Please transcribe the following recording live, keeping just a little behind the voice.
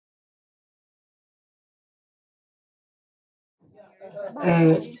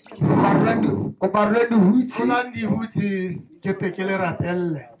o parla di hutsi ke te ke le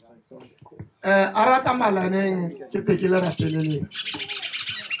ratelle a rata malaneng ke te ke le ratelle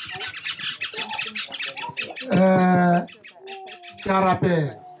ke a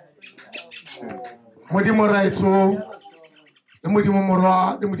rapela modimo raitso le modimo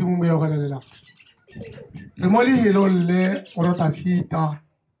morwa le modimo mo yo galela le mo le hilo le o rata fita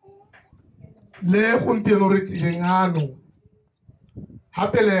le gompieno re tsileng ano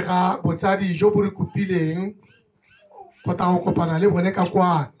hapelega botsadi jo bo re kopileng go ta go kopana le bone ka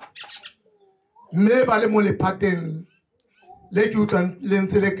kwana mme ba le mo lephateng le ke utlwang le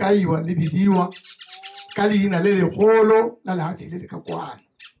ntse le kaiwa le bidiwa ka leina le legolo la lehatshe le le ka kwana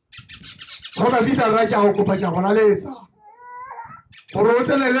go ba fita ra tša go kopa tša gona letsa gore o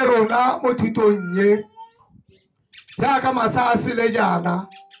tsene le rona mo thutong ye jaaka masa a sele jana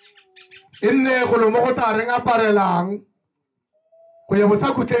e nne go lo mo go ta reng aparelang go ya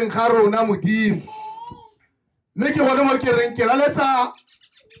botsa khutleng ga rona modimo mme ke gone mo ke reng ke laletsa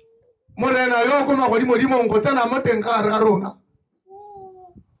morena yo ko magodimodimong go tsena mo teng gare ga rona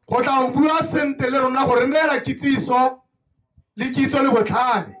go tla o bua sente le rona gore neela kitsiso le kitso le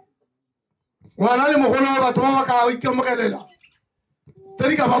botlhale ngwana le mogolo batho ba ba ka ikemogelela tse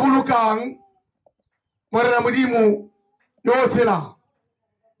di ka ba bolokang morena modimo yo o tshelang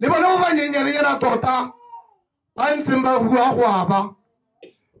le bone mo banyenyaneyena tota ba ntseng ba bua go aba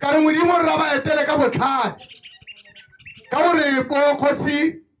ka re modimo re ra ba etele ka botlhale ka gore po kgosi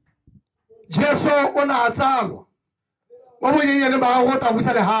jesu o ne a tsalwa mo bonyenyane ba gago go ta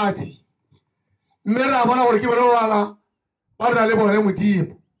busa lehatshe mme re a bona gore ke bone bobala ba re na le bone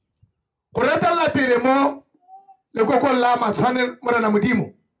modimo go retelela pele mo lekokong la Matshwane morena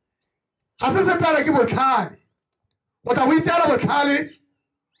modimo ga se sepela ke botlhale o tla bo itseela botlhale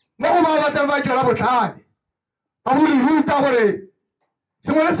mo go ba batlang ba tswela botlhale ba bo re ruta gore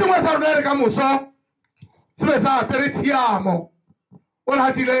sengwe le sengwe sa rona re ka moso se be sa apere tshiamo o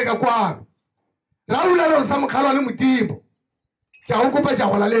lehatsile le ka kwano ra rulelo sa mokgalo le modimo tša go kopa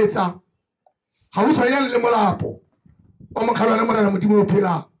tša go laletsa ga o tshwanyane le molapo wa mokgalo le morena modimo o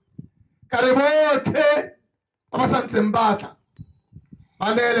phelang ka re bothe ba ba santseng batla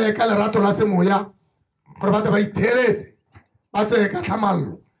ba neele ka lerato la semoya gore bate ba itheletse ba tseye ka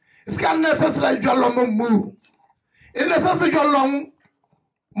tlhamallo e se ka nne se se la jwalwang mo mmung e nne se se jwalwang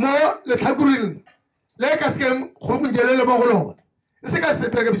mo letlhakoreng le ka sekeng go nkelele mo go lona e se ka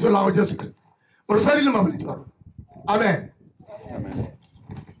sepele ka biso la go jesu kriste gore tshwadi le maboledi ka rona amen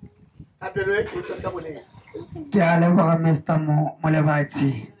ke a leboga mr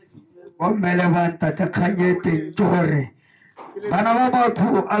molebatsi gomme le bantate kganyeteng ke gore bana ba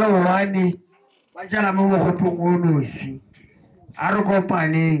batho a le one ba jala mo mogopong o nosi a re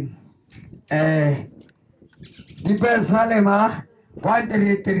kopaneng dipesalema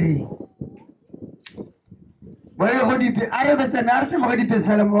 133 a re betsene a re tsema go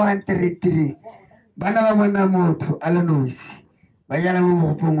dipesalema 133 bana ba monna motho a le nosi ba jala mo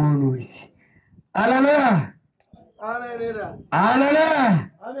mogopong o nosi aleluya aleluya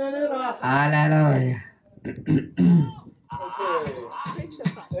aleluya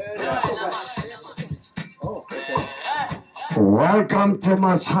welcome to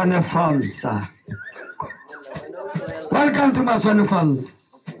Matshwane Farms. Welcome to Matshwane Farms.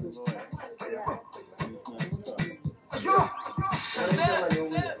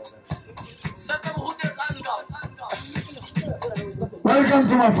 Welcome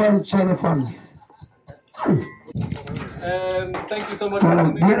to my Matshwane Farms. Thank you so much for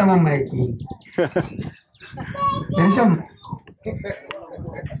coming. There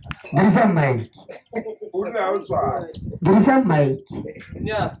is a mic. There is a mic.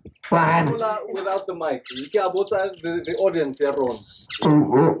 Yeah. Without the mic. The audience here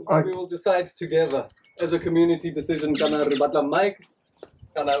on. We will decide together as a community decision. Kana ribatla mic,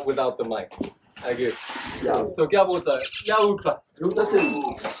 kana without the mic. I give. Yeah. So kya bota? Ya utla. Ruta sim.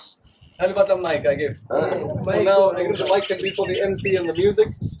 Halibata mic. I give. For now, I give the mic can be for the MC and the music.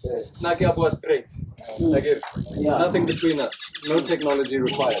 Na kya bota straight. I give. Nothing between us. No technology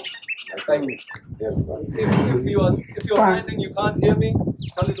required. Thank you. If you're finding you can't hear me,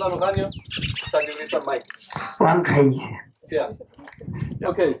 yeah.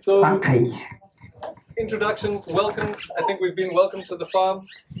 Okay, so introductions, welcomes. I think we've been welcomed to the farm.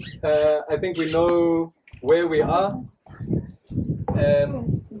 I think we know where we are.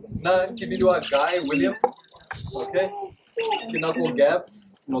 Na kibidwa Guy Williams. Okay. Kinako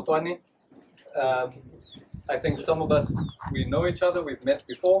Gabs, Notwani. I think some of us, we know each other, we've met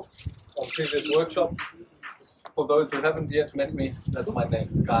before on previous workshops. For those who haven't yet met me, that's my name,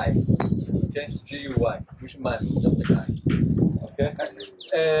 Guy. Okay, G-U-Y, Mushman, just a guy. Okay.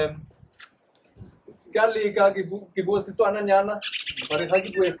 Kali ka ke bua Setswana nyana, mare ga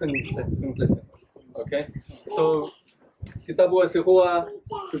ke bue sentle. Okay. So kita bua Sekgowa,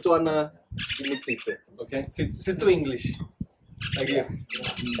 Setswana, di mixitse. Okay. Sitso English. Again.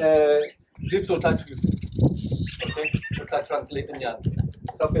 Dips will touch this. Okay. We'll translate nyana.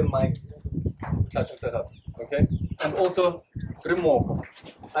 Top in mic. Touch set up. Okay. And also remove.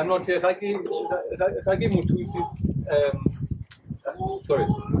 I'm not here. Ragi Mutusi. Sorry,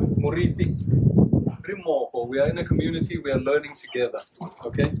 Muriti. Remove. We are in a community. We are learning together.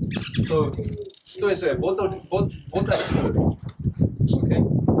 Okay. So it's both are good. Okay.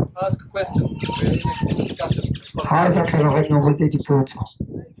 Ask questions. We're in a discussion.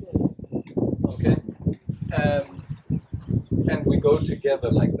 Okay. And we go together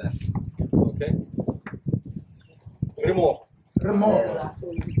like that. Okay. Remove.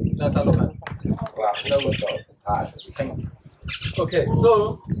 Okay,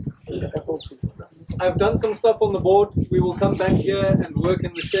 so I've done some stuff on the board. We will come back here and work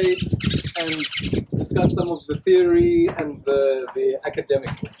in the shade and discuss some of the theory and the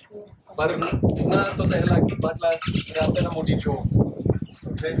academic.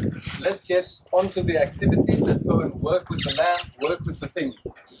 Okay, let's get onto the activity. Let's go and work with the land, work with the things.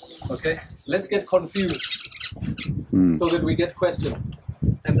 Okay, let's get confused so that we get questions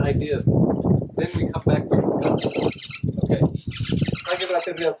and ideas. Then we come back to discuss. Okay. I give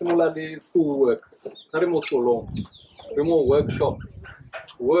it similarly school work. Not more school long. More workshop.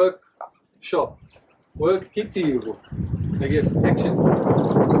 Work kitiru. Again, action.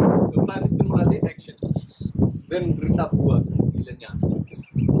 So similarly action. Then retap work.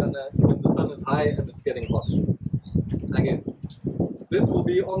 When the sun is high and it's getting hot. Again. This will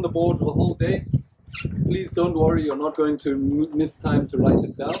be on the board the whole day. Please don't worry, you're not going to miss time to write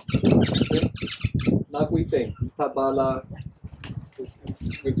it down. Like we think, Tabala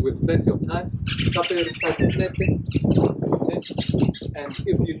with plenty of time. And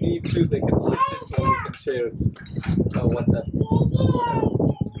if you need to, they can print it or you can share it WhatsApp.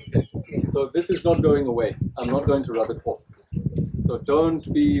 Okay. So this is not going away. I'm not going to rub it off. So don't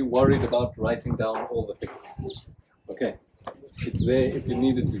be worried about writing down all the things. Okay. It's there. If you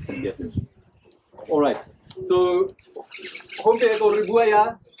need it, you can get it. All right. So,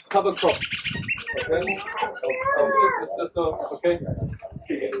 cover crops. Okay. I'll flip this so. Okay.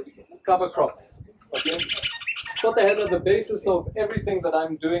 Cover crops. Okay. Got the head of the basis of everything that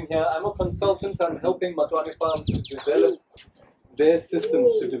I'm doing here. I'm a consultant. I'm helping Matshwane farms to develop their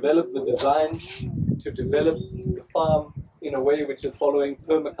systems, to develop the design, to develop the farm in a way which is following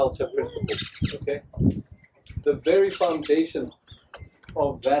permaculture principles. Okay. The very foundation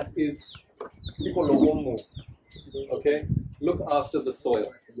of that is okay. Look after the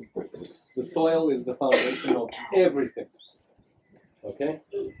soil. The soil is the foundation of everything. Okay?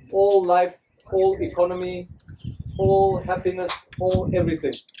 All life, all economy, all happiness, all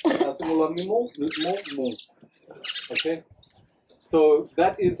everything. Okay? So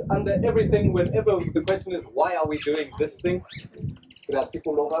that is under everything. Whenever the question is, why are we doing this thing?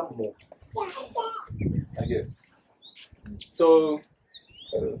 So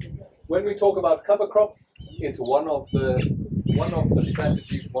when we talk about cover crops, it's one of the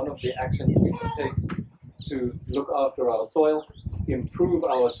strategies, one of the actions we can take to look after our soil, improve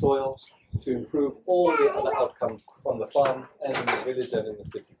our soil, to improve all the other outcomes on the farm and in the village and in the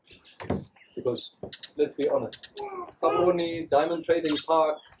city. Because let's be honest, Kabroni, Diamond Trading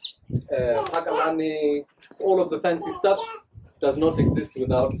Park, Pakalani, all of the fancy stuff does not exist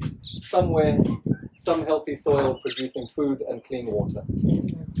without somewhere some healthy soil producing food and clean water.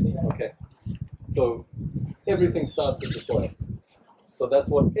 Okay, so everything starts with the soil. So that's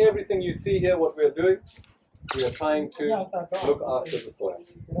what everything you see here, what we are doing, we are trying to look after the soil.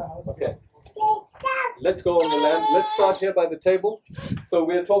 Okay, let's go on the land. Let's start here by the table. So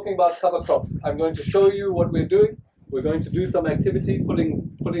we're talking about cover crops. I'm going to show you what we're doing. We're going to do some activity,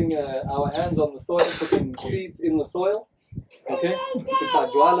 putting our hands on the soil, putting seeds in the soil. Okay,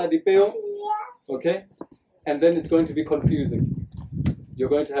 okay, and then it's going to be confusing. You're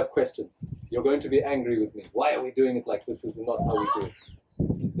going to have questions. You're going to be angry with me. Why are we doing it like this? This is not how we do it.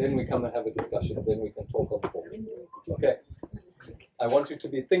 Then we come and have a discussion. Then we can talk on the board. Okay. I want you to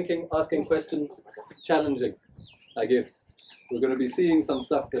be thinking, asking questions, challenging. We're going to be seeing some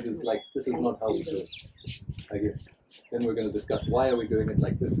stuff that is like, this is not how we do it. Then we're going to discuss, why are we doing it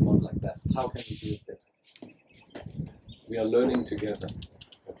like this and not like that? How can we do it better? We are learning together.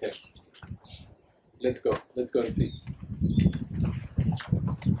 Okay. Let's go. Let's go and see.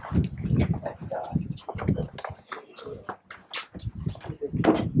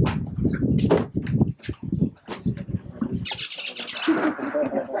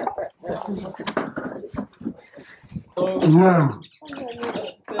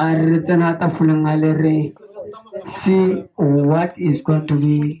 See what is going to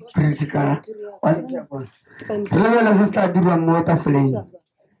be critical. Real sister do one more flame.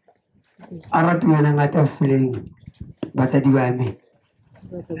 Arat me and not a flame. But I do I mean.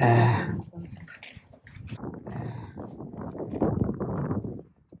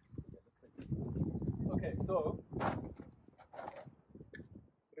 Okay, so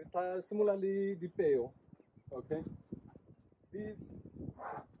similarly the peo. Okay.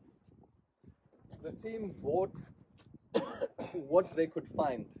 The team bought what they could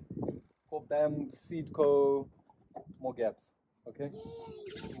find for BAM, Seedco, more gaps. Okay.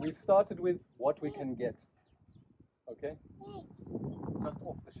 We've started with what we can get. Okay. Just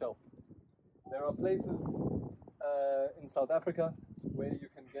off the shelf. There are places in South Africa where you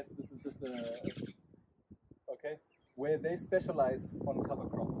can get, this is just okay, where they specialize on cover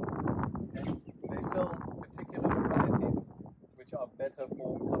crops. Okay? They sell particular varieties which are better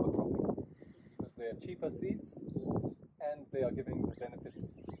for cover cropping because they are cheaper seeds and they are giving the benefits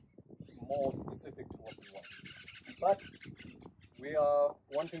more specific to what we want. But we are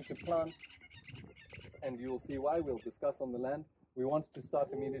wanting to plant, and you will see why, we'll discuss on the land. We want to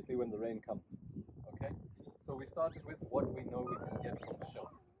start immediately when the rain comes. Okay? So we started with what we know we can get from the shelf.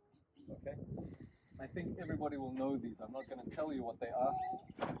 Okay? I think everybody will know these. I'm not going to tell you what they are.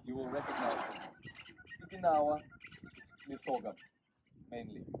 You will recognize them. Ikinawa, sorghum,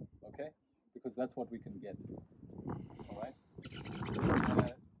 mainly. Okay? Because that's what we can get. Alright?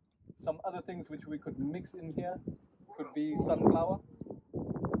 Some other things which we could mix in here could be sunflower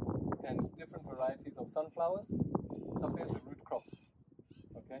and different varieties of sunflowers compared to root crops.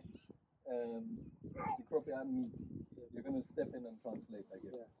 Okay? You're going to step in and translate, I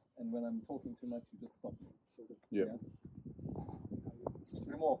guess. Yeah. And when I'm talking too much, you just stop. Yeah.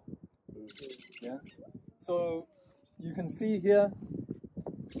 Three more. Yeah. So you can see here,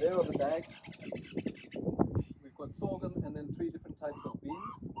 there are the bags. We've got sorghum and then 3 different types of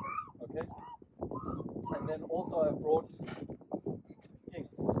beans. Okay. And then also I brought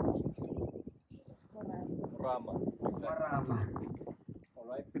Rama. Exactly.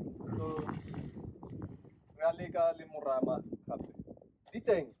 Alright. So Realega Limurama Kape.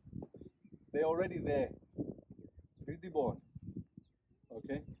 Diteng. They're already there. Really born.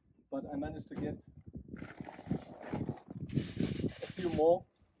 Okay. But I managed to get a few more.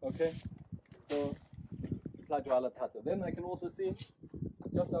 Okay. So then I can also see,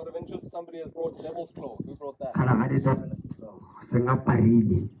 just out of interest, somebody has brought devil's claw. Who brought that? Kalahari.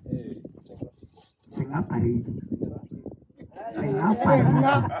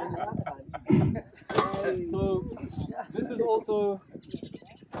 So this is also,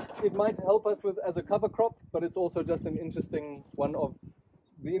 it might help us with as a cover crop, but it's also just an interesting one of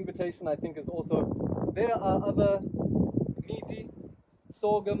the invitation. I think is also, there are other Medie,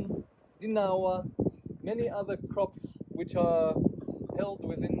 sorghum, dinawa, many other crops which are held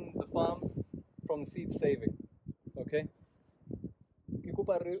within the farms from seed saving. Okay?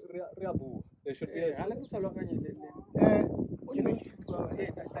 There should be a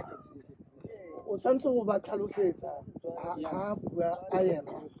o tshwanetse go ba tlhalosetsa ha bua a ena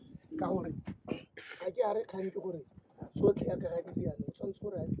ka gore ga ke a re kgang ke gore sotlhe ya ka ga di diana o tshwanetse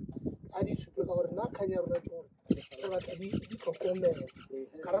gore a di supe ka gore nna kgang ya rona ke gore re batla di tlhokomele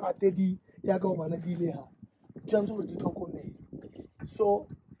ka re bate di ya ka go bana di ile ha tshwanetse gore di tlhokomele. So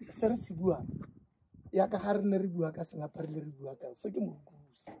se re se bua ya ka ga re ne re bua ka sengapa re le re bua ka se ke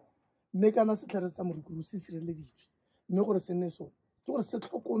morukurusi mme kana setlhare sa morukurusi se sireleditswe mme gore se nne so ke gore se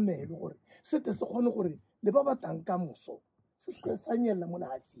tlhokomele gore se te se kgone gore le ba batang ka moso se se sa nyella mo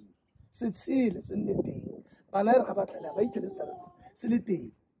lehatsing se tshele se nne teng bana re ga ba tlela ba itlele se le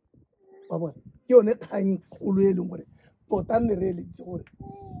teng ba bona ke yone kgang kgolo e leng gore tota nne re eletse gore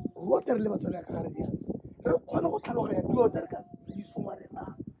rote re le batswale ka gare diana re kgone go tlhaloganya dilo tsa re ka di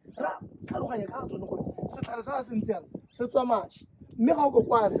somarelang ra tlhaloganya ka tsone gore setlhare sa se ntse yana se tswa mašwi mme ga o ko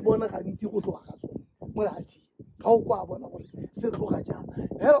kwa se bona gantsi go tloga ga tsone mo lehatsing ga o kwa bona gore se tloga jana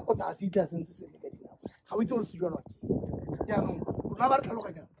hela o tla se itla sentse se le ka dinao ga o itse gore se jwalwa ke jaanong rona ba re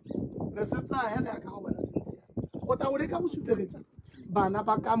tlhaloganya re se tsaya hela ya ka go bona sentse go ta o leka go supegetsa bana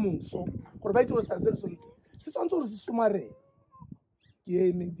ba ka moso gore ba itse gore setlhare se le sone se tshwanetse gore se somarela ke e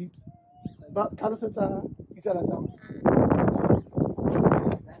emeng dips ba tlhalosetsa ditsala tsa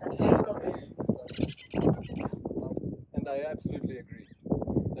And I absolutely agree.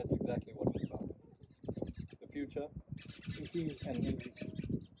 That's exactly what it's about. The future and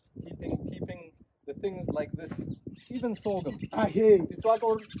keeping the things like this, even sorghum. It's not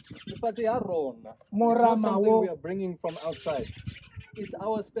something we are bringing from outside. it's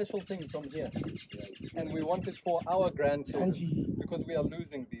our special thing from here, and we want it for our grandchildren because we are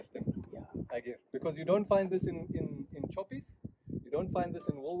losing these things. Again, because you don't find this in Choppies, you don't find this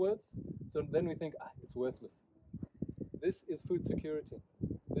in Woolworths, so then we think, it's worthless. This is food security.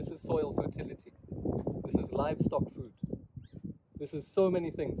 This is soil fertility. This is livestock food. This is so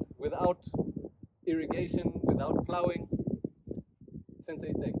many things. Without irrigation, without plowing,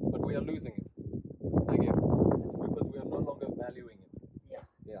 sensei thing, but we are losing it again because we are no longer valuing it.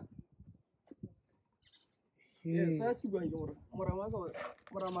 Yeah. Yes, that's good.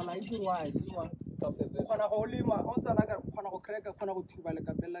 Something this.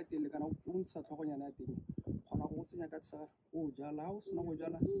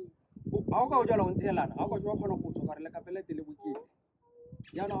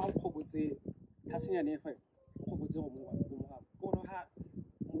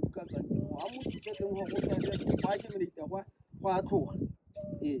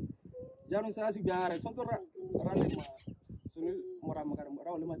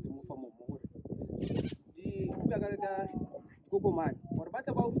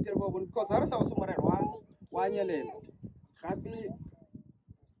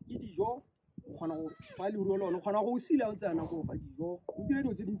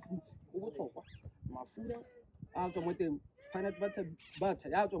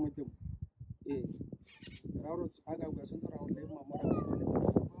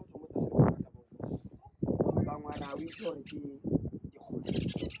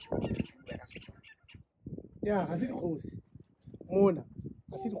 Yeah, I see the horse. Mona,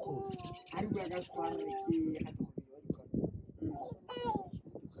 I see the horse.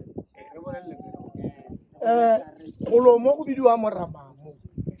 Kolo mo go bidiwa morama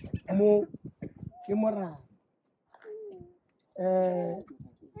mo ke morama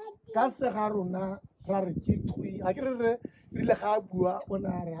ka se ga rona ra re ke thui a ke re rile ga bua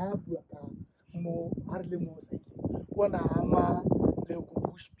ona re ha bua ka mo ha re le mo se bona ama le go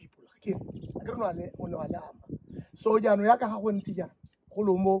push people ke re no ale ona ale ama so jano ya ka ga go ntsi ja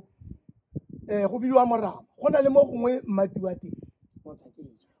kolo mo go bidiwa morama gona le mo gongwe mmatiwa teng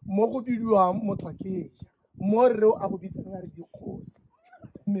mo go bidiwa mothwakeja mo re a go bitsang re dikgosi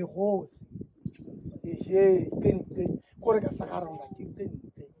megosi kente gore ka sa ga rona ke kente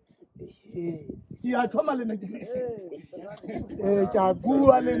ke a thoma le nna ke a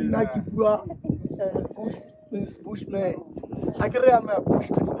bua le nna ke bua bushman a ke re ya ma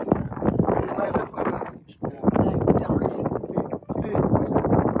bushman myself I'm a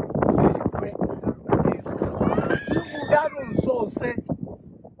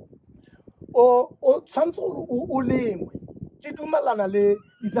o tshwantse gore o lengwe ke dumelana le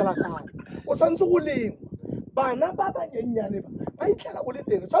ditsala tsa o tshwantse go lengwe bana ba banyenyane ba itlhela o le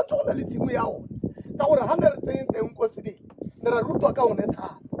teng tshwantse go na le tshimo ya one ka gore ga ne re tseng teng ko seding ne ra rutwa ka one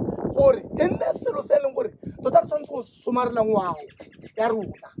thata gore e nne selo se e leng gore tota re tshwantse go somarela ngwao ya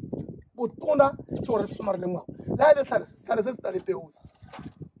rona botona ke gore re somarele ngwao le ga le setlhare se se na le peosi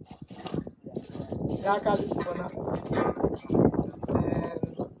yaka le se bona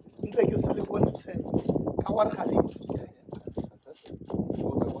ntse ke se le bontshe ka gore ga le itse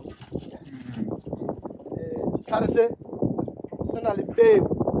setlhare se na le peo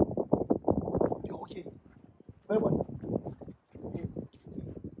ke okay ba bona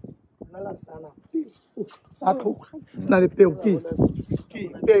nna la sana sa tlhoga se na le peo ke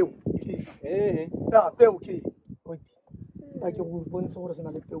peo ke da peo ke ba ke go bontsha gore se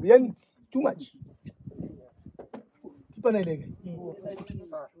na le peo ya ntsi too much tipana ile ke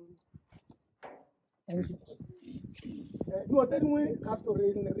dilo tse dingwe gape re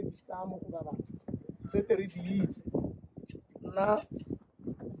ne re di tsaya mo go ba bangwe re di itse nna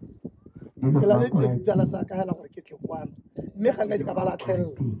ke la le ditsala tsa ka hela gore ke tle kwana mme ga nka di ka ba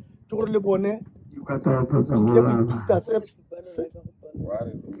latlhelela ke gore le bone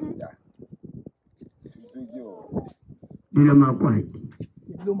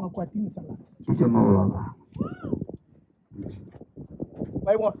dilo makwating sala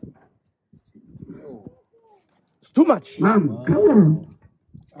it's too much. Mom, come on.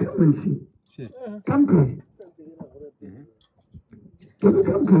 Come and see. Come here.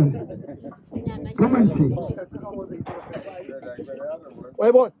 Come and see.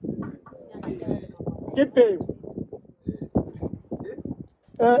 Wait, boy. Get paid.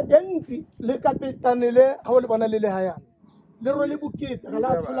 Yanti le kapitane le ha le bona le hayana. Le ro le bukete ga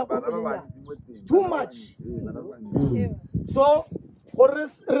la tshela ko too much. So gore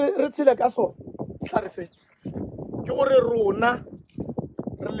re tshile ka so tla re se ke gore rona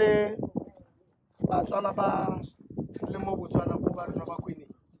re le Batswana ba le mo Botswana go ba rona ba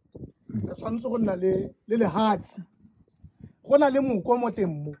Kweneng re tshwanetse go nna le lehatsi go na le moko mo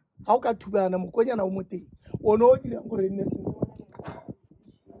teng mo ga o ka thubana mokonyana o mo teng o ne o dirang gore nne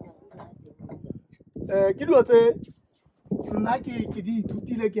ke dilo tse nna ke di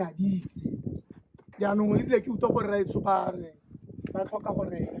ithutile ke a di itse jaanong ebile ke utlwa gore raetso ba re ba tlhoka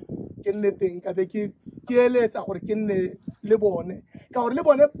gore ke nne teng ka be ke eletsa gore ke nne le bone ka gore le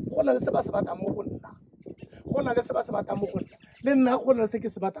bone go na le se ba se batang mo go nna go na le se ba se batang mo go nna le nna go na le se ke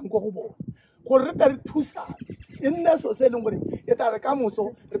se batang ko go bone gore re tla re thusane e nne so se e leng gore e tla re ka moso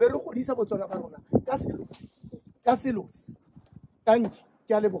re be re godisa Botswana ba rona ka selo tanki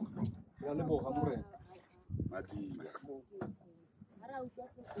ke a leboga Morena.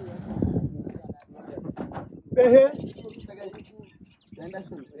 ehe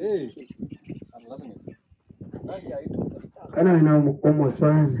Hey, I'm loving it. kana wena o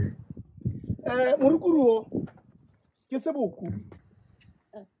Motswana morukuruo ke seboko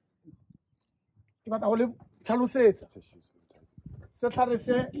ke batla go le tlhalosetsa setlhare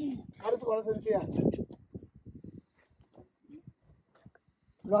se ga re se bona se ntse yana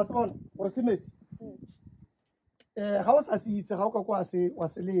lwa se bona gore se metsi ga o sa se itse ga o ka kwa wa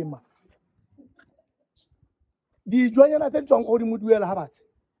se lema dijwanyana tse di tswang go godimo duela ga batshe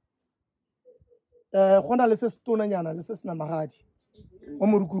go na le se se tonanyana le se se namagadi mo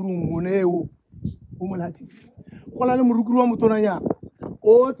morukurung oneo o molati go na le morukuru wa motonanyana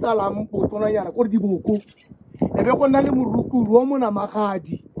o tsalang botonanyana gore diboko e be go nna le morukuru wa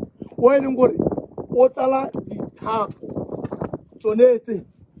monamagadi o e leng gore o tsala dithapo tsonetse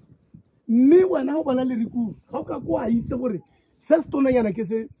mme wena o bona le rikuru ga o ka ko a itse gore se se tonanyana ke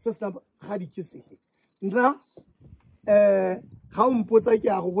se se namagadi ke se nna ga o mpotsa ke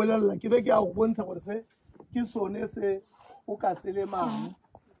a go bolelela ke be ke a go bontsha gore se ke sone se o ka se lemang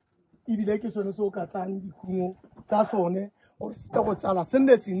ebile ke sone se o ka tsang dikhumo tsa sone gore se tla go tsala se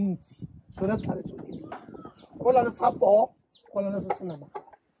nne se ntsi sone se tshware tsone go na le sapo go na le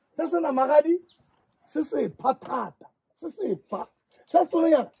se se namagadi se se pha thata se se pha se se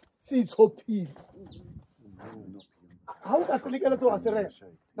tonanyana se itshophile ga o ka se lekeletse wa se reka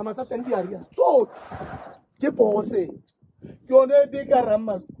nama tsa teng di a ria tsotlhe ke bose ke yone e be ka rang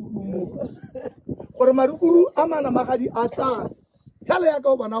marukuru mo gore marukuru a manamagadi a tlale tlhale ya ka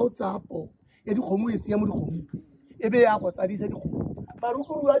o bona o tsapo ya dikgomo e tseya mo dikgomong e be ya go tsadisa dikgomo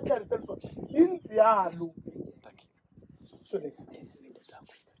marukuru a tlhare tse tsone di ntse yalo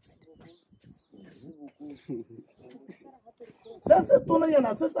se se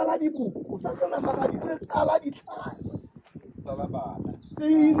tonanyana se tsala diboko se se namagadi se tsala ditlhase se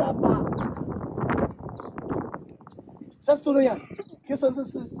ina bana se se tonanyana ke sone se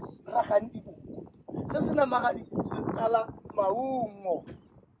se ragang diboko se se namagadi se tsala maungo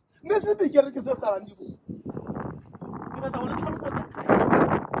mme se bekere ke se tsalang diboko ke batla go le tlhalosetsa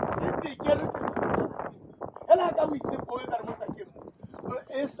se bekere ke se se tsalang diboko hela ka o itse po e ka re mo sakeng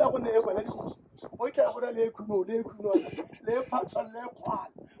e sa go ne e bona dikgomo o itla go le khuno le phatsa le kgwala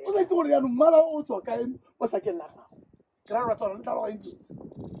o sa itse gore ya no mala o tswa ka mo sakeng la gago ke ra tswana le tla go intse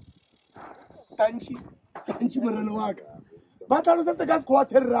tantši morena wa ka ba tlhalosetse ka sekgowa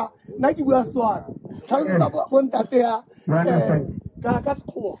therra nna ke bua Setswana tlhalosetsa bontate ya ka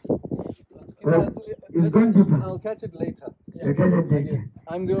sekgowa. I'll catch it later.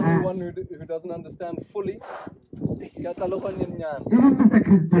 I'm the only one who doesn't understand fully. Even Mr.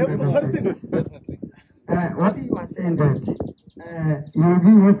 Chris Definitely. What he was saying that you'll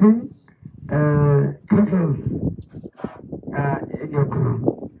be having cripples in your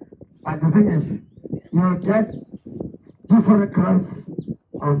crew. But the thing is, you'll get different class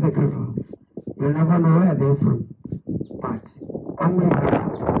of the cripples. You'll never know where they're from. But only have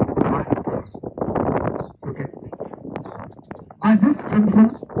one thing. You get me. And this came from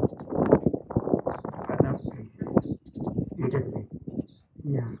another place. You get me?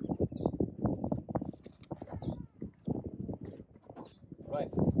 Yeah.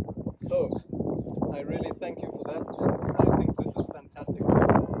 Right. So, I really thank you for that. I think this is fantastic.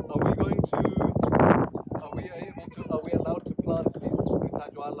 Are we allowed to plant these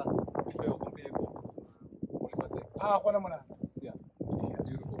Tajwala? Yeah.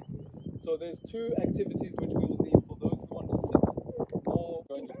 Beautiful. So there's two activities which we will need for those who want to sit or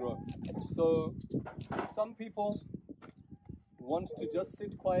going to grow. So some people want to just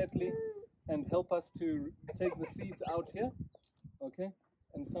sit quietly and help us to take the seeds out here, okay?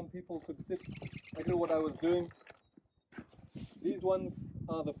 And some people could sit, I know what I was doing. These ones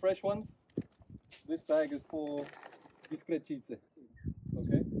are the fresh ones. This bag is for discretice,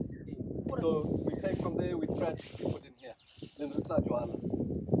 okay? So we take from there, we scratch, we put in here. Then the tajwala,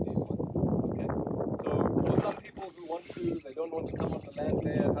 these ones, okay? So for some people who want to, they don't want to come on the land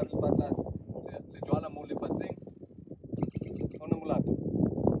there,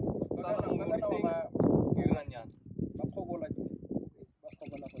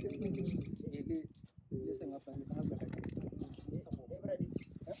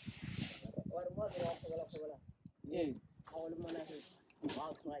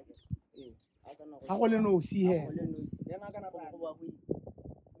 ha go le nosi he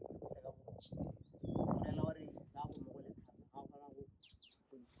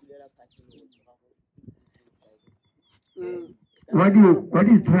what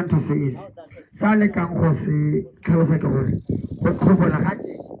is trying to say is sale kang go se tlhosa ke gore go khobola ga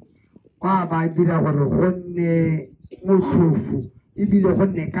kwa ba dira gore go nne motlhofu ebile go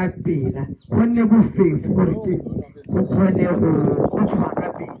nne ka pela go nne bofefo gore ke go kgone go tshwa ka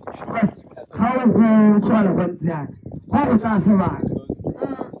pela because ga o go tswala go ntsana go go tsa sebaka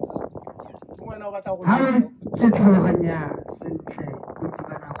ha ke tlhoganya sentle itse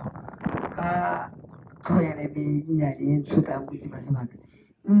bana ka ya ne be nya di ntsuta ngutsi ba sebaka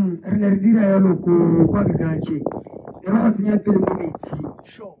re ne re dira yalo ko kwa agriculture re go tsenya pele mo metsi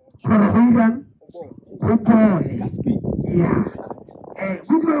gore go irang go pole ya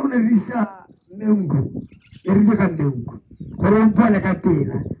gutsi ba go ne risa mengu e risa ka mengu gore o pole ka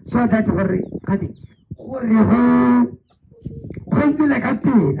pela so that gore kati gore go ndile ka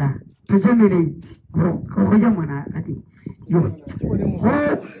pela to generate go ja mona ati yo go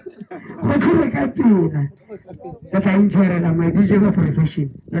tsile ka pela that I enjoy my digital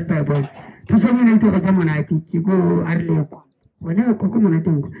profession not by boy to generate go ja mona ati ki go arle wena ko mona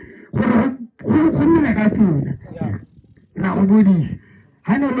tengo go ndile ka pela na go bodisa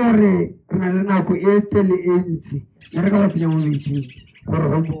hana lore na na ko etele entsi re ka tsenya mo metsi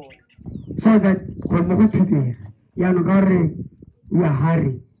gore go so that go mo go tsitse ya no ka re ya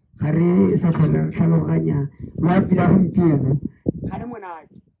hari Hare sa tlhaloganya wa pila gompieno ga re monate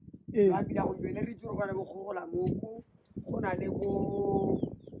wa pila gompieno re tsoro kana go gogola moko go na le go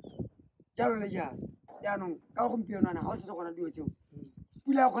jalo le jalo jaanong ka gompieno ana ga o se gona dio tseo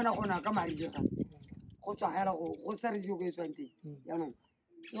pula gona gona ka mari ga go tswa hela go sa re dio go etswang teng jaanong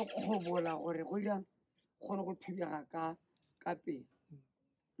go gobola gore go dira gone go thubega ka pele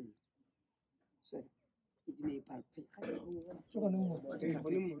so it may palpate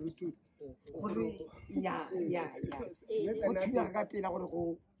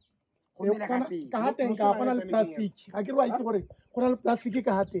ka hateng ka bona le plastic ha ke re wa itse gore go na le plastic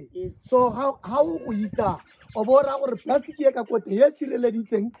ka hateng so how o go ita o bona gore plastic e ka kote ye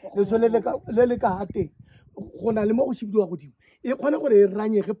sireleditseng le so le ka hateng go na le mo go shibidiwa godimo e kgona gore e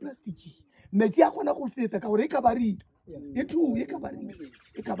ranyege plastic metsi a kgona go feta ka gore e ka bari e tu e ka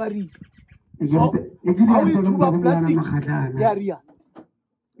bari so how you do plastic area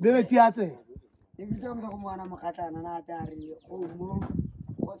bebe tiatse e bitsa mo go mwana mogatlana na tare go mo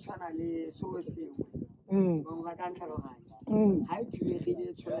go tshwana le so sengwe go ga tla tlhaloganya ha e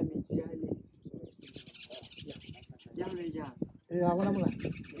thuegile tshola metsi a le ya le ja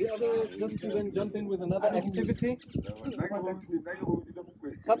just to then jump in with another activity.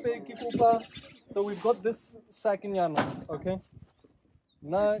 So we've got this sakinyana, okay?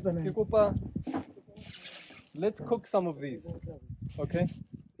 Now, Kikupa, let's cook some of these, okay?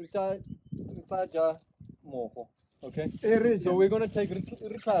 Okay? So we're going to take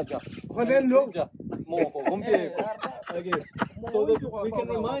ritaja. Okay. So that we can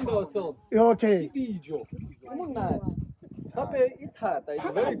remind ourselves. Okay.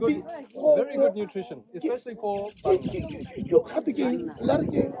 Very good nutrition, especially for very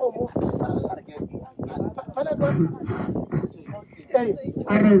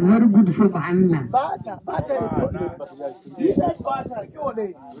good for banana.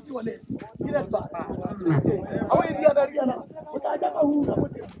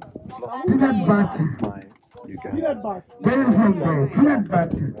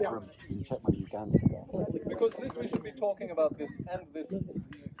 Because this we should be talking about this and this.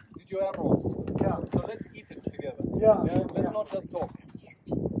 Did you have all? Yeah. So let's eat it together. Yeah. Let's not just talk.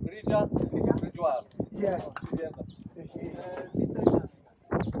 Rija, Rijwal. Yeah. Together.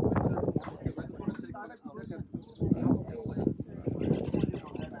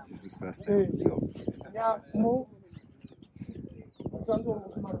 This is first day. Yeah, move.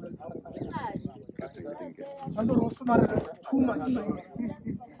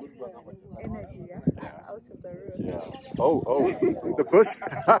 Energy, out of the room. Yeah. Oh, the bush.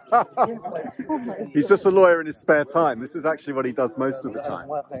 He's just a lawyer in his spare time. This is actually what he does most of the time.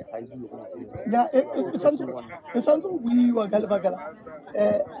 Yeah, it's also we were Galvagala.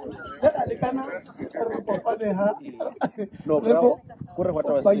 No, what I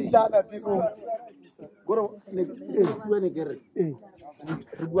was saying.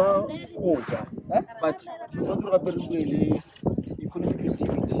 But you don't have really economic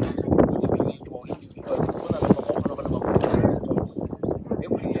activity with the village or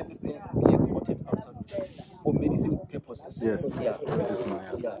every year these things be exported outside for medicine purposes. Yes. Yeah. It is my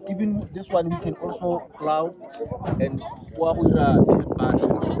Yeah. Even this one we can also plow and there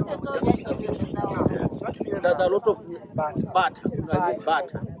are a lot of butter.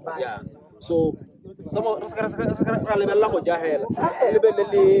 Yeah. So some of economy you can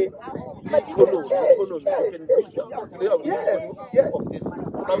reach the flavor of this,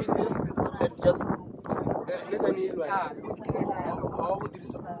 plowing this and just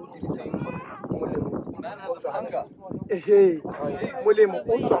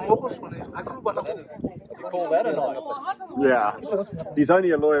Yeah. He's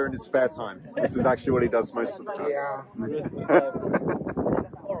only a lawyer in his spare time. This is actually what he does most of the time.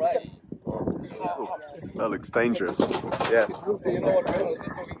 All right. That looks dangerous. Yes. You know what I was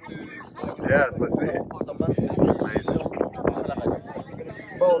just talking to? Yes, I see. Amazing. I just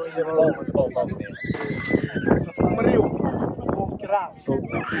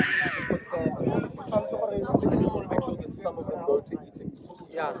want to make sure that some of them go to eating.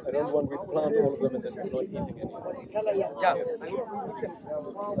 Yeah. I don't want we plant all of them and then we're not eating anymore. Yeah.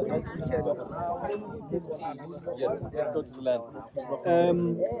 Yes, let's go to the land.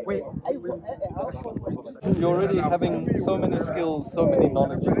 You're already having so many skills, so many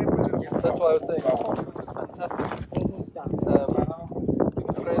knowledge. That's why I was saying, oh, this is fantastic.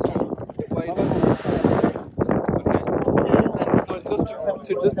 So it's just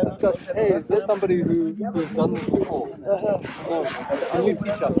to just discuss, hey, is there somebody who's done this before? No, can you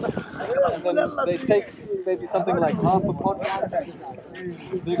teach us? And then they take maybe something like half a pot.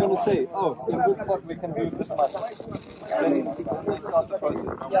 They're going to say, oh, in this pot we can do this much. Then they start the process.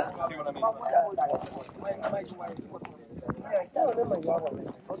 See what I mean?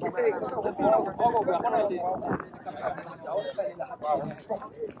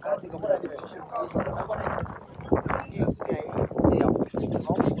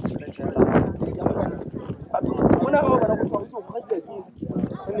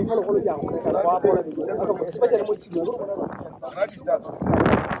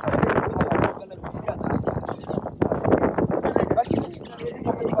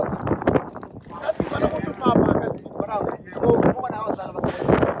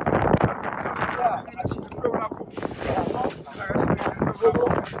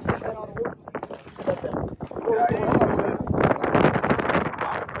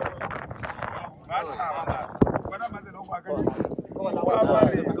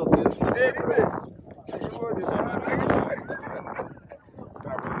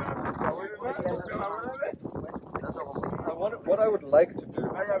 What I would like to do,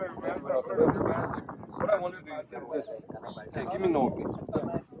 what I want to do is this. Say, give me Norby.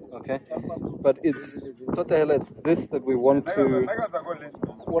 Okay? But it's this that we want to.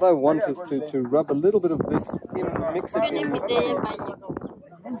 What I want is to rub a little bit of this in, mix it in.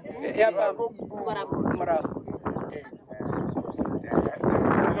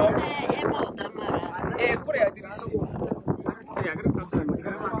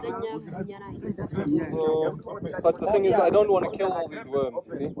 But the thing is, I don't want to kill all these worms,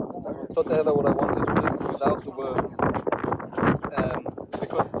 you see? What I want is this without the worms.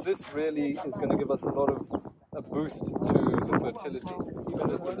 Because this really is going to give us a lot of a boost to the fertility, even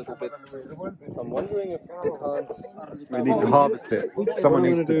just a little bit. So I'm wondering if we can't... We need to harvest it. Someone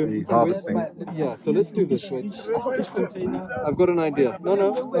needs to be harvesting. Yeah, so let's do this. Wait. I've got an idea.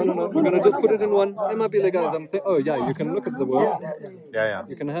 No. We're going to just put it in one. It might be like, guys, oh yeah, you can look at the worm. Yeah.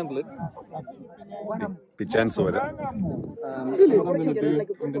 You can handle it. Be gentle with it. What I'm going to do,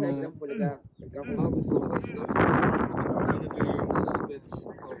 I'm going to harvest some of this stuff. I'm going to do a little bit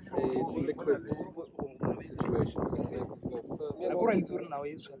of a liquid situation.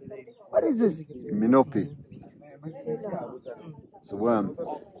 What is this? Minopi. It's a worm.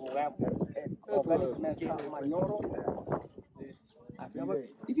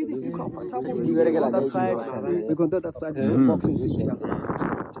 if you think comfortable, you gotta get on that side. We're going to that side with the boxing seat.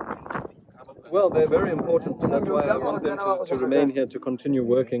 Well, they're very important, and that's why I want them to remain here to continue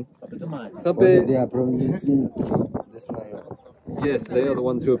working. They are producing this one. Yes, they are the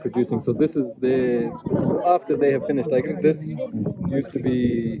ones who are producing. So this is after they have finished. Like this used to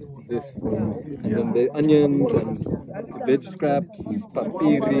be this, and then the onions and the veg scraps,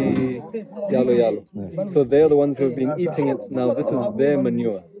 papiri, yalo. So they are the ones who have been eating it. Now this is their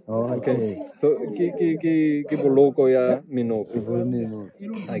manure. Oh, Okay, so ki boloko ya minoko.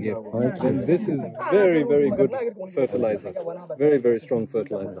 I get. And this is very, very good fertilizer. Very, very strong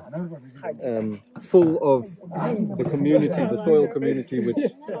fertilizer. Full of the community, the soil community, which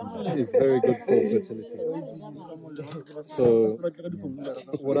is very good for fertility. So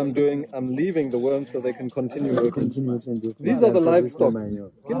what I'm doing, I'm leaving the worms so they can continue working. These are the livestock.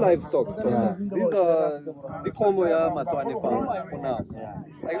 Livestock. These are the Komo ya Matshwane farm for now.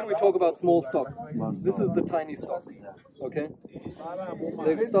 Again, we talk about small stock. This is the tiny stock. Okay?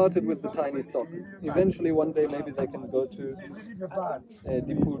 They've started with the tiny stock. Eventually, one day, maybe they can go to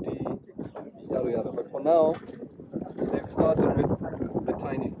Dipudi, yada yada. But for now, they've started with the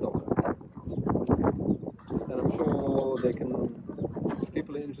tiny stock. And I'm sure they can, if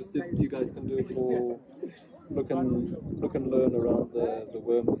people are interested, you guys can do it for look and learn around the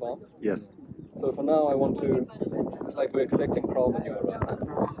worm farm. Yes. So for now I want to, it's like we're collecting cow manure right now.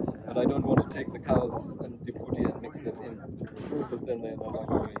 But I don't want to take the cows and Dipudi and mix them in, because then they're no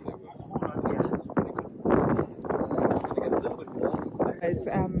longer doing their work. It's going to get a little bit more. As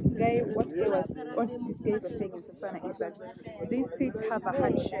Guy, what this guy was saying in Botswana is that these seeds have a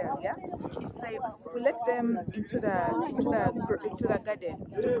hard shell. Yeah, if we let them into the garden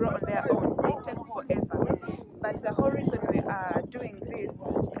to grow on their own, they take forever. But the whole reason we are doing this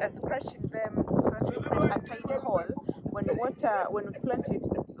is crushing them so that we create a tiny hole. When we plant it,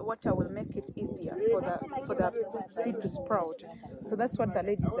 the water will make it easier for the seed to sprout. So that's what the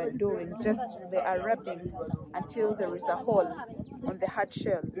ladies are doing. Just they are rubbing until there is a hole on the hard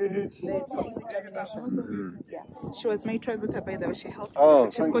shell for easy germination. Yeah, she was my translator, by the way. She helped. Oh,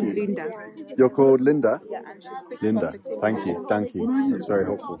 she's called Linda. You're called Linda? Yeah, and she speaks Linda, perfect thank you, thank you. That's very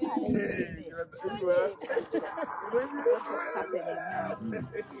helpful. That's what's happening now.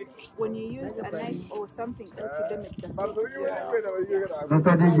 When you use a knife or something else, you damage the seed.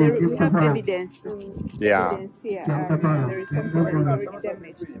 We have evidence. Yeah. Evidence here. There is something that is already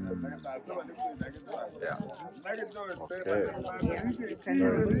damaged. Yeah. Yeah, you can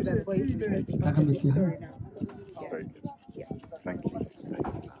remove the voice because it's not in the story now. Very good. Yeah. Thank you.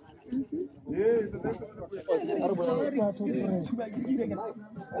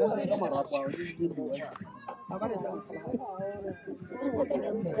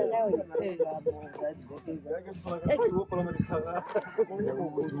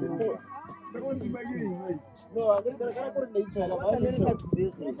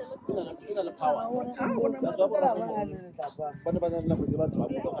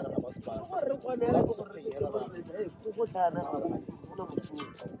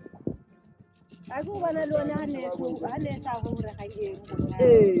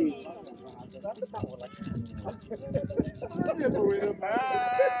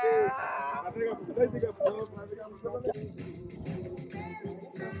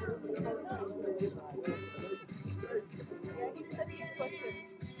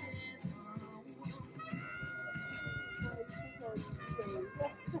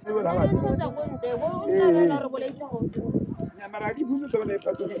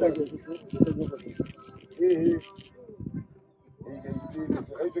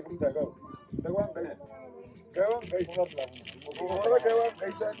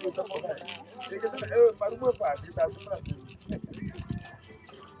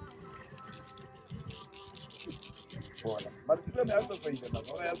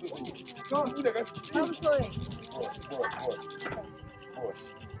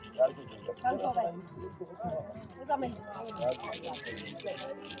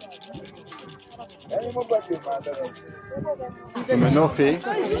 Menopi.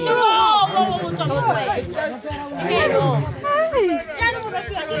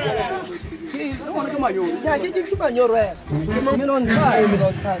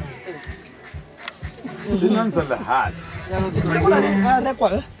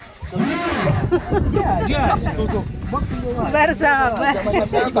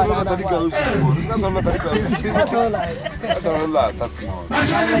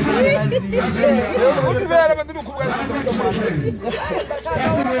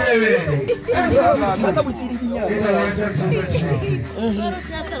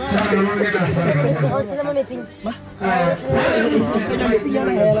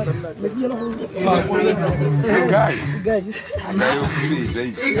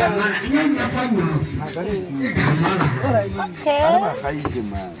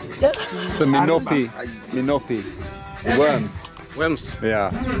 The Minopi. Worms. Worms.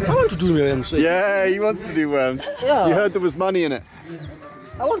 Yeah. I want to do worms. Yeah, he wants to do worms. Yeah. You heard there was money in it.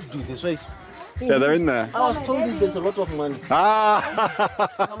 I want to do this race. Yeah, they're in there. I was told there's a lot of money. Ah!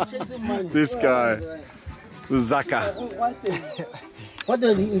 I'm chasing money. This guy. Zaka. What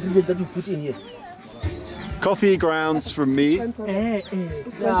are the ingredients that you put in here? Coffee grounds from me. After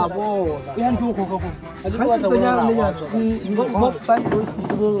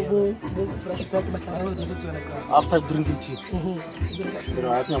drinking tea.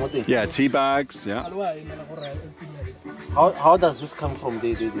 Yeah, tea bags. Yeah. How does this come from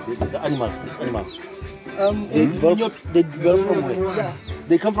the animals? These animals. They develop from where?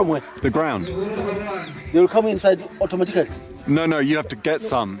 They come from where? The ground. They will come inside automatically. No, you have to get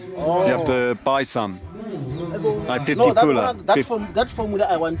some. Oh. You have to buy some. Like 50 No, pula. that formula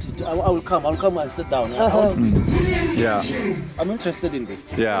I wanted. I will come. I'll come and sit down. Yeah. I'm interested in this.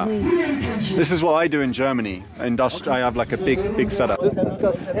 Yeah. This is what I do in Germany. I have like a big setup. Just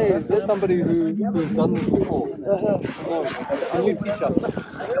discuss, hey, is there somebody who's done this before? Can you teach us?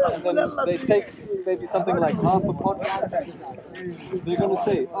 And then they take maybe something like half a pot. They're going to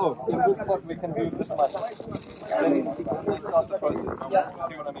say, oh, in this pot we can do this much. And then they start the process. See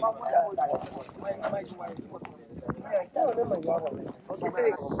what I mean?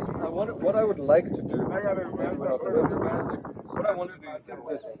 What I would like to do, what I want to do is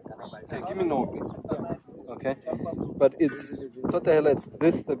this. Say, give me Norby. Okay? But it's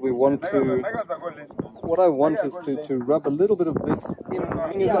this that we want to. What I want is to rub a little bit of this in. The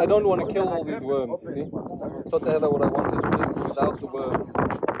thing is, I don't want to kill all these worms, you see? What I want is this without the worms.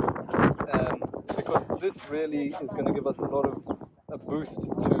 Because this really is going to give us a boost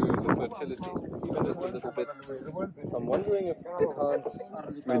to the fertility, even just a little bit. So I'm wondering if we can't...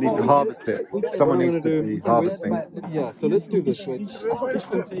 We need to harvest it. Someone needs to be harvesting. Yeah, so let's do this switch.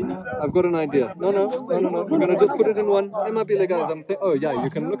 I've got an idea. No. We're going to just put it in one. Emabile guys, oh yeah, you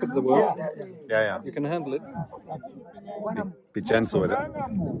can look at the worm. Yeah. You can handle it. Be gentle with it. What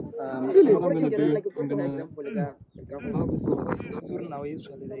I'm going to do, I'm going to harvest some of this stuff.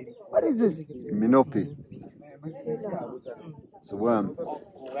 What is this? Minopi. It's a worm.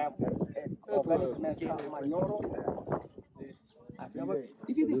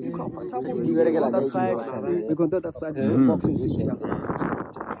 If you think you're comfortable, you gotta get on that side. We're going to that side of the boxing seat.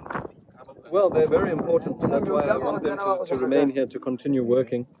 Well, they're very important. That's why I want them to remain here to continue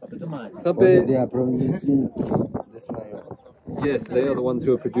working. Yes, they are the ones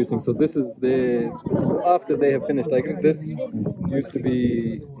who are producing. So this is after they have finished. Like this used to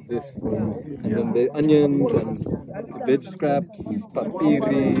be this, and then the onions and the veg scraps,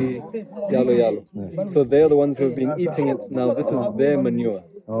 papiri, yalo. So they are the ones who have been eating it. Now this is their manure.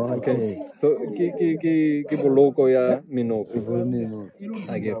 Okay. So kiboloko ya minoko.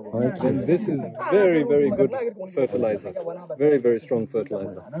 I get. And this is very, very good fertilizer. Very, very strong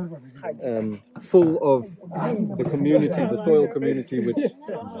fertilizer. Full of the community, the soil community, which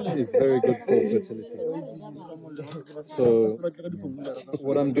is very good for fertility. So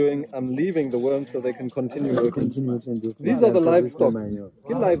what I'm doing, I'm leaving the worms so they can continue working. These are the livestock.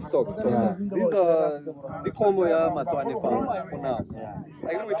 Livestock. These are the Komoya Matshwane farm for now.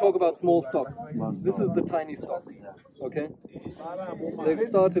 Like we talk about small stock. This is the tiny stock. Okay? They've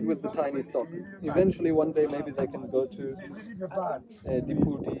started with the tiny stock. Eventually one day maybe they can go to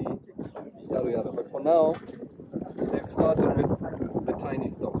Dipudi, yada. But for now, they've started with the tiny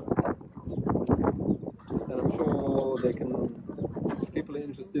stock. And I'm sure they can, if people are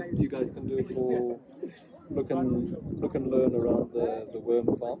interested, you guys can do it for look and learn around the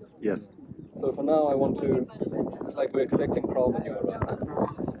worm farm. Yes. So for now I want to, it's like we're collecting cow manure right now.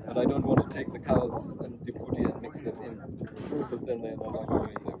 But I don't want to take the cows and Dipudi and mix them in, because then they're no longer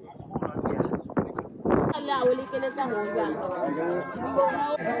doing their work.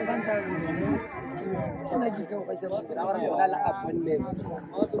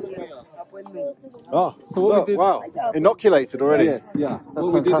 Oh, So what we did, wow. Inoculated already. Yes, yeah. That's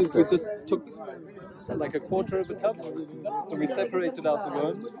what fantastic. we did is we just took like a quarter of a tub. So we separated out the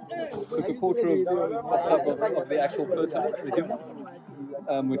worms, took a quarter of a tub of the actual fertilus, the humus,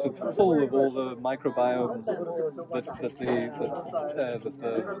 which is full of all the microbiomes that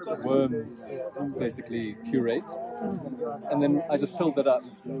the worms basically curate. And then I just filled it up,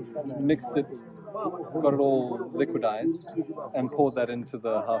 mixed it, got it all liquidized, and poured that into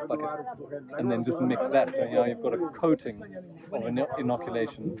the half bucket. And then just mix that. So now you've got a coating of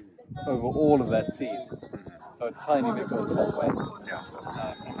inoculation over all of that seed. So a tiny bit goes a long way.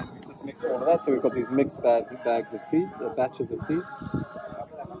 And then we just mix all of that. So we've got these mixed bags of seeds, batches of seed.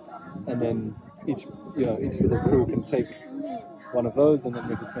 And then each little crew can take one of those, and then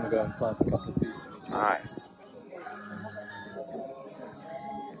we're just going to go and plant a couple of seeds. Nice.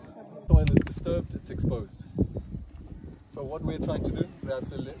 Soil is disturbed, it's exposed. So what we're trying to do,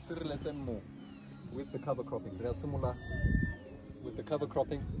 with the cover cropping, with the cover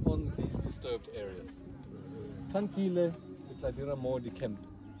cropping on these disturbed areas. Tranquille, tadira more dikempt.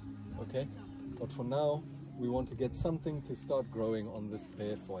 Okay, but for now we want to get something to start growing on this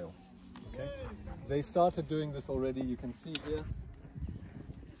bare soil. Okay, they started doing this already. You can see here.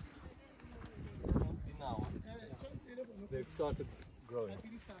 Now they've started growing.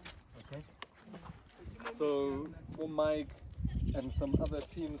 Okay, so for Mike and some other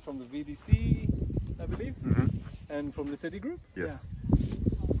teams from the VDC, I believe, and from the city group. Yes.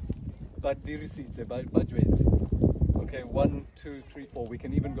 But the receipts, budgets. Okay, 1, 2, 3, 4. We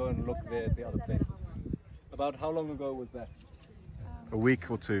can even go and look there at the other places. About how long ago was that? A week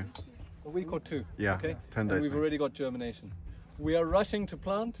or two. A week or two. Yeah, Okay. 10 And days. we've already got germination. We are rushing to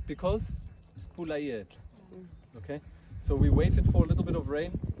plant because pula iet. Okay. So we waited for a little bit of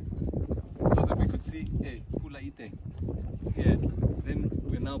rain so that we could see pula ite. Then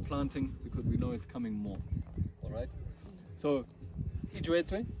we're now planting because we know it's coming more. All right. So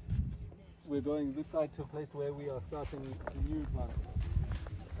ijuetwe. We're going this side to a place where we are starting a new plant.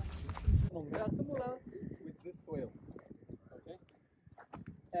 They are similar with this soil, okay?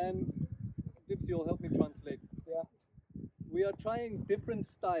 And Dips, you'll help me translate. Yeah. We are trying different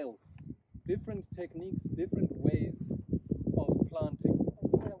styles, different techniques, different ways of planting.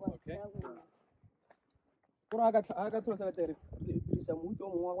 Okay.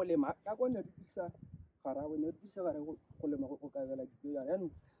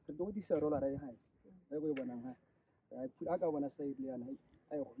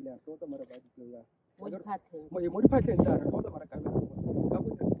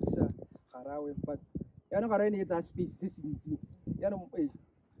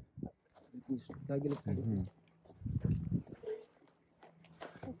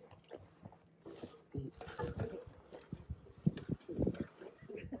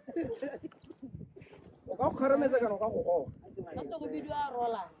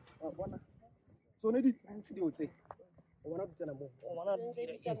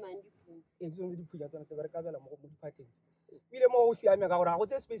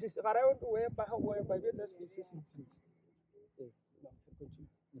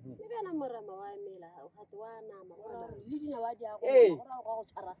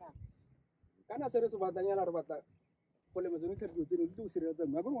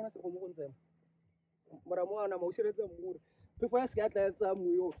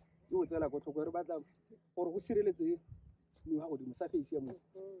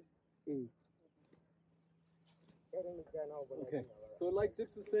 Okay, so like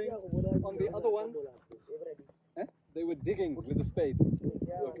Dips is saying, on the other ones, they were digging with a spade,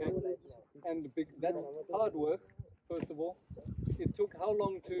 okay? And that's hard work, first of all. It took how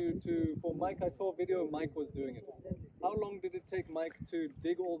long for Mike? I saw a video, Mike was doing it. How long did it take Mike to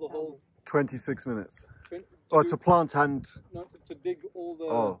dig all the holes? 26 minutes. To plant and... No, to dig all the...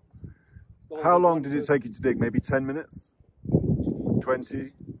 Oh. How long did it take you to dig? Maybe 10 minutes?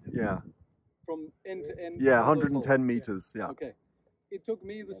 20? Yeah. From end to end? Yeah, 110 meters, yeah. Okay. It took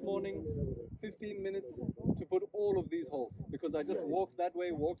me this morning 15 minutes to put all of these holes because I just walked that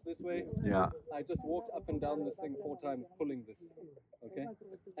way, walked this way. Yeah. I just walked up and down this thing 4 times pulling this. Okay?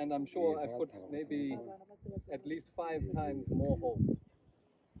 And I'm sure I put maybe at least 5 times more holes.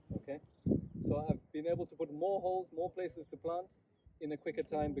 Okay? So I've been able to put more holes, more places to plant in a quicker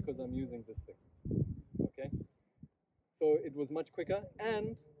time because I'm using this thing. Okay? So it was much quicker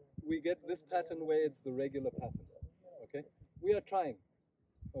and we get this pattern where it's the regular pattern. Okay? We are trying,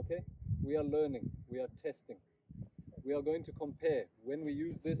 okay? We are learning, we are testing. We are going to compare, when we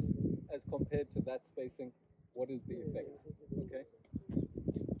use this as compared to that spacing, what is the effect, okay?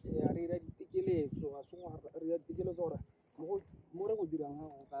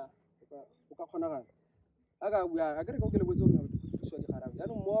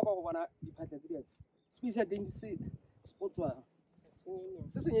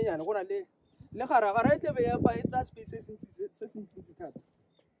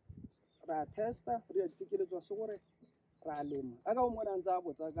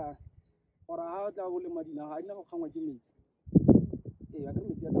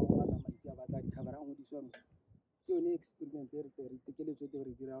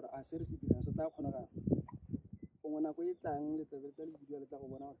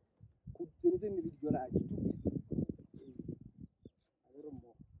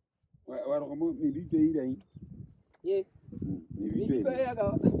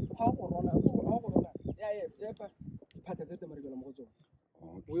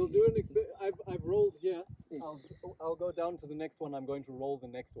 We'll do an experiment. I've rolled here. I'll go down to the next one. I'm going to roll the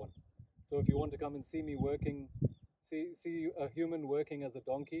next one. So if you want to come and see me working, see a human working as a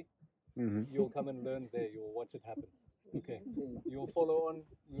donkey, you'll come and learn there. You'll watch it happen. Okay. You'll follow on.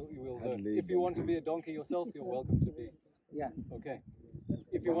 You will learn. If you want to be a donkey yourself, you're welcome to be. Yeah. Okay.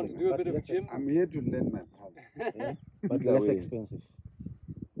 If you want to do a bit of gym, I'm here to learn my part. But less expensive.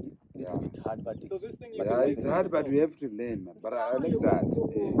 Yeah. It's hard, but so this thing you Yeah, can make it's hard, but we have to learn. But I like that.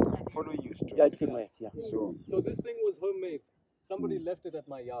 Follow you straight. yeah, it can work. Yeah. So, So this thing was homemade. Somebody left it at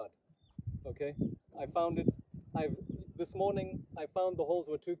my yard. Okay, I found it. This morning I found the holes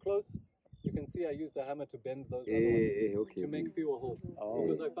were too close. You can see I used a hammer to bend those other ones okay. to make fewer holes.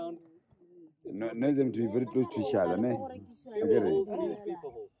 Because I found Not them to be very close to each other, ne? fewer holes means deeper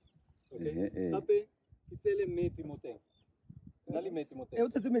holes. Okay. Hape itsele metsi mo teng. Na le metsi mo teng.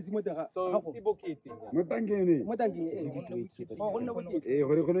 So ibokiti. Mo tankeng.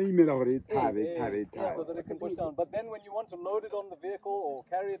 Gore gona imela gore thabe. So that it can push down. But then when you want to load it on the vehicle or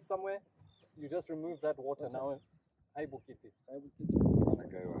carry it somewhere, you just remove that water now. Okay.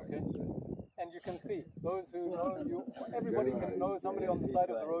 And you can see those who know you. Everybody can know somebody on the side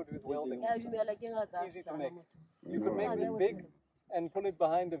of the road who's welding. Easy to make. You could make this big and pull it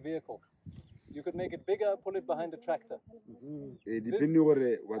behind a vehicle. You could make it bigger, pull it behind a tractor. I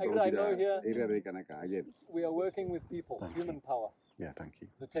know here we are working with people, human power. Yeah, thank you.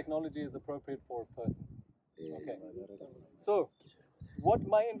 The technology is appropriate for a person. Okay. So, what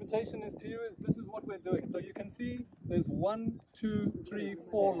my invitation is to you is this is what we're doing. So you can see there's 1, 2, 3,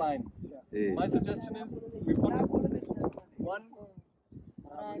 4 lines. My suggestion is we put 1,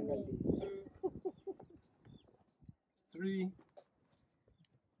 2, 3,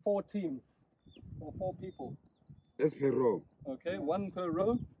 4 teams or 4 people. That's per row. Okay, 1 per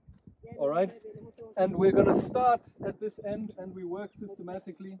row. All right. And we're going to start at this end and we work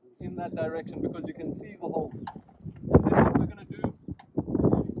systematically in that direction because you can see the holes. And then what we're going to do,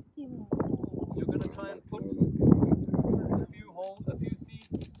 you're going to try and put a few holes, a few seeds,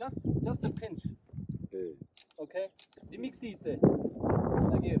 just a pinch. Okay? Dimik seeds. Again.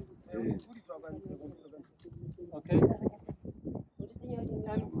 Okay?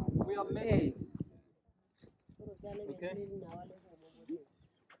 And we are many. Okay?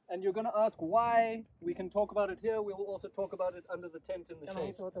 And you're going to ask why. We can talk about it here. We will also talk about it under the tent in the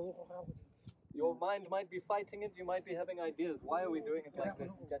shade. Your mind might be fighting it. You might be having ideas. Why are we doing it like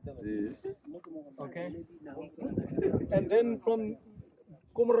this? Okay? And then from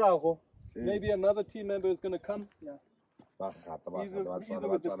Kumrago, maybe another team member is going to come. Either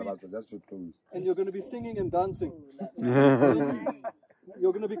with the feet, and you're going to be singing and dancing.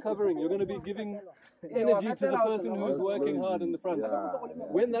 You're going to be covering. You're going to be giving energy to the person who is working hard in the front.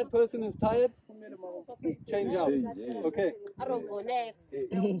 When that person is tired, change out. Okay.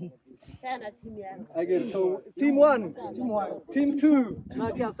 Again, so team 1, team 2,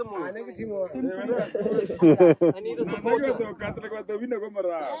 Nadia Samu. Team 3. I need a supporter.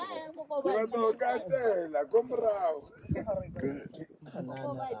 Where's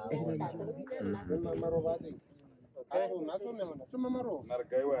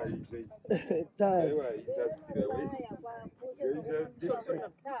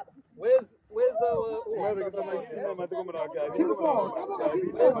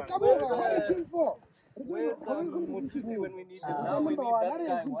our team 4? Where's Mutsusi when we need him? Now we need that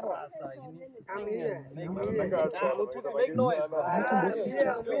guy. I'm here. Mutsusi, make noise.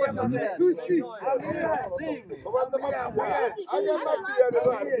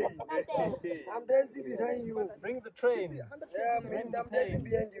 I'm dancing behind you. Bring the train. Yeah, I'm dancing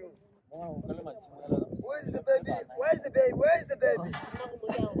behind you. Where's the baby? Where's the baby? Where's the baby?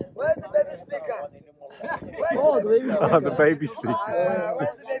 Where's the baby speaker? The baby speaker.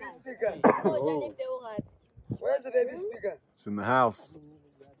 Where's the baby speaker? Where's the baby speaker? It's in the house.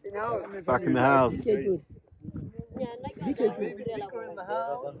 In house. Back in the house. Baby speaker in the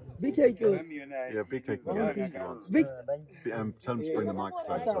house. Yeah, big cake. Tell him to bring the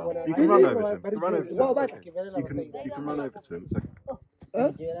microphone as well. You can run over to him. Run over to him. You can run over to him. Oh,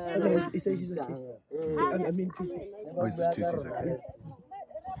 is this Tussi's okay?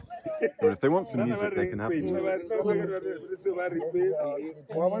 Well, if they want some music, they can have some music.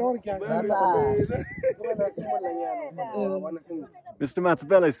 Mr.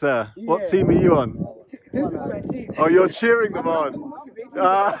 Matabele, sir, what team are you on? This is my team. Oh, you're cheering them on.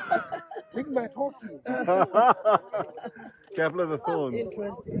 With my talking. Careful of the thorns.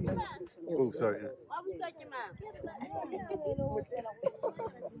 Oh, sorry.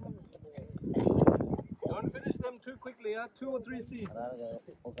 Don't finish them too quickly, 2 or 3 seeds. 2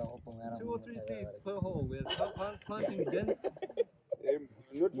 or 3 seeds per hole. We're planting dense.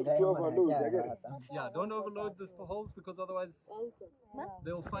 Yeah, don't overload the holes because otherwise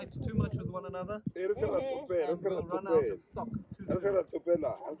they'll fight too much with one another. And we'll run out of stock too soon.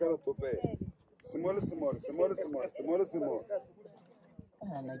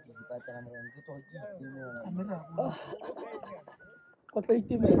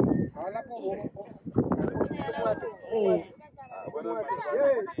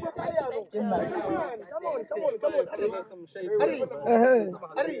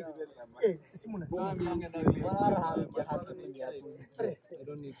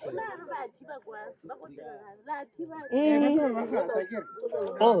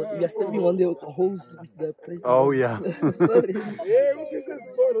 Oh, you're stepping on the hose with the plate. Oh, yeah. Sorry.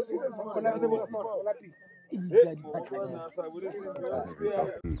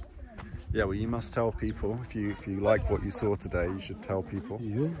 Yeah, well, you must tell people if you like what you saw today. You should tell people.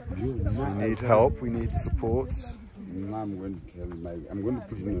 We need help. We need support. No, I'm going to tell I'm going to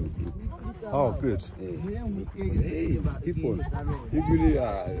put it in the group. Oh, good. Hey, people, you really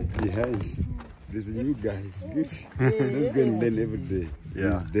are behind. There's a new guy. It's good. Let's go and learn every day.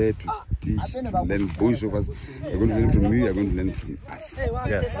 Yeah. He's there to teach, to learn. Both of us are going to learn from you. Are going to learn from us.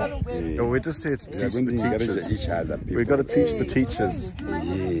 Yes. Well, we're just here to We are teach going the to encourage teachers. each other. People. We've got to teach the teachers.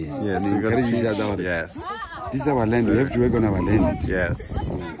 Yes. Yes, And we've got to encourage teach. each other. Yes. This is our land. We have to work on our land. Yes.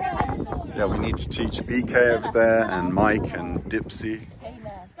 Yeah, we need to teach BK over there and Mike and Dipsy.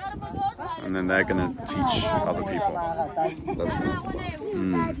 And then they're going to teach other people. That's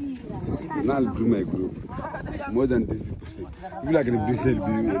nice. Now I'll do my group. More than these people. People are going to be a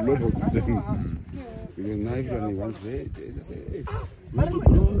lot of them. Because now everyone wants to say, they say, hey, we need to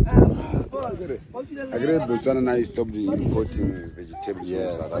grow. I agree, Botswana now stopped importing vegetables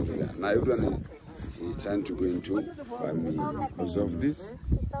from South Africa. Now everyone is trying to go into farming because of this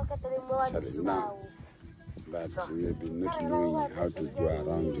challenge now. But maybe not knowing how to go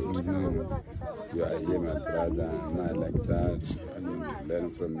around it. You are here, my brother, and I like that. I'm going to learn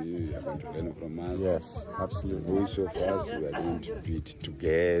from you, you are going to learn from us. Yes, absolutely. Voice of us, we are going to do it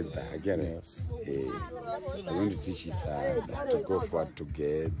together. Again, Yes. we're going to teach each other to go forward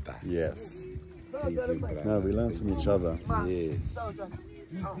together. Yes. Thank you, brother. No, we learn from each other. Yes.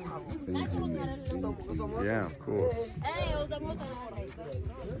 Thank you, man. Thank you. Yeah, of course.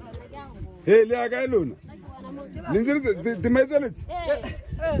 Hey, Liaga Luna. Lindsay, the majority.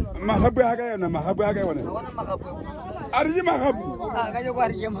 Mahabu Hagayana, Mahabu Hagayana. Arji Mahabu.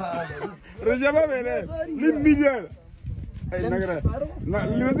 Rajaba, Limbidia.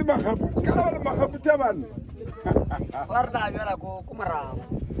 Lindsay Mahabu. Scala Mahabu Taban. Farda, you're like Kumara.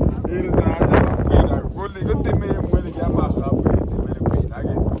 Here is the only good thing when you have Mahabu is very great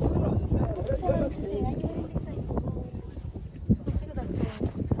again.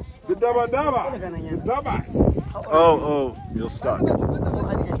 The Daba Daba. The Dabas. Oh, you're stuck.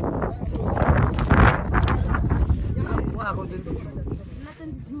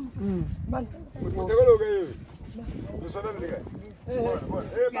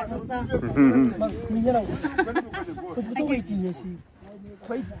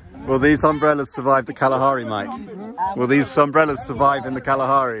 Will these umbrellas survive the Kalahari, Mike? Will these umbrellas survive in the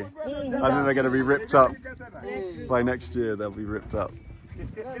Kalahari? I think they're going to be ripped up. By next year, they'll be ripped up.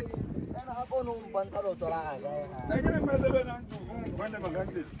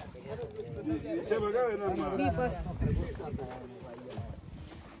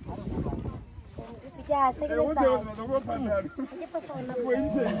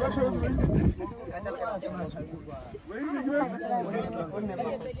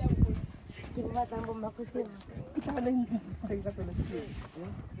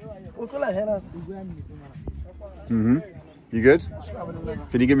 You good?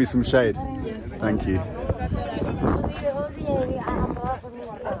 Can you give me some shade? Yes. Thank you.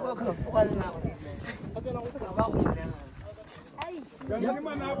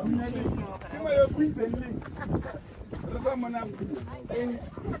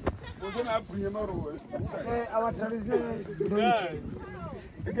 Our traditional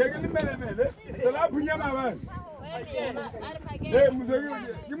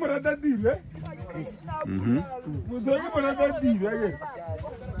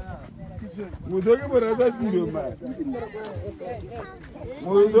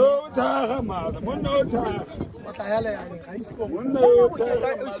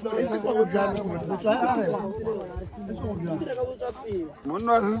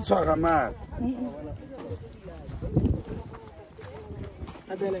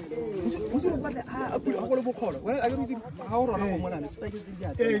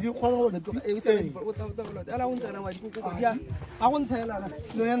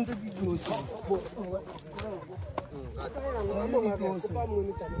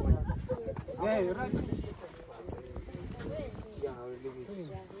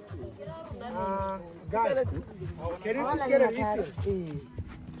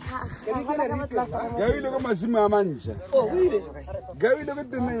Gawi lo ka masimo a mantšha. Gawi lo ka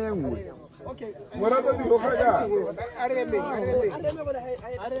tene ye nngwe. Morata di loga ka.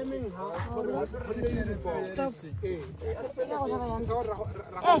 Stop.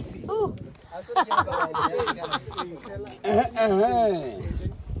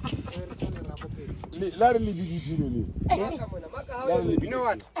 You know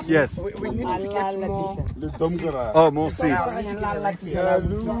what? Yes. We need to get more. Oh, more seeds.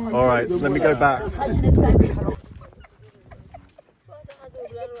 All right, so let me go back.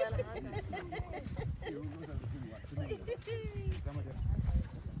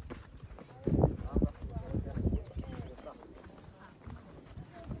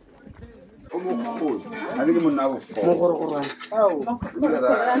 I think I'm now for.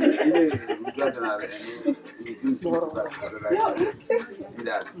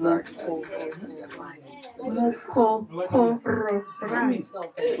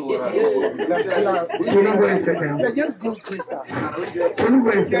 Just go, Krista. Can you go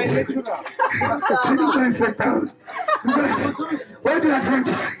and sit down? What do you have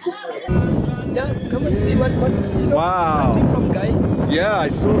to say? Yeah, come and see what Wow. from Guy. Yeah, I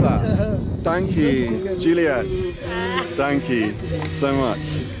saw that. Thank you, Juliet. Thank you so much.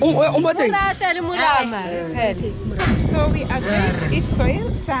 So we are going to eat soil,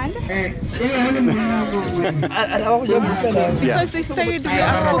 sand. Because they said we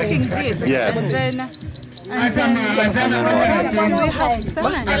are cooking this. Yes. And then we have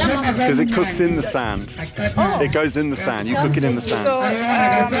sand. Because it cooks in the sand. It goes in the sand. You cook it in the sand. So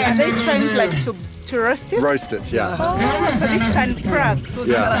are they trying like to roast it? Roast it, yeah. Oh, so this can crack. So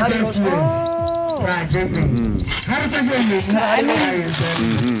Yeah. I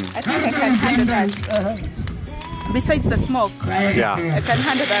think I can handle that. Besides the smoke, Yeah. I can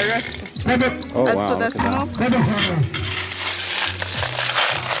handle the roast. Oh, As wow. for the look at that. smoke,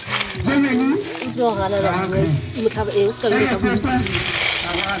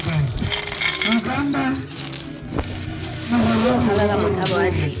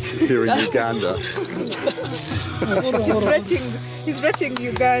 Here in Uganda. he's rating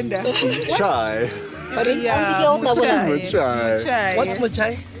Uganda. Chai. Yeah, Chai. chai. What's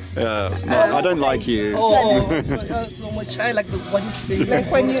Machai? Yeah. No, I don't like you. Oh, so Machai, like the what is saying?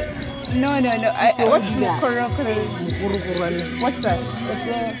 Like when you, no. What's What's that?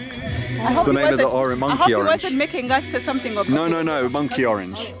 It's the name of the monkey I hope he orange. wasn't making us say something of No, monkey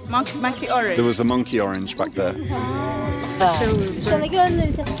orange. monkey orange. There was a monkey orange back there.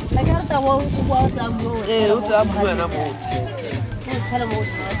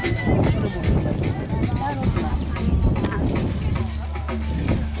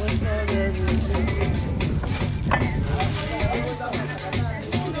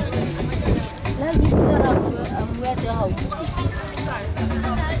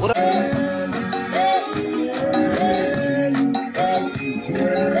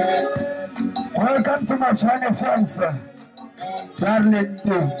 Welcome to Matshwane, France. Darling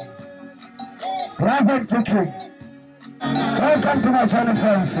Day. Private cooking. Welcome to Matshwane,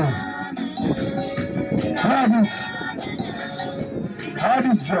 France.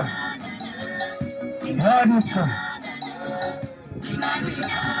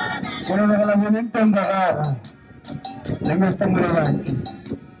 Pero no la vienen tan barato. Le me están muy avanti.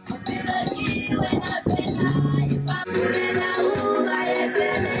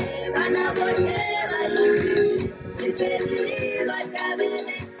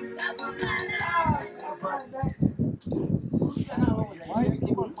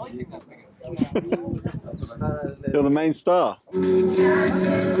 You're the main star.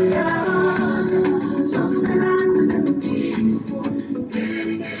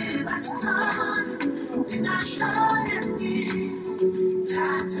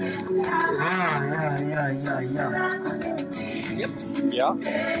 Yeah.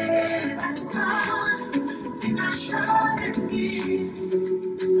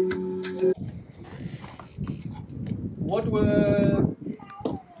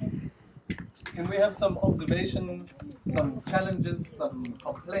 Can we have some observations, some challenges, some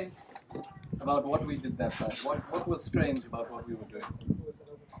complaints about what we did that time? What was strange about what we were doing?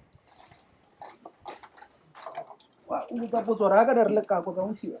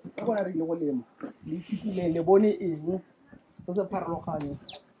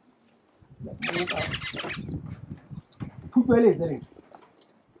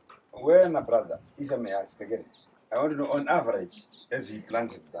 When a brother, if I may ask again, I want to know on average, as we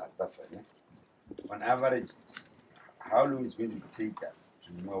planted that's it, on average, how long is going to take us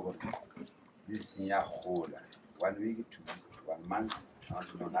to know what this near whole 1 week, 2 weeks, 1 month, I want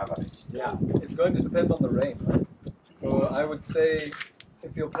to know on average. Yeah, it's going to depend on the rain, right? So I would say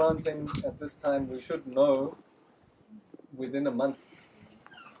if you're planting at this time, we should know within a month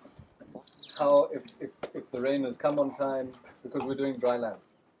how if the rain has come on time, because we're doing dry land.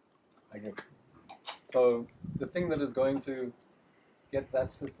 I guess. So the thing that is going to get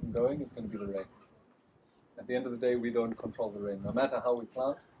that system going is going to be the rain. At the end of the day, we don't control the rain. No matter how we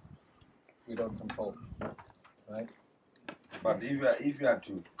plant, we don't control it, right? But if you are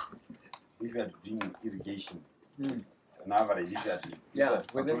to doing irrigation, on average, if you are to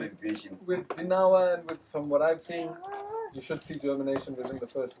control irrigation, with Dinawa and from what I've seen, you should see germination within the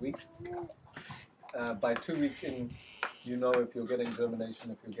first week. By 2 weeks in, you know if you're getting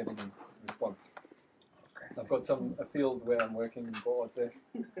germination, if you're getting response. I've got a field where I'm working in Botswana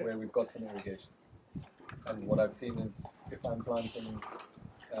where we've got some irrigation. And what I've seen is if I'm planting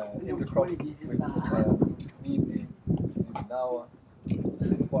intercrop with Medie, Dinawa,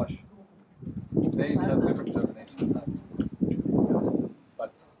 squash, they have different germination times.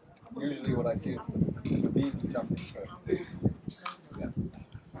 But usually what I see is the beans jumping first. Yeah.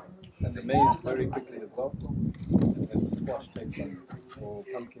 And the maize very quickly as well. And then the squash takes them, or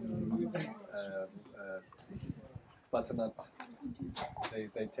pumpkin, butternut, they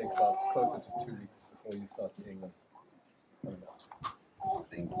take about closer to 2 weeks before you start seeing them.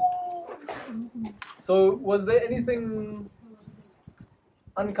 thank you. So was there anything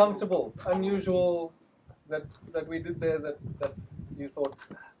uncomfortable, unusual that we did there that you thought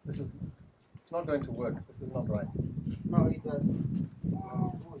it's not going to work, this is not right? No, it was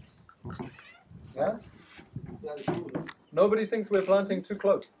good. Yeah? It was good. Nobody thinks we're planting too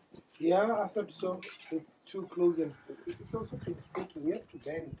close. Yeah, I thought so. It's too close and it's also it's sticky. You have to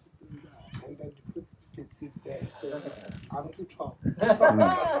bend and then you put it sits there. So I'm too tall.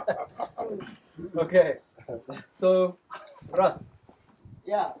 Okay. So, Rath.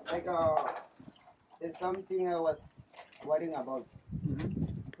 Yeah, like there's something I was worrying about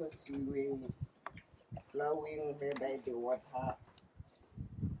because we were plowing whereby the water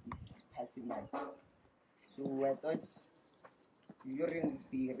is passing by. So I thought during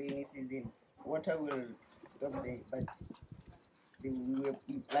the rainy season, water will stop there, but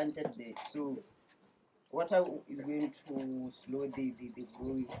we planted there. So water is going to slow the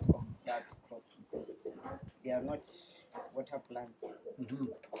growing of that crop because they are not water plants.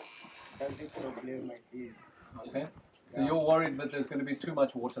 That's the problem I feel. Okay. So you're worried that there's going to be too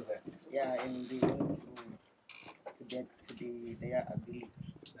much water there. Yeah, and they want to get to their ability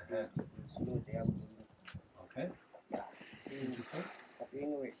to slow their movement. Okay. Yeah. Interesting. But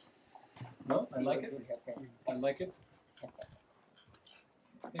anyway. No, I like it. I like it.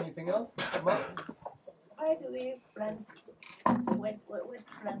 Anything else? Why do we plant wet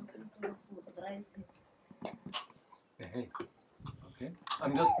plants instead of dry seeds? Okay.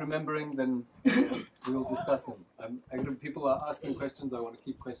 I'm just remembering, then we'll discuss them. People are asking questions, I want to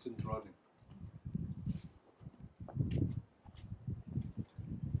keep questions rolling.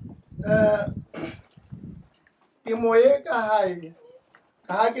 Timoye kahai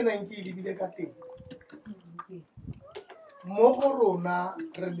ke nang ke lebile ka teng mo go rona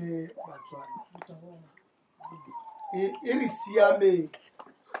re le Batswana e re siame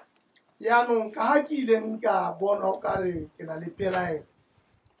yaanong ka ha ke ileng ka bona o ka re ke na le pelaelo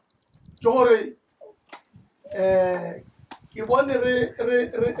ke gore ke bone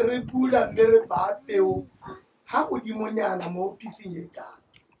re pula mme re baa peo ha godimonyana mo pising e ka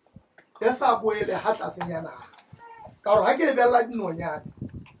e sa boele ha tlasenyana ka gore ha ke lebelela dinonyana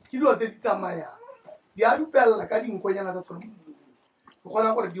ke dilo tse di tsamayang di a dupelela ka dinkonyana tsa tsone ke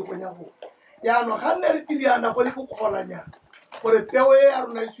kgona gore di gonya go yaanong ga nne re tiriana go le bokgolanyana gore peo e ya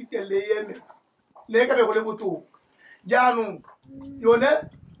rona e sutelele eme le ka be go le botoka jaanong yone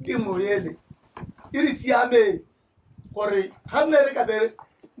temo ele e re siametse gore ga nne re ka be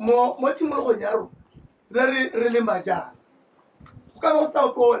mo tshimologong ya rona re le majana go ka be go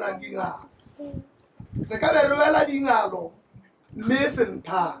sa tlolang dingalo re ka be re wela dingalo mme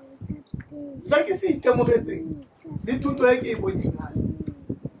senthang se ke se itemogetseng le thuto e ke e boneng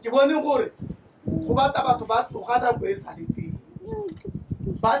ke bone gore go batla batho ba tsoga nako e sa le teng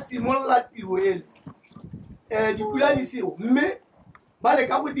ba simolola tiro ele dipula di seo mme ba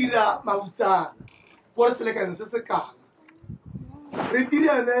leka go dira mautsana gore selekanyo se se kana re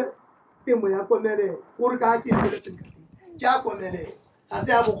direne temo ya komelelo gore ka ke feletseng ka teng ke a komelelo ga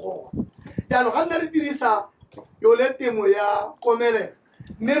se ya bogona jaanong ga nne re dirisa yole temo ya komelelo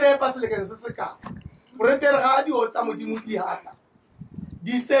mme re epa selekanyo se se kana gore tere ga dio tsa modimo di hata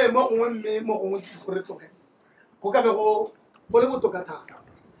di tseye mo gongwe mme mo gongwe gore tlogela go ka be go le botoka thata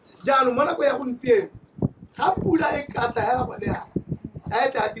jaanong mo nako ya gompieno ga pula e kata ya bone ya a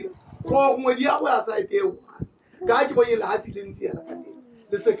e tla dira gongwe di ya go ya site eo ka ke bone lehatsi le ntse yana ka teng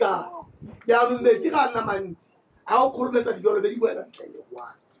le sekana yaanong metsi ga nna mantsi a go kgorometsa dijalo be di boela ntle le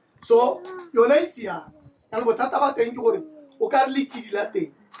one so yona e siame ka bothata ba teng ke gore o ka re lekidi la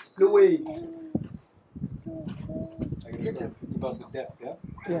teng le wetse. It's about the depth, yeah?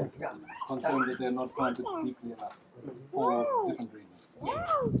 Yeah. Concerned that they're not planted deeply enough for different reasons.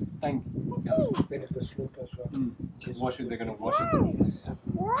 Thank you. Yeah. Wash it, they're going to wash it.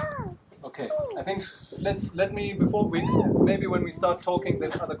 Okay, I think let me, before we, maybe when we start talking,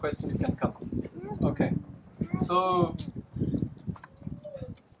 then other questions can come. Okay, so,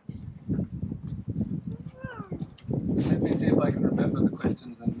 let me see if I can remember the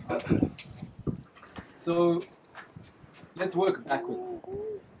questions and answer them. So, let's work backwards.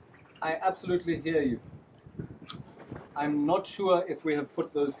 I absolutely hear you. I'm not sure if we have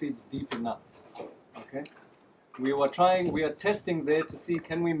put those seeds deep enough. Okay? We are testing there to see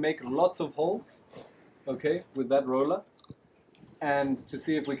can we make lots of holes, okay, with that roller, and to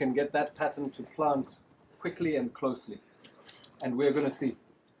see if we can get that pattern to plant quickly and closely. And we're going to see.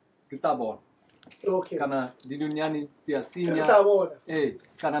 Okay. Kana didunyani tiasinya.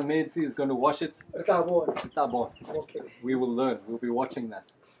 Kana Medie is going to wash it. Okay. We will learn. We'll be watching that.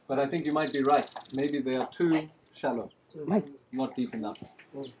 But I think you might be right. Maybe they are too shallow, not deep enough.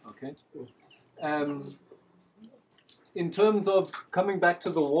 Okay. In terms of coming back to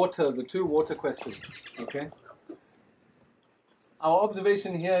the water, the two water questions. Okay. Our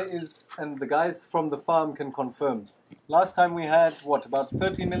observation here is, and the guys from the farm can confirm. Last time we had what, about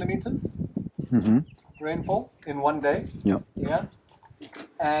 30 millimeters rainfall in one day. Yep. Yeah.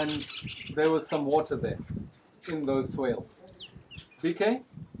 And there was some water there in those swales. BK,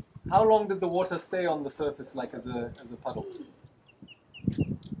 how long did the water stay on the surface, like as a puddle?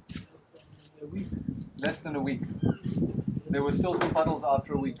 A week. Less than a week. There were still some puddles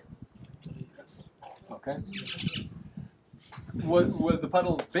after a week. Okay. Were the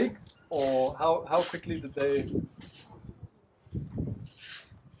puddles big, or how quickly did they?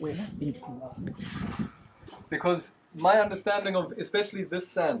 Because my understanding of especially this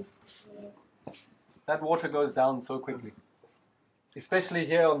sand, that water goes down so quickly. Especially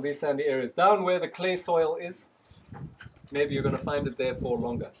here on these sandy areas. Down where the clay soil is, maybe you're going to find it there for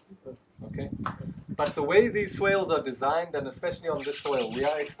longer. Okay? But the way these swales are designed, and especially on this soil, we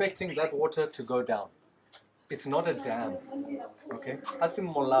are expecting that water to go down. It's not a dam. Okay?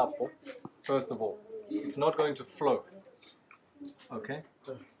 First of all, it's not going to flow. Okay?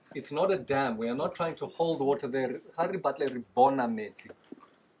 It's not a dam. We are not trying to hold water there.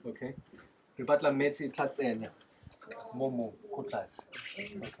 Okay?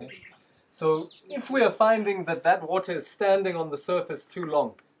 Okay? So if we are finding that that water is standing on the surface too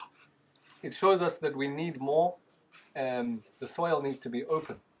long, it shows us that we need more, the soil needs to be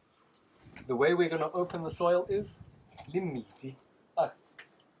open. The way we're going to open the soil is limiti.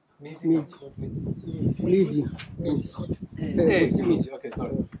 Okay,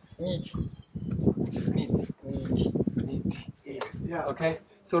 sorry. Okay,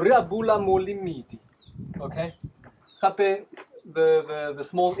 so riabula mo limiti. Okay, kape the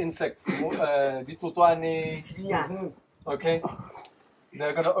small insects, okay,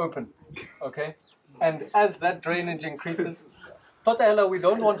 they're going to open. Okay, and as that drainage increases, we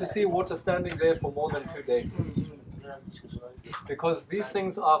don't want to see water standing there for more than 2 days, because these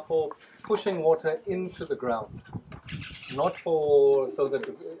things are for pushing water into the ground, not for so that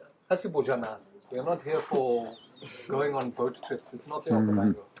we are not here for going on boat trips. It's not the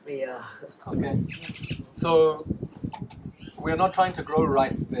Okavango. Yeah. Okay, so we are not trying to grow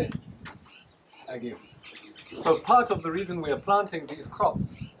rice there. Again, so part of the reason we are planting these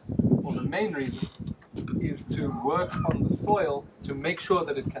crops, or the main reason, is to work on the soil to make sure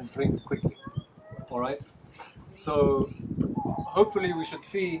that it can drink quickly. Alright? So hopefully we should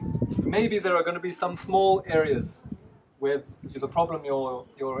see, maybe there are going to be some small areas where the problem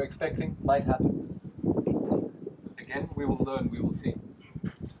you're expecting might happen. Again, we will learn, we will see.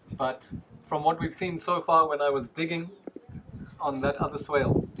 But from what we've seen so far, when I was digging on that other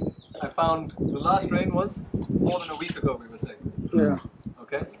swale, I found the last rain was more than a week ago, we were saying. Yeah.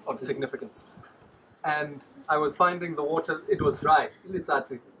 Okay, of significance. And I was finding the water, it was dry,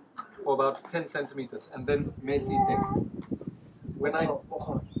 for about 10 centimeters, and then Medie. When I...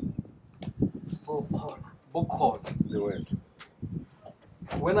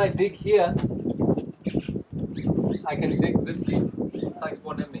 When I dig here, I can dig this deep, like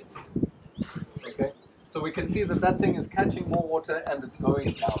 1 Medie. Okay, so we can see that that thing is catching more water and it's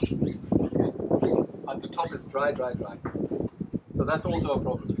going down. Okay, at the top is dry. So that's also a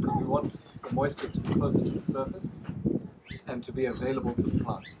problem, because we want the moisture to be closer to the surface and to be available to the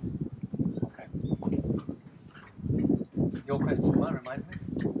plants. Okay. Your question, Ma, remind me.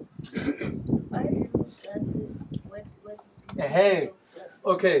 I didn't wet season. Hey,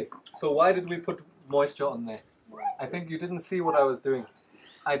 okay. So why did we put moisture on there? I think you didn't see what I was doing.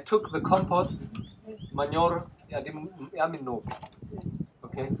 I took the compost, manure,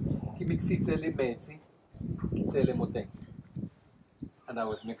 okay, and I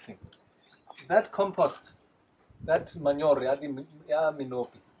was mixing. That compost, that manure,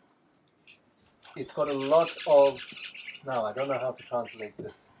 it's got a lot of, now I don't know how to translate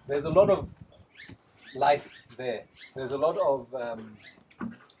this. There's a lot of life there. There's a lot of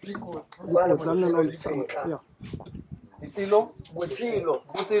Botshelo,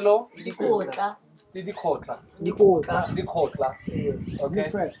 dikotla.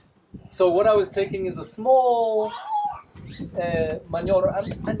 Okay. So what I was taking is a small manure,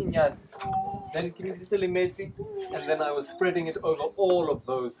 then and then I was spreading it over all of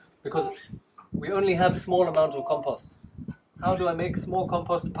those because we only have small amount of compost. How do I make small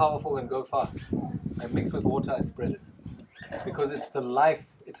compost powerful and go far? I mix with water, I spread it. Because it's the life,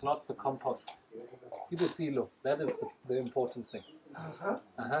 it's not the compost. That is the important thing.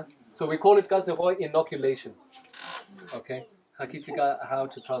 So we call it inoculation. Okay? How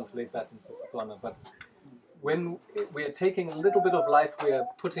to translate that into Setswana. But when we are taking a little bit of life, we are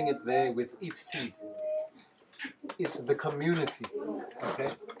putting it there with each seed. It's the community.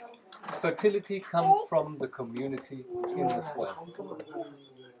 Okay? Fertility comes from the community in the soil.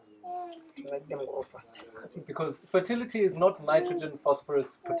 Because fertility is not nitrogen,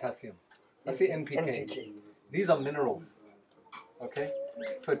 phosphorus, potassium. That's the NPK. These are minerals. Okay?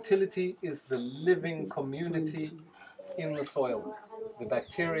 Fertility is the living community in the soil. The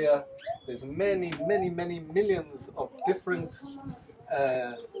bacteria, there's many, many, many millions of different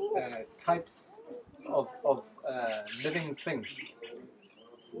types of living things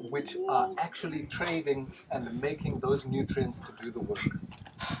which are actually trading and making those nutrients to do the work.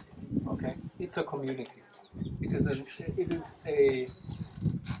 Okay, it's a community. It is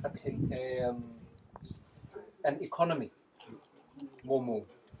an economy. More.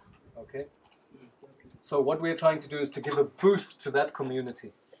 Okay. So what we are trying to do is to give a boost to that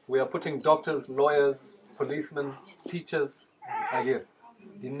community. We are putting doctors, lawyers, policemen, teachers.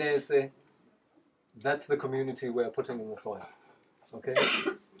 That's the community we are putting in the soil. Okay.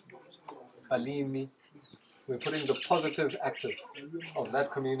 Balimi. We're putting the positive actors of that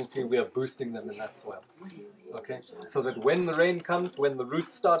community, we are boosting them in that soil. Okay? So that when the rain comes, when the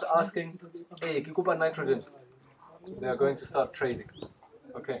roots start asking, hey, kikupa nitrogen, they are going to start trading.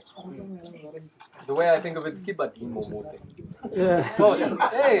 Okay? The way I think of it, kiba dimo mote. Yeah. Oh,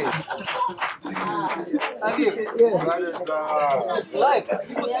 hey! Agir. It's life.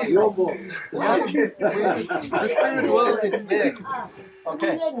 The spirit world, it's there.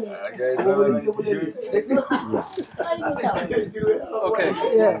 Okay. Okay.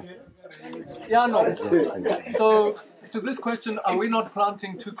 Yeah, no. So, to this question, are we not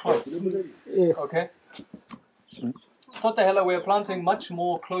planting too close? Okay. Totahela, we are planting much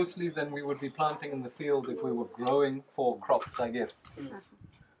more closely than we would be planting in the field if we were growing for crops, I get.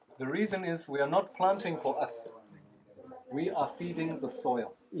 The reason is we are not planting for us. We are feeding the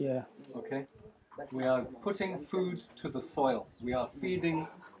soil. Yeah. Okay? We are putting food to the soil. We are feeding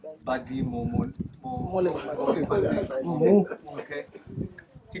badi mo. Okay?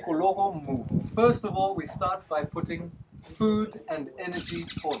 Tikologo mu. First of all, we start by putting food and energy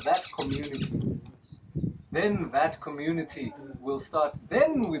for that community. Then that community will start.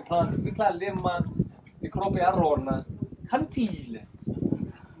 Then we plant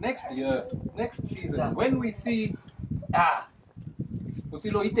next year, next season. When we see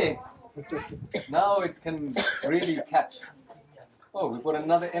now it can really catch. Oh, we've got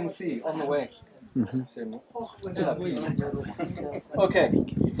another MC on the way. Okay,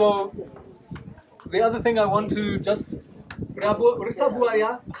 so the other thing I want to just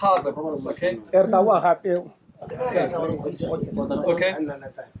carbon, okay? Okay.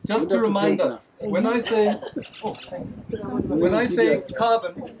 Just to remind us, when I say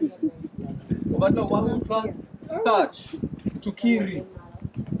carbon, starch, sukiri,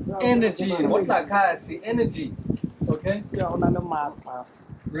 energy, energy. Okay?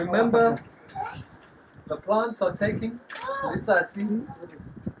 Remember, the plants are taking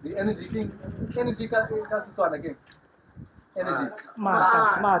the energy thing. Energy again. Energy.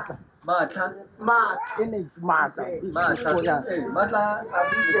 Mata. Energy.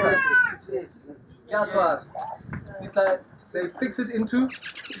 They fix it into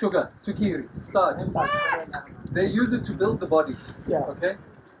sugar, sukiri, starch. They use it to build the body. Yeah. Okay?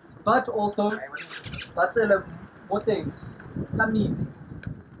 But also,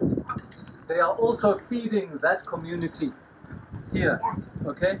 they are also feeding that community here.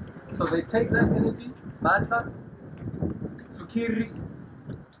 Okay? So they take that energy, Matla, Sukiri,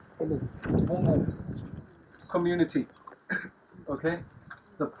 Momo, community. Okay?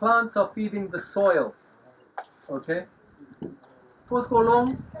 The plants are feeding the soil. Okay?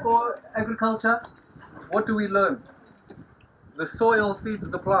 For agriculture, what do we learn? The soil feeds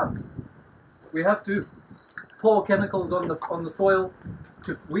the plant. We have to pour chemicals on the soil.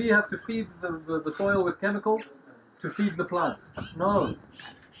 We have to feed the soil with chemicals to feed the plants. No.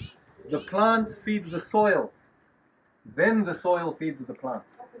 The plants feed the soil. Then the soil feeds the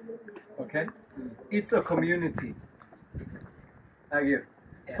plants. Okay? It's a community.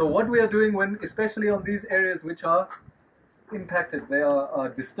 So what we are doing when, especially on these areas which are impacted, they are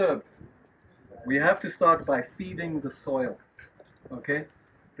disturbed, we have to start by feeding the soil. Okay?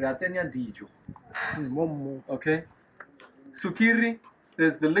 Okay? Sukiri,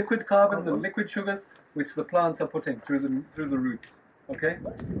 there's the liquid carbon, the liquid sugars, which the plants are putting through the roots. Okay?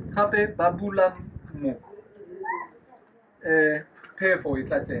 Kape babulan mu. Careful,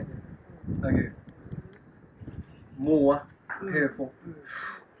 let's say. Okay. More careful.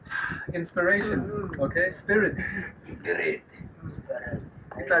 Inspiration. Okay? Spirit.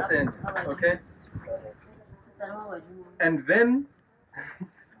 That's it. Okay? And then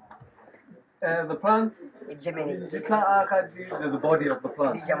the plants, the body of the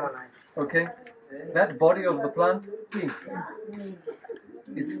plant. Okay? That body of the plant,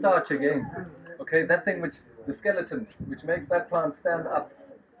 it's starch again. Okay? That thing which, the skeleton, which makes that plant stand up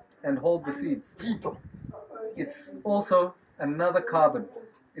and hold the seeds. It's also another carbon.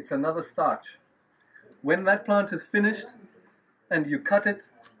 It's another starch. When that plant is finished and you cut it,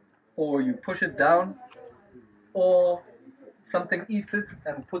 or you push it down, or something eats it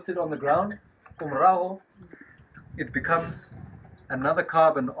and puts it on the ground, it becomes another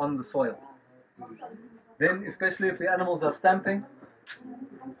carbon on the soil. Then, especially if the animals are stamping,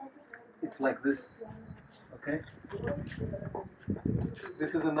 it's like this. Okay?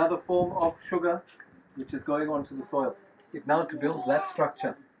 This is another form of sugar which is going onto the soil. It now to build that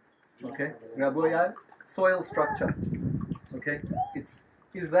structure. Okay? Soil structure. Okay?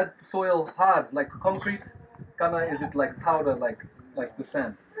 Is that soil hard like concrete? Kana, is it like powder like the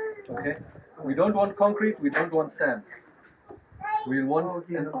sand? Okay? We don't want concrete, we don't want sand. We want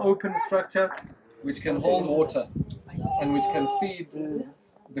an open structure which can hold water and which can feed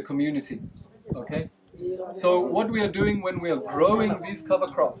the community. Okay? So what we are doing when we are growing these cover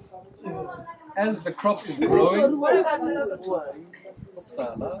crops, as the crop is growing,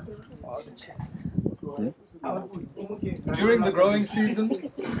 during the growing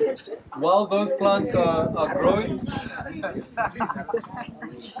season, while those plants are growing,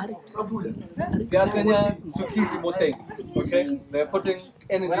 okay, they're putting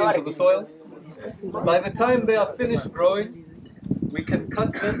energy into the soil. By the time they are finished growing, we can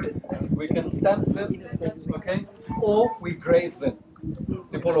cut them, we can stamp them, okay, or we graze them.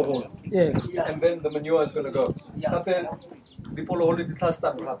 And then the manure is going to go. Okay?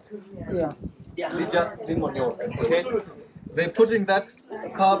 They're putting that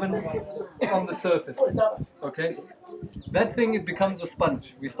carbon on the surface. Okay? That thing, it becomes a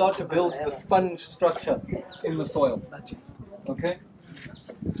sponge. We start to build the sponge structure in the soil. Okay?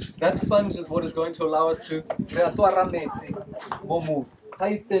 That sponge is what is going to allow us to move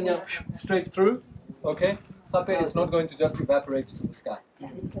straight through. Okay? It's not going to just evaporate to the sky.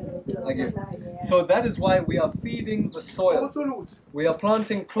 Again. So that is why we are feeding the soil. We are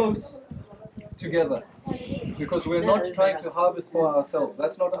planting close together because we're not trying to harvest for ourselves.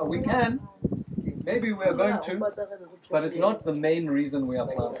 That's not, we can, maybe we are going to, but it's not the main reason we are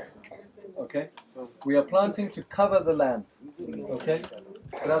planting. Okay? We are planting to cover the land. Okay?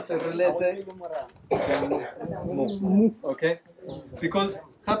 Okay? Because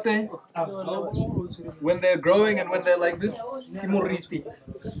when they're growing and when they're like this,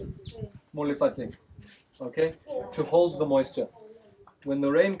 okay, to hold the moisture. When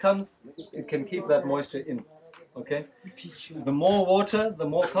the rain comes, it can keep that moisture in. Okay? The more water, the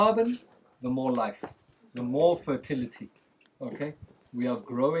more carbon, the more life, the more fertility. Okay? We are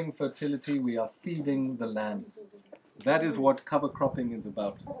growing fertility, we are feeding the land. That is what cover cropping is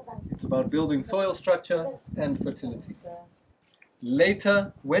about. It's about building soil structure and fertility.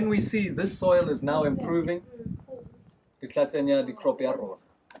 Later, when we see this soil is now improving,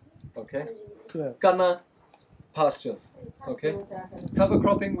 okay? Kana pastures. Okay? Cover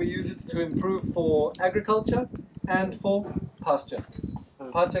cropping, we use it to improve for agriculture and for pasture.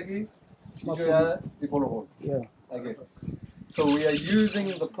 Pasture is okay. So we are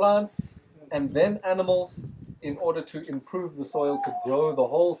using the plants and then animals in order to improve the soil to grow the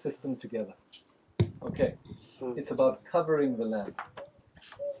whole system together. Okay. It's about covering the land.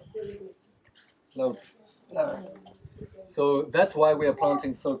 No. So that's why we are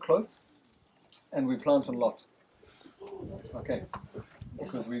planting so close, and we plant a lot. Okay,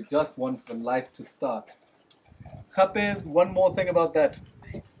 because we just want the life to start. Khape, one more thing about that.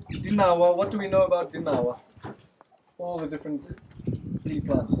 Dinawa, what do we know about Dinawa? All the different pea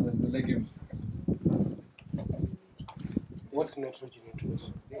plants, the legumes. What's nitrogen into this?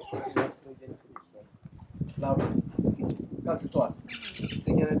 Loud. That's it. What?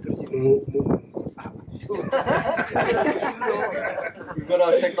 We've got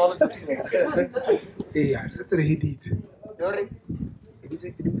our technologist here. Yeah, it's a heat.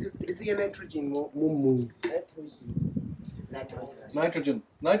 It's a nitrogen. Nitrogen.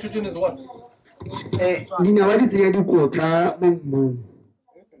 Nitrogen is what?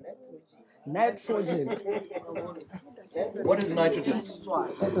 Nitrogen. What is nitrogen?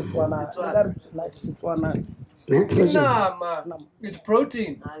 It's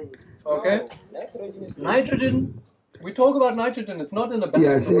protein. Okay? Nitrogen, we talk about nitrogen, it's not in the back.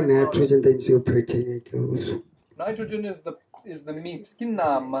 Yeah, say nitrogen, that's your protein. Nitrogen is the meat.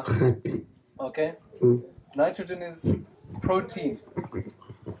 Okay? Nitrogen is protein.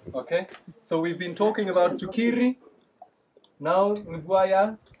 Okay? So we've been talking about sukiri. Now,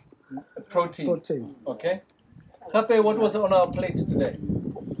 Mvwaya, protein. Okay? Khape, what was on our plate today?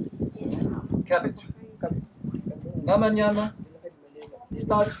 Cabbage. Namanyama,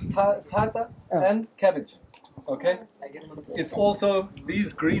 starch, tata, and cabbage. Okay? It's also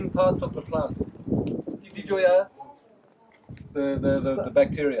these green parts of the plant. The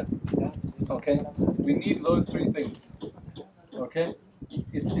bacteria. Okay? We need those three things. Okay?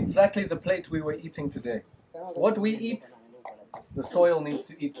 It's exactly the plate we were eating today. What we eat, the soil needs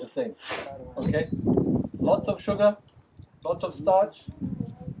to eat the same. Okay? Lots of sugar, lots of starch,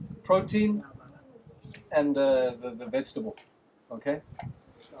 protein, and the vegetable. Okay?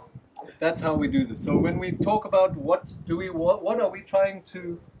 That's how we do this. So when we talk about what are we trying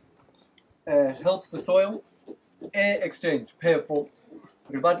to help the soil? Air exchange, pair for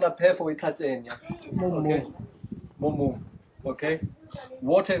ribatla pair for itatsenya. Okay? Momo. Okay?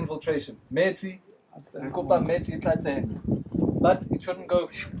 Water infiltration. Medie, but it shouldn't go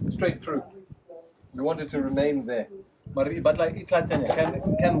straight through. We want it to remain there. But like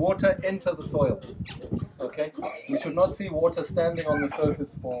can water enter the soil? Okay? We should not see water standing on the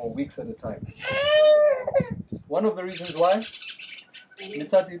surface for weeks at a time. One of the reasons why,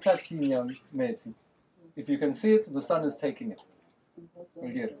 if you can see it, the sun is taking it.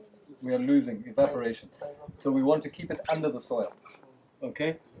 We are losing evaporation. So we want to keep it under the soil.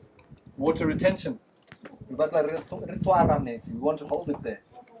 Okay? Water retention. We want to hold it there.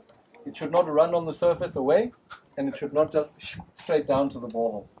 It should not run on the surface away, and it should not just straight down to the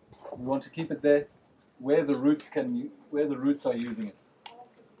borehole. We want to keep it there where the roots are using it.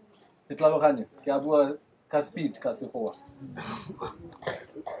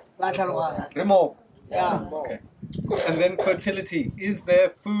 Remove. Yeah. Okay. And then fertility. Is there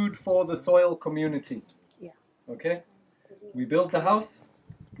food for the soil community? Yeah. Okay. We build the house,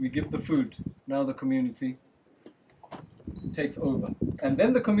 we give the food. Now the community takes over. And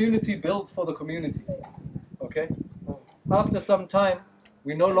then the community builds for the community. Okay? After some time,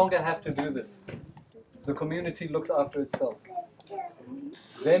 we no longer have to do this. The community looks after itself.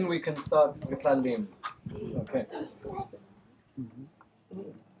 Then we can start Vitlalim. Okay.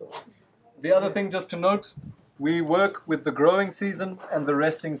 The other thing just to note, we work with the growing season and the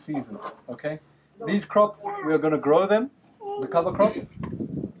resting season. Okay? These crops, we are going to grow them, the cover crops.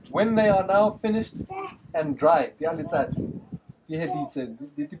 When they are now finished and dry, we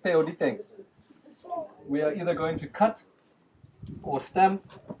are either going to cut or stamp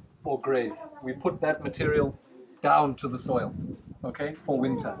or graze. We put that material down to the soil, okay, for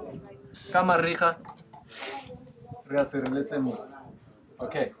winter.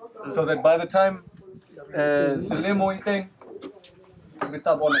 Okay, so that by the time selemo iteng,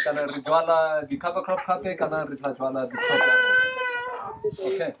 kita bona kana re jwala di cover crop khape kana re tla jwala di crop.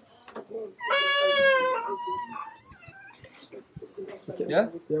 Okay. Yeah?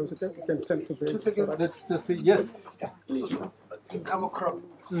 Let's just see. Yes. Cover crop.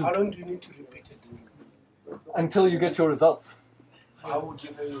 How long do you need to repeat it? Until you get your results. How would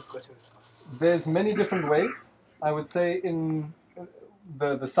you know you've got your results? There's many different ways. I would say in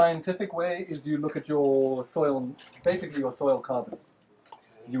the scientific way is you look at your soil, basically your soil carbon.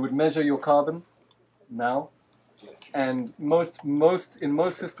 You would measure your carbon now, and in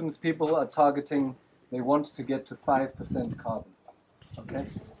most systems people are targeting, they want to get to 5% carbon. Okay?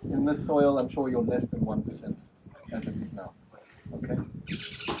 In this soil, I'm sure you're less than 1% as it is now. Okay?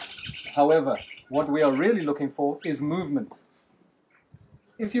 However, What we are really looking for is movement.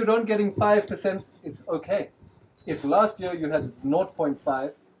 If you're not getting 5%, it's okay. If last year you had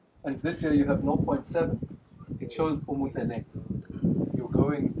 0.5 and this year you have 0.7, it shows umutsene. You're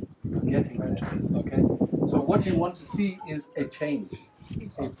getting there, okay? So what you want to see is a change,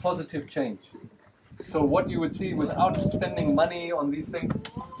 a positive change. So what you would see without spending money on these things,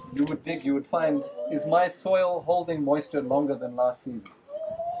 you would dig, you would find, is my soil holding moisture longer than last season?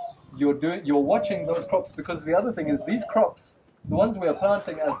 You're watching those crops, because the other thing is these crops, the ones we are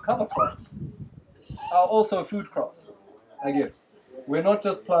planting as cover crops, are also food crops. Again, we're not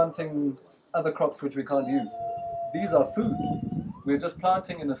just planting other crops which we can't use. These are food. We're just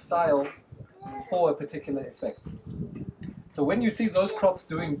planting in a style for a particular effect. So when you see those crops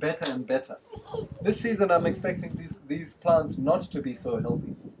doing better and better, this season I'm expecting these plants not to be so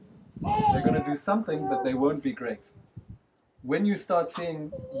healthy. They're going to do something, but they won't be great. When you start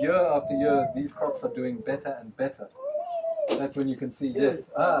seeing year after year these crops are doing better and better, that's when you can see, yes,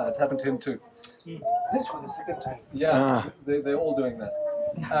 it happened to him too. This for the second time. Yeah, they're all doing that.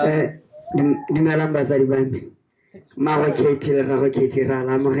 Dumelang batsadi ba me. Mago Katie le gago Katie ra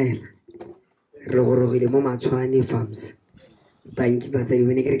la amogela. Re go rogile mo Matshwane farms. Thank you batsadi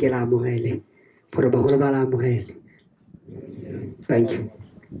ba ne ke re ke la amogele. Gore bagolo ba la amogele. Thank you.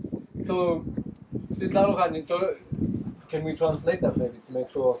 So can we translate that maybe to make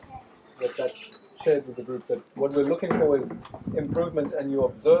sure that that's shared with the group, that what we're looking for is improvement, and you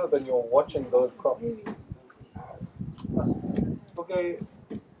observe and you're watching those crops? Okay.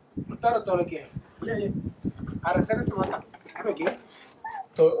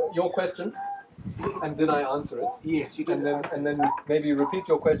 So your question, and did I answer it? Yes, you did. And then maybe repeat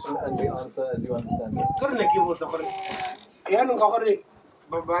your question and the answer as you understand it.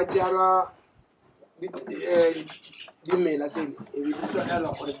 Dimela tsene e be di tlogela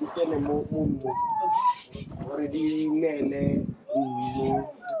gore di tsene mo mmung gore di nele mmu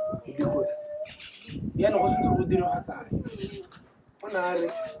di gola. Yana go se go dira ga kae go na re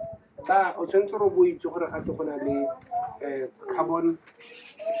ba o tshwanetse go bo itse gore gape go na le carbon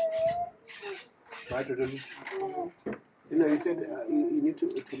nitrogen. You know, you said you need to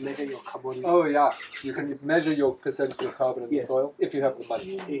measure your carbon. Oh yeah, you can measure your percentage of carbon in the soil if you have the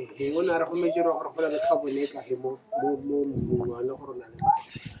money. Go na re go measure gore go na le carbon e ka he mo mmung le gore na le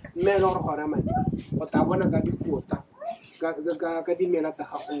mme le gore gona madi o ta bona ka dikota ka dimela tsa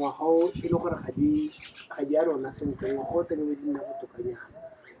gago ngwaga e le gore ga di a rona sentle ngwaga o tele be di nna botokanyana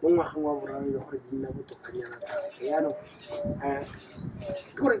mo ngwageng wa boraro le gore di nna botokanyana yaanong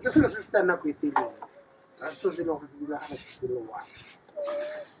gore ke selo se se tsa nako e telele. That's so the office will have to do one.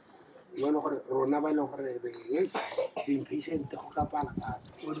 You know, Ronava, yes, the impatient to Hokapala.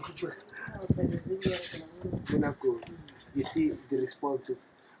 You see the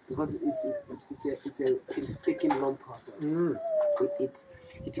responses because it's taking long process.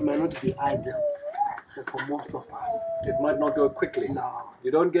 It might not be ideal for most of us. It might not go quickly. No.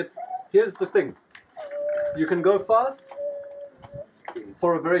 You don't get. Here's the thing. You can go fast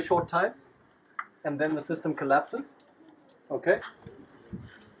for a very short time, and then the system collapses, okay?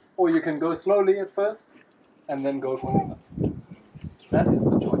 Or you can go slowly at first, and then go forever. That is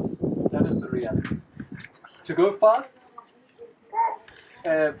the choice. That is the reality. To go fast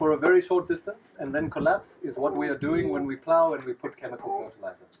for a very short distance and then collapse is what we are doing when we plow and we put chemical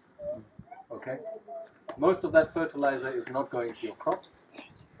fertilizer, okay? Most of that fertilizer is not going to your crop.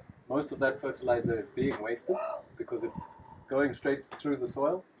 Most of that fertilizer is being wasted because it's going straight through the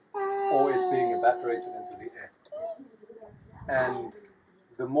soil, or it's being evaporated into the air. And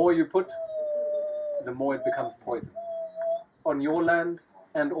the more you put, the more it becomes poison on your land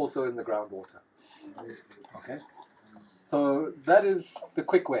and also in the groundwater. Okay? So that is the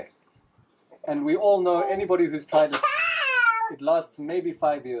quick way. And we all know, anybody who's tried it, it lasts maybe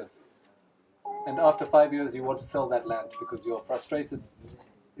 5 years. And after 5 years you want to sell that land because you're frustrated.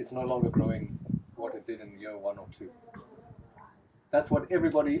 It's no longer growing what it did in year 1 or 2. That's what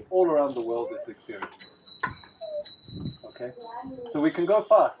everybody all around the world is experiencing. Okay? So we can go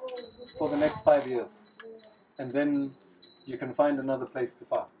fast for the next 5 years. And then you can find another place to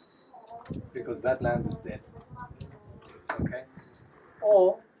farm. Because that land is dead. Okay?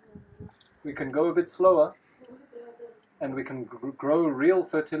 Or we can go a bit slower and we can grow real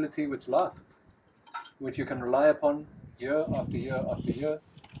fertility which lasts. Which you can rely upon year after year after year.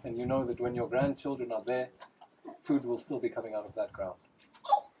 And you know that when your grandchildren are there, food will still be coming out of that ground.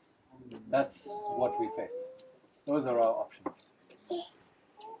 That's what we face. Those are our options.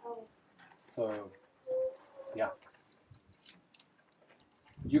 So, yeah.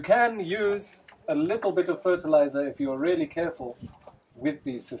 You can use a little bit of fertilizer if you're really careful with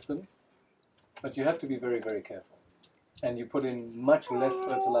these systems. but you have to be very, very careful. And you put in much less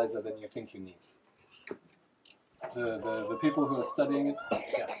fertilizer than you think you need. The people who are studying it,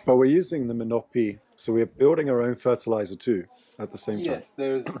 yeah. But we're using the Monopoly, so we're building our own fertilizer too at the same time. Yes,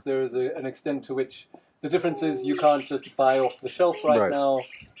 there is an extent to which the difference is you can't just buy off the shelf right now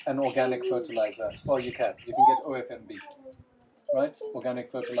an organic fertilizer. Well, you can. You can get OFMB, right?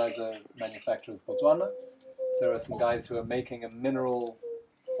 Organic fertilizer manufacturers Botswana. There are some guys who are making a mineral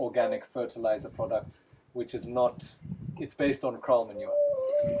organic fertilizer product, which is not. It's based on kraal manure.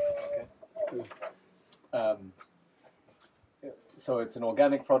 Okay. So it's an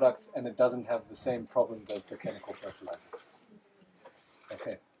organic product, and it doesn't have the same problems as the chemical fertilizers.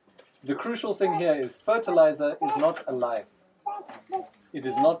 Okay. The crucial thing here is fertilizer is not alive. It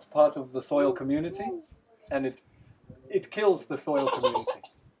is not part of the soil community, and it kills the soil community.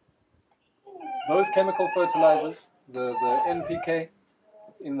 Those chemical fertilizers, the NPK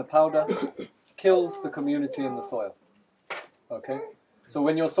in the powder, kills the community in the soil. Okay? So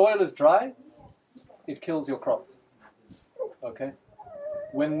when your soil is dry, it kills your crops. Okay?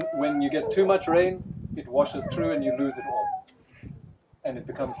 When you get too much rain, it washes through and you lose it all. And it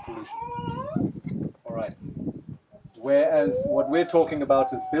becomes pollution. Alright. Whereas what we're talking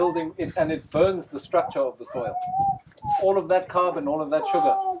about is building it, and it burns the structure of the soil. All of that carbon, all of that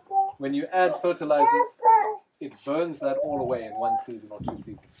sugar, when you add fertilizers, it burns that all away in 1 season or 2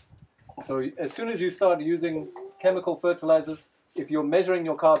 seasons. So as soon as you start using chemical fertilizers, if you're measuring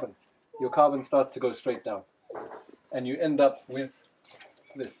your carbon starts to go straight down. And you end up with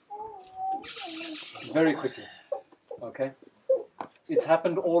this. Very quickly. Okay? It's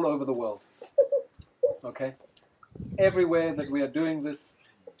happened all over the world. Okay? Everywhere that we are doing this,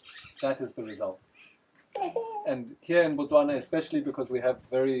 that is the result. And here in Botswana, especially because we have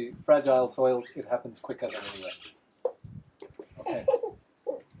very fragile soils, it happens quicker than anywhere. Okay.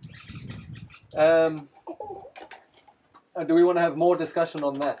 Do we want to have more discussion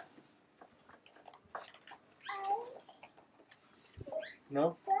on that?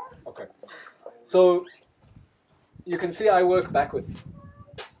 No? Okay. So, you can see I work backwards.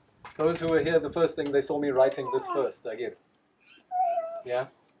 Those who were here, the first thing they saw me writing this first, Agir. Yeah?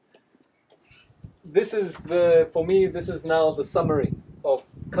 This is for me, this is now the summary of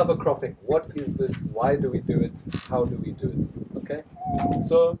cover cropping. What is this? Why do we do it? How do we do it? Okay?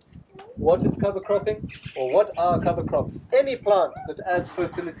 So, what is cover cropping? Or what are cover crops? Any plant that adds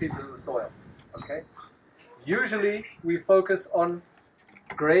fertility to the soil. Okay? Usually, we focus on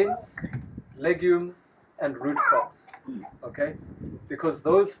grains, legumes, and root crops. Okay? Because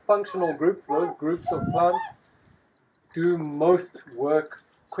those functional groups, those groups of plants, do most work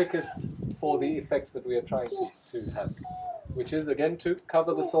quickest for the effect that we are trying to have. Which is, again, to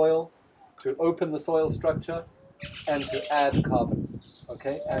cover the soil, to open the soil structure, and to add carbon.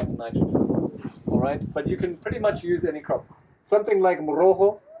 Okay? And nitrogen. Alright? But you can pretty much use any crop. Something like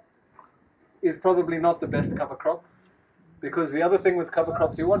morogo is probably not the best cover crop. Because the other thing with cover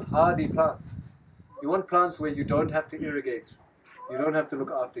crops, you want hardy plants. You want plants where you don't have to irrigate. You don't have to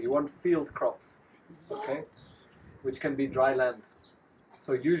look after. You want field crops, okay? Which can be dry land.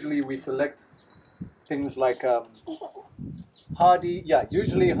 So usually we select things like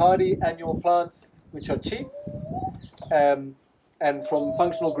usually hardy annual plants, which are cheap. And from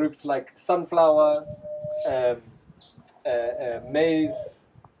functional groups like sunflower, maize,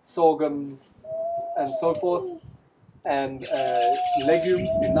 sorghum, and so forth. And legumes,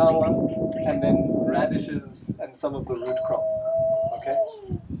 binawa, and then radishes and some of the root crops. Okay?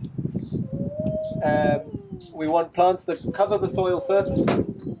 We want plants that cover the soil surface.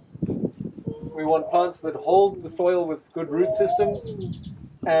 We want plants that hold the soil with good root systems.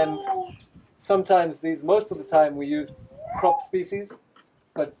 And sometimes most of the time we use crop species,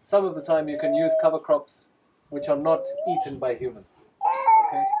 but some of the time you can use cover crops which are not eaten by humans.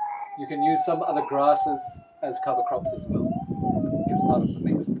 Okay? You can use some other grasses as cover crops as well. It's part of the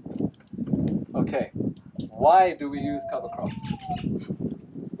mix. Okay, why do we use cover crops?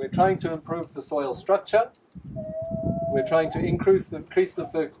 We're trying to improve the soil structure. We're trying to increase the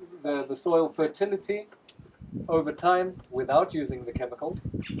soil fertility over time without using the chemicals.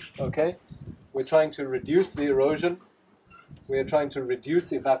 Okay, we're trying to reduce the erosion. We're trying to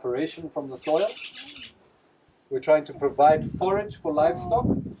reduce evaporation from the soil. We're trying to provide forage for livestock.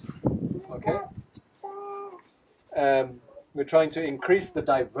 Okay. We're trying to increase the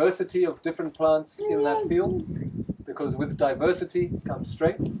diversity of different plants in that field, because with diversity comes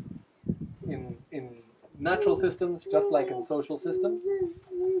strength in natural systems, just like in social systems.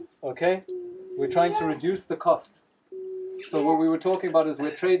 Okay? We're trying to reduce the cost. So what we were talking about is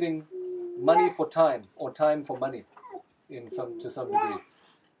we're trading money for time, or time for money, to some degree.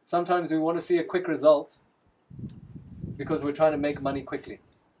 Sometimes we want to see a quick result because we're trying to make money quickly,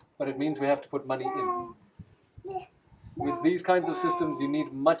 but it means we have to put money in. With these kinds of systems, you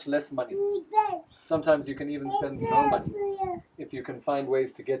need much less money. Sometimes you can even spend no money if you can find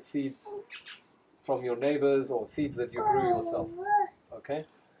ways to get seeds from your neighbors or seeds that you grew yourself. Okay?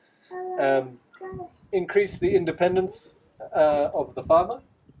 Increase the independence of the farmer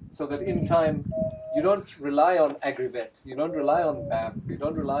so that in time you don't rely on Agrivet, you don't rely on BAM, you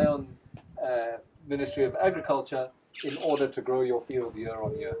don't rely on Ministry of Agriculture in order to grow your field year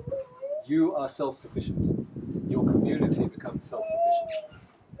on year. You are self-sufficient. Your community becomes self-sufficient.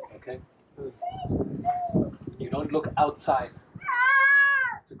 Okay? You don't look outside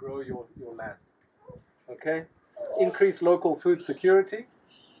to grow your land. Okay? Increase local food security.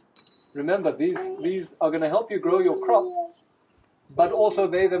 Remember, these are going to help you grow your crop, but also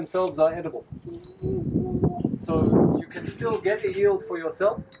they themselves are edible. So you can still get a yield for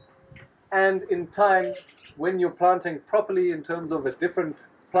yourself, and in time, when you're planting properly in terms of a different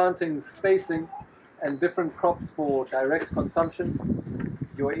planting spacing and different crops for direct consumption,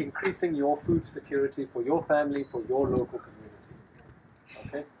 you're increasing your food security for your family, for your local community.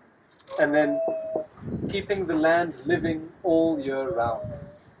 Okay? And then keeping the land living all year round.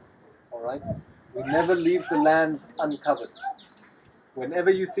 Alright? We never leave the land uncovered. Whenever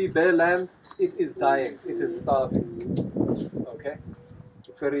you see bare land, it is dying, it is starving. Okay?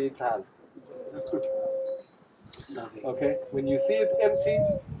 It's very vital. Okay? When you see it empty,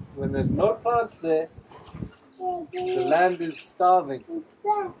 when there's no plants there, the land is starving.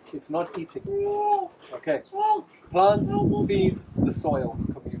 It's not eating. Okay? Plants feed the soil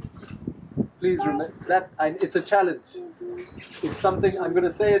community. Please remember that. It's a challenge. It's something, I'm going to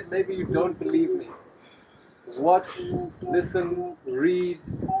say it, maybe you don't believe me. Watch, listen, read,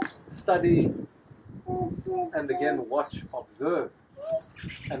 study, and again watch, observe.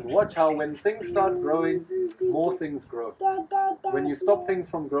 And watch how when things start growing, more things grow. When you stop things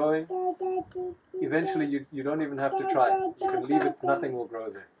from growing, eventually you don't even have to try. You can leave it, nothing will grow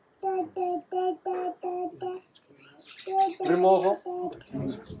there. Removal?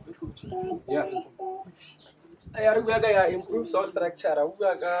 Yeah. I improve soil structure.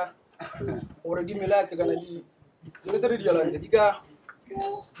 Already milats are gonna be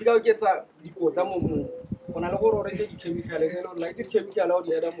Diga gets a dicota moon. When I go already chemicals and like the chemical out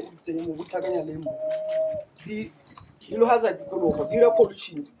the other movie, the you has a diploma,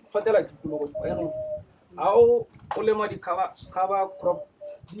 pollution, hotel diploma. I know how only the cover crop,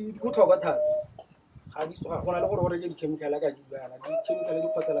 the good of a when I go already chemical like the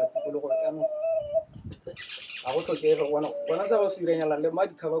chemical hotel. I want to get one of I was in the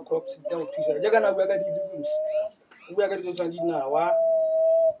might cover crops down to they're gonna wear the legumes. We are going to do now.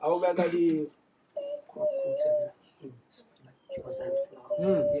 I will wear the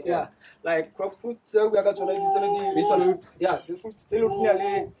yeah, like crop fruits. We are going to yeah, the fruit still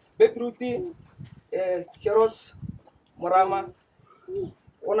nearly beetroot, carrots, morama.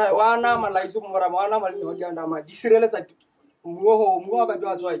 Wana malaizu morama, malinogiana, disireless at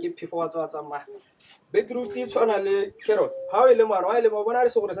Muaga, I get before Zama. Beetroot is on a carrot. How a lemon, when I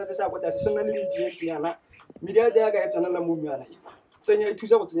saw the satisfied with a similarly Tiana, Media gets another movie. Saying I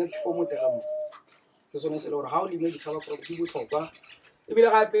choose out before Mutam. The son is how you make cover for people talk. If you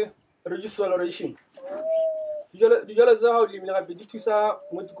have a reduced valorization, you just how you have a diffuser,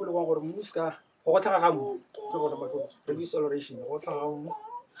 what you could want or muska, or Waterham. Reduced valorization, Waterham.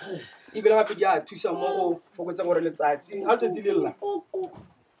 If you have to get to some more for what's about let's see how to deal.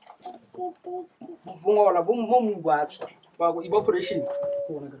 Bungola, boom, watch. Evaporation.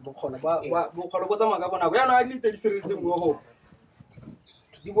 We are not little series in Moho.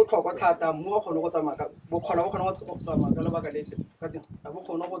 You will talk about Tata, more on what's a maca, Bokana,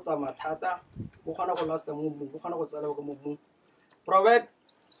 Tata, Bokana last the move, Bokana was a move. Provide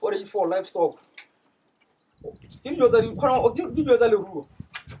for livestock. Give you a rule.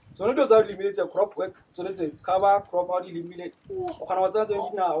 So let us eliminate a crop work, so let's say cover, crop out, eliminate. Okanawaza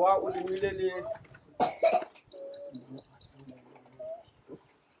now, what would eliminate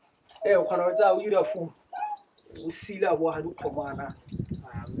Okanawaza, we are food. We see that what I do command.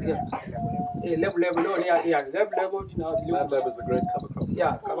 Yeah, level, yeah, level now. That level is a great cover crop.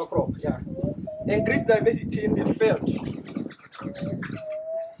 Yeah, cover crop, yeah. Increase diversity in the field.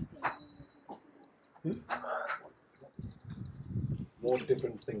 More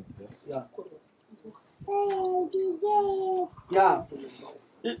different things. Yeah. Yeah.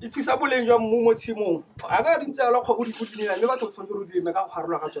 It is a bullying your Mumo Simon. I got into a lot of good me. I never told somebody to make out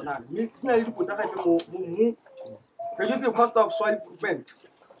Harlahajonan. Me to put a reduce the cost of soil improvement.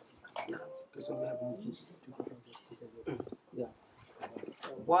 Yeah.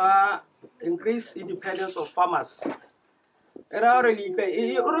 increase independence of farmers. Era re lipe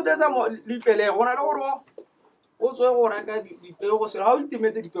e ro tsa mo lipele gona le gore o tswe go reka dipeo go se ha o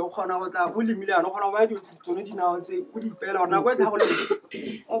itemetse dipeo gona go tla o limile ana gona ba di tsone dinao tse o dipela gona go tla go le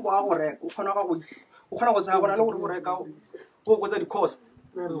o ba go reka o gona go tsaya gona le gore go reka go tsa di cost.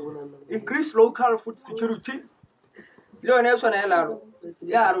 Increase local food security. Le yone tswana helalo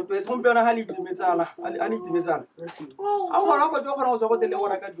ya ro twe tsompiona ha le itemetsana a le itemetsana a gona go tswa go tele go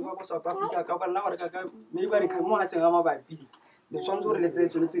reka di go South Africa ka nna go reka ka neighbor ka mo ha se ga mabapi le tshwanetse gore le tse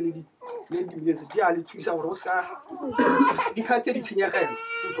tsone tse le di di a le thusa gore o ska di khate di tshenyegela.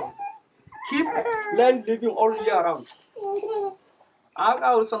 Keep land living all year round.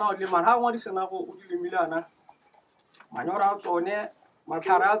 Aga o sona le man ha ngwa di sena go o di lemilana manyora a tsone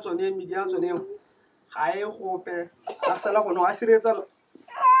matlhara a tsone media a tsone ga e gope a sala go no a siretsa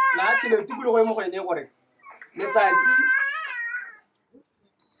la a sile tikulo go mo go ene gore letsatsi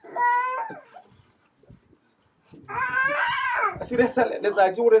a siretsa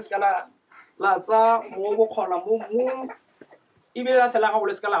letsatsi gore skala la tsa mo go kgona mo e be la sala ga go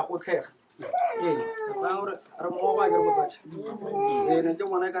le skala go tlhega tsa gore re mo ga ke go tsa ne ke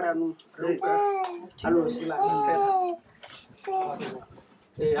bona ka re anu re a lo sila tlhega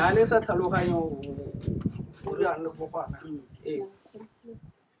ale sa tlhaloganyo o re a le go fana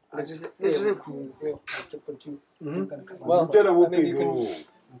Well, I mean, you can...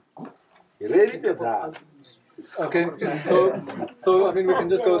 Okay, so I mean, we can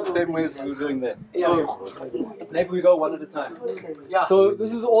just go the same way as we were doing there. So maybe we go one at a time. Yeah. So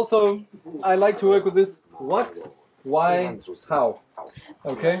this is also, I like to work with this. What, why, how.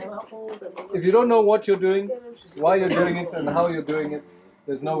 Okay. If you don't know what you're doing, why you're doing it, and how you're doing it,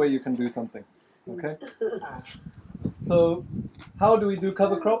 there's no way you can do something. Okay. So how do we do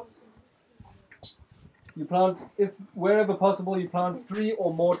cover crops? You plant, if wherever possible, you plant 3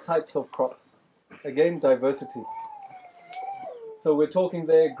 or more types of crops. Again, diversity. So we're talking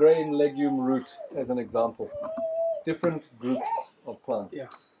there grain, legume, root as an example. Different groups of plants. Yeah.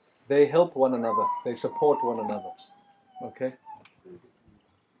 They help one another. They support one another. Okay?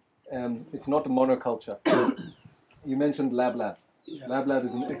 It's not a monoculture. You mentioned lab. Yeah. Lab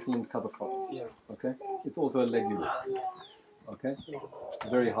is an excellent cover crop. Yeah. Okay? It's also a legume. Okay?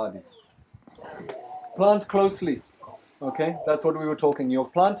 Very hardy. Plant closely. Okay? That's what we were talking. You're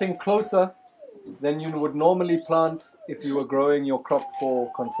planting closer than you would normally plant if you were growing your crop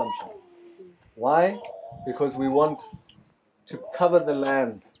for consumption. Why? Because we want to cover the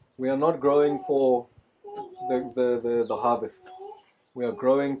land. We are not growing for the harvest. We are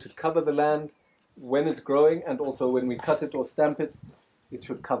growing to cover the land when it's growing, and also when we cut it or stamp it, it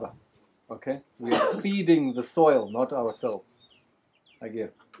should cover. Okay? We are feeding the soil, not ourselves.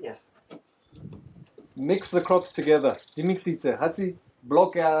 Again. Yes. Mix the crops together. Dimixitse. Hasi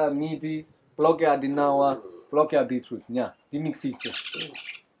block ya Medie, block ya dinawa, block ya beetroot. Yeah. Dimixitse.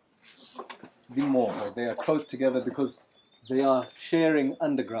 The more. They are close together because they are sharing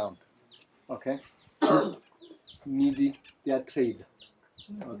underground. Okay? Medie, they are trade.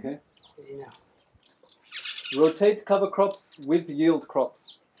 Okay? Rotate cover crops with yield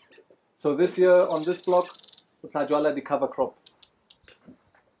crops. So this year on this block, utlajwala the cover crop.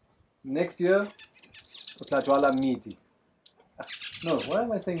 Next year, utlajwala Medie. No, why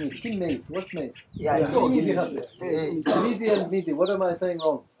am I saying Medie? Maize. What's maize? Yeah, Medie and Medie. What am I saying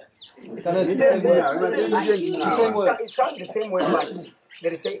wrong? Can I say the same word? It sounds the same way, but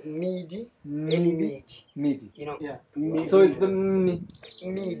they say Medie and Medie. Medie. You know? Yeah. So it's the Medie.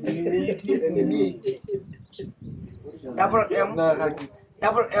 Double M.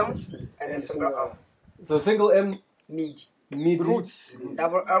 Double M and a single M. So single M. Medie. Medie. Roots.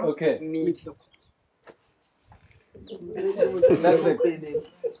 Double M. Okay. Medie. That's it.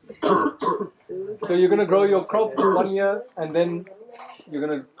 So you're going to grow your crop 1 year, and then you're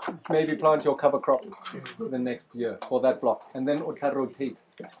going to maybe plant your cover crop the next year for that block, and then utla rotate.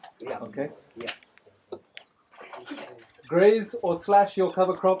 Yeah. Okay? Yeah. Graze or slash your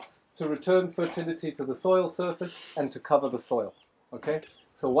cover crops to return fertility to the soil surface and to cover the soil. Okay?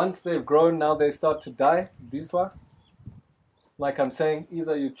 So once they've grown, now they start to die. Biswa. Like I'm saying,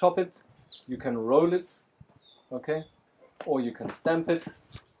 either you chop it, you can roll it, okay? Or you can stamp it,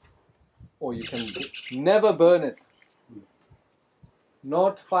 or you can never burn it.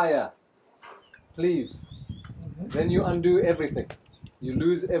 Not fire, please. Then you undo everything. You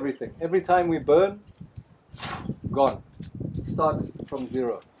lose everything. Every time we burn, gone. Start from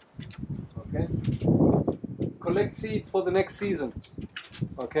zero. Okay? Collect seeds for the next season.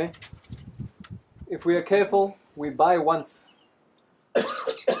 Okay? If we are careful, we buy once.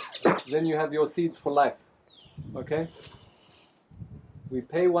 Then you have your seeds for life. Okay? We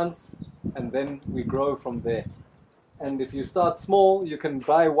pay once and then we grow from there. And if you start small, you can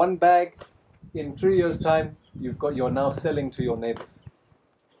buy one bag. In 3 years' time, you're now selling to your neighbors.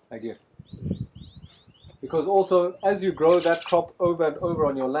 Again. Because also, as you grow that crop over and over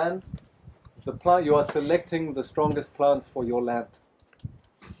on your land, the plant, you are selecting the strongest plants for your land.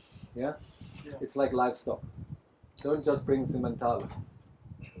 Yeah? It's like livestock. Don't just bring Simmentala.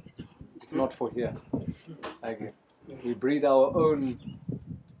 It's not for here. Again. We breed our own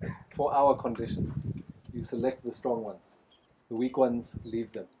for our conditions. You select the strong ones. The weak ones,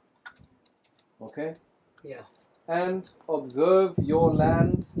 leave them. Okay? Yeah. And observe your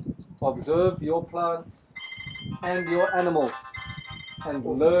land, observe your plants and your animals, and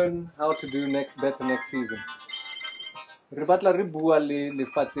learn how to do better next season.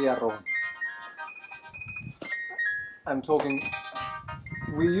 I'm talking,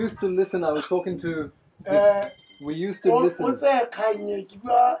 we used to listen, I was talking to, we used to listen.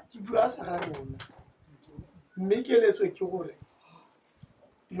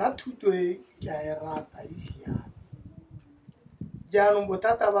 Nna thuto e ke a e rata e siame jaanong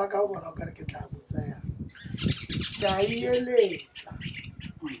bothata ba ka bona o kare ke tla botsa yang ke a e eletsa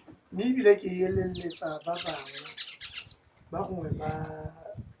mme ebile ke eleletsa ba bangwe ba gongwe ba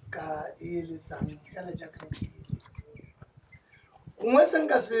ka eletsang fela jaaka ke eletsa gongwe se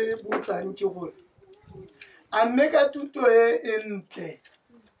nka se botsang ke gore a mme ka thuto e ntle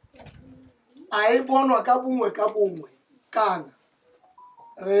a e bonwa ka bongwe kana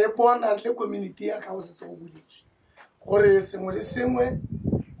re bona le community ya ka go setse go boletse gore sengwe le sengwe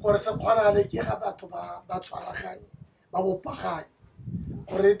gore se kgonagale ke ga batho ba tshwaraganye ba bopaganye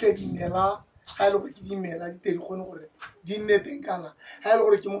gore tle dimela ga e le gore ke dimela di teng di kgone gore di nne teng kana ga e le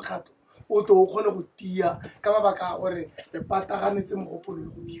gore ke mokgato o to o kgone go tia ka mabaka a gore re pataganetse mogopolo le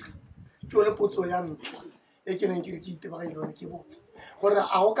go dira ke yone potso ya ntlha e ke neng ke re ke itebagile yone ke botse gore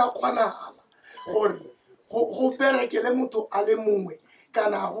a go ka kgonagala gore go berekele motho a le mongwe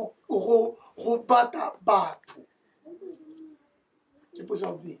kana go bata batho ke potso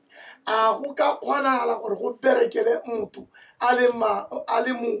ya bobedi a go ka kgonagala gore go berekele motho a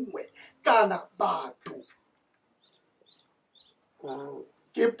le mongwe kana batho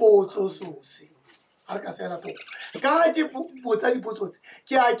ke potso sosi ga re ka sela toko ka ke botsa dipotso tse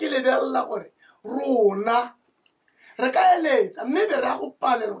ke a ke lebelela gore rona re ka eletsa mme be re ya go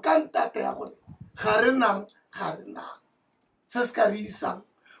palelwa ka ntate ya gore ga re nang se se ka re isang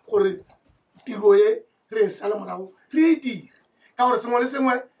gore tiro e re e sale morago re e dire ka gore sengwe le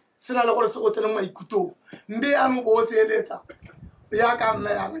sengwe se na le gore se go tsene maikutong mme yanong bo o se eletsa ya ka nna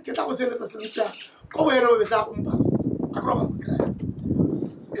yana ke tla go se eletsa seng seang ko bo ene o be sa gompa a kry ba mokry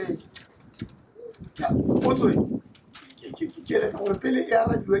potso ke eletsa gore pele e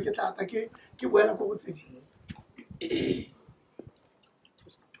arabiwe ke tlata ke boela ko go tse dingwe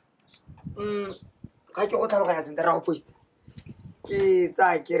ga ke go tlhaloganya sentle ra go posta ke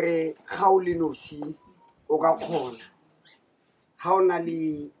tsaya ke re ga o le nosi o ka kgona ga o na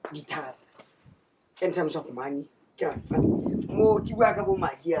le dithata in terms of money ke rata mo ke bua ka bo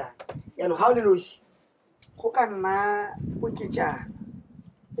madi a yaanong ga o le nosi go ka nna boketjana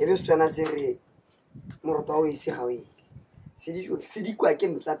e be Setswana se re moroto wa o ise ga o ele se di kwa ke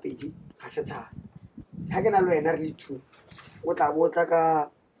ntlo tsa pedi ga se thata ga ke na le wena re le two o tla bo tla ka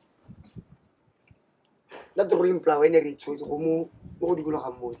la rolling plow ene re tshotse go mo go dikologa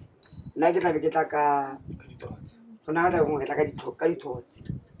mo nna ke tla be ke tla ka gona ga tla go tla ka dithotse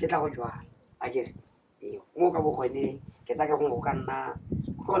ke tla go jwala a kere mo ka bo gone ke tsa ke go ka nna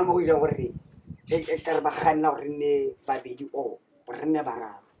ke gona mo go dirang gore e ka re ba ganna gore nne babedi o gore nne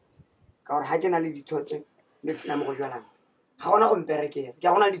bararo ka gore ga ke na le dithotse mme ke sena mo go jwalang ga gona go mperekela ke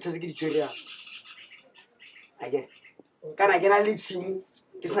a gona le dithotse ke di tshwereyang a kere kana ke na le tshimo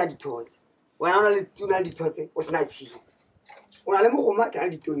ke sena dithotse wena o na le dithotse o sena tshimo o na le mogoma ke na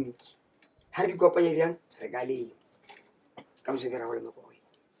le ditoniki ga re di kopanya diang re ka leng ka moso ke ra go le makoe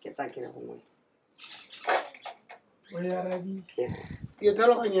ke tsa ke le gongwe o ya rabi ke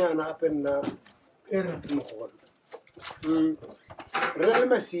tlhaloganyana gape nna e re mogolo re na le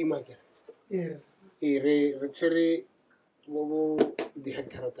masima ke re tshwere bo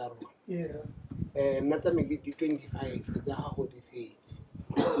di-hectara tsa rona nna tsa me ke di-25 tsa gago di fetse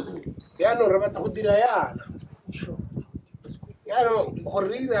yaanong re batla go dira yana yaanong gore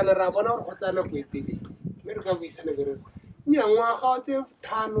re irana re a bona gore go tsaya nako e telele mme re ka buisana ke re nya ngwaga tse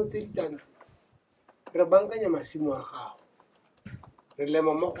 5 tse di tantse re bankanya masimo a gago re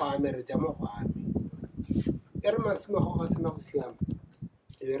lema mo go ame re ja mo go ame e re masimo a gago ga sena go siama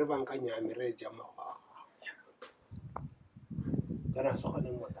e be re bankanya ame re ja mo go aga kana se gone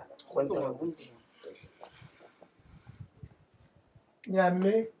mo tana go ntse nya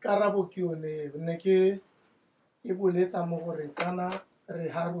mme karabo ke yone ne ke e boletsa mo gore kana re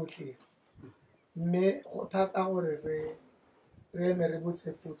ha rotlhe mme go thata gore re eme re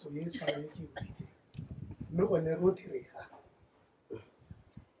botse potso e tshwane ke botsitse mme gone rotlhe re ha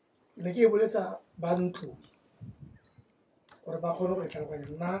ne ke e boletsa ba ntlo gore ba kgone go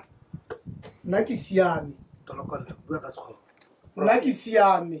tlhaloganya nna ke siame nna ke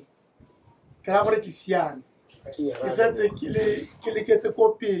siame ke ra gore ke siame ke setse ke leketse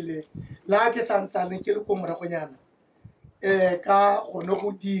ko pele la ke santsane ke le ko moragonyana ka gone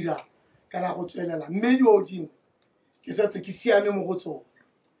go dira kana go tswelela mme dio dingwe ke setse ke siame mo go tsone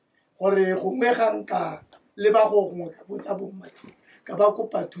gore gongwe ga nka le ba go gongwe ka botsa bommatho ka ba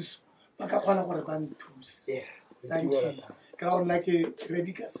kopa thuso ba ka kgona gore ba nthuse ka gore nna ke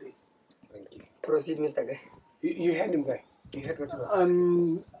ready ka se. Thank you. Proceed, Mr. Guy. You heard him, Guy. You heard what he was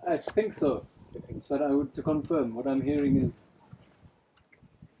asking. I think so. But to confirm, what I'm hearing is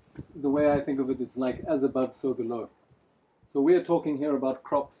the way I think of it is like as above, so below. So we are talking here about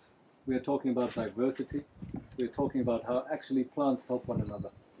crops. We are talking about diversity. We are talking about how actually plants help one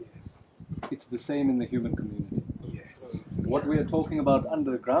another. It's the same in the human community. Yes. What we are talking about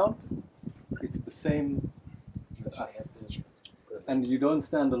underground, it's the same with us. And you don't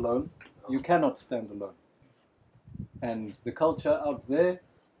stand alone. You cannot stand alone. And the culture out there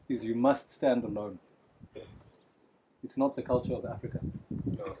is you must stand alone. It's not the culture of Africa.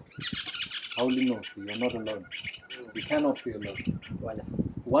 Hauli no, you're not alone. You cannot be alone.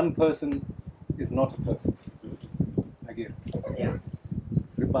 One person is not a person. Again. Yeah.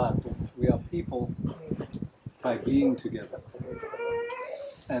 We are people by being together.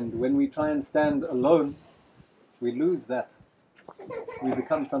 And when we try and stand alone, we lose that. We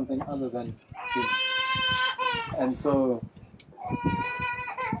become something other than human. And so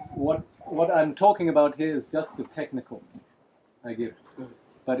what I'm talking about here is just the technical, I give.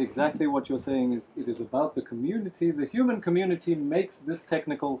 But exactly what you're saying is it is about the community. The human community makes this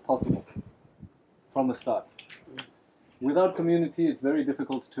technical possible from the start. Without community, it's very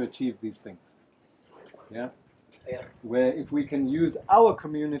difficult to achieve these things. Yeah? Where if we can use our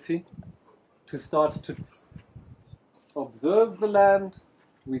community to start to observe the land,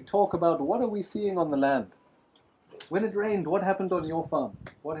 we talk about what are we seeing on the land. When it rained, what happened on your farm?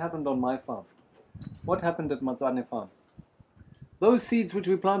 What happened on my farm? What happened at Matshwane farm? Those seeds which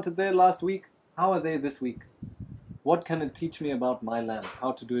we planted there last week, how are they this week? What can it teach me about my land?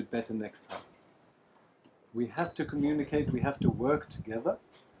 How to do it better next time? We have to communicate, we have to work together,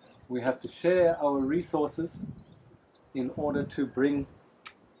 we have to share our resources in order to bring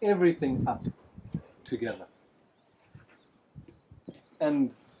everything up together.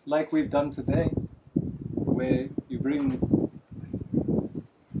 And like we've done today, where you bring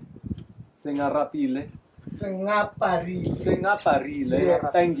Sengarapile. Sengaparile.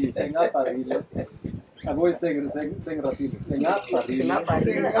 Thank you, Sengaparile. I've always saying Sengarapile.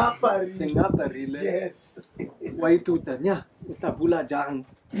 Sengaparile. Yes. Waituta nya utabula jang.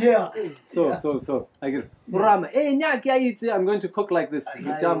 Yeah. So I get Murama. I'm going to cook like this.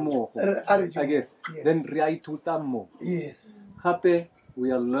 Jamo. I get. Then riaitutamo. Yes. Hape. We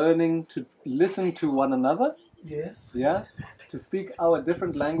are learning to listen to one another. Yes. Yeah. To speak our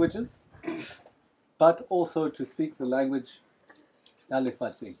different languages, but also to speak the language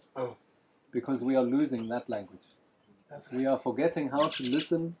Alifatsi. Because we are losing that language. We are forgetting how to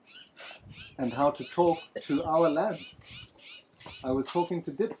listen and how to talk to our land. I was talking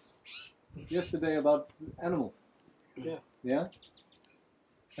to Dips yesterday about animals. Yeah. Yeah.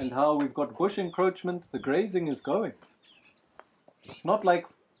 And how we've got bush encroachment, the grazing is going. It's not like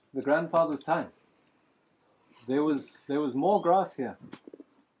the grandfather's time. There was more grass here.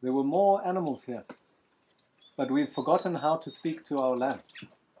 There were more animals here. But we've forgotten how to speak to our land.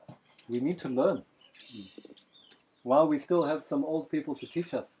 We need to learn. While we still have some old people to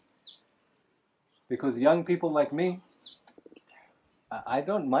teach us. Because young people like me, I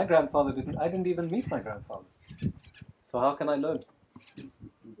didn't even meet my grandfather. So how can I learn?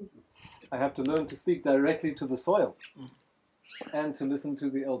 I have to learn to speak directly to the soil. And to listen to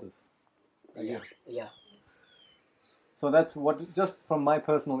the elders. Yeah. So that's what, just from my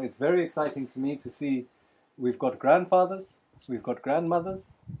personal, it's very exciting to me to see we've got grandfathers, we've got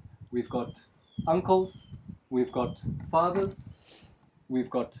grandmothers, we've got uncles, we've got fathers, we've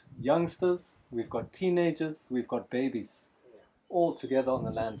got youngsters, we've got teenagers, we've got babies, all together on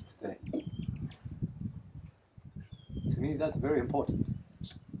the land today. To me, that's very important.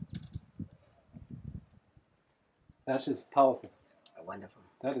 That is powerful. Wonderful.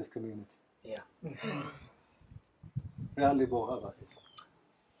 That is community. Yeah. Really bohava.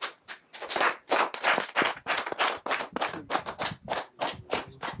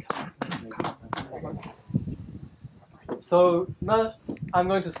 So now I'm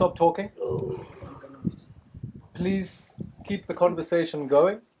going to stop talking. Please keep the conversation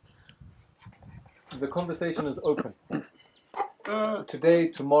going. The conversation is open. Today,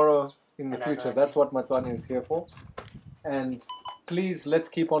 tomorrow, in the future. That's what Matshwane is here for. And please, let's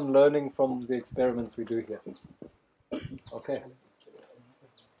keep on learning from the experiments we do here. Okay.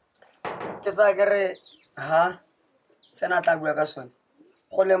 Ha sena tla bua ka sone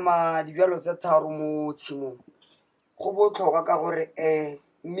go lema dijalo tse tharo mo tshimong go botlhokwa ka gore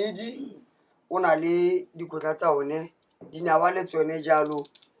Medie o na le dikotla tsa one dinawa le tsone jalo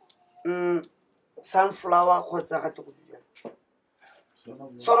sunflower kgotsa ga te go dijalo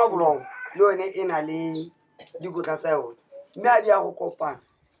sonoblomo le one e na le dikotla tsa yone mme a di a go kopana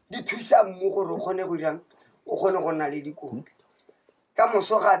di thusa mmu gore o kgone go dirang o kgone go nna le dikotla ka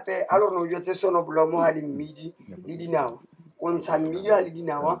moso gape a lorno yo tse sonoblomo ha le Medie le dinawa o ntsha Medie ha le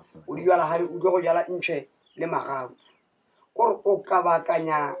dinawa o di jala ha o go jala ntšhe le magapu gore o ka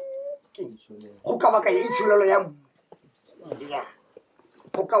bakanya go ka bakanya itshulelo ya mmu ya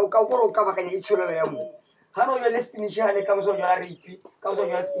go ka gore o ka bakanya itshulelo ya mmu ha no yo le spinach ha le ka moso jala ripi ka moso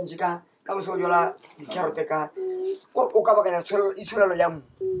jala spinach ka moso jala carrot ka gore o ka bakanya itshulelo ya mmu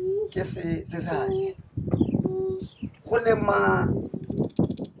ke se sa go lema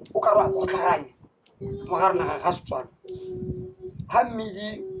o ka ra go tlhaganya mo ga rena ga Setswana ha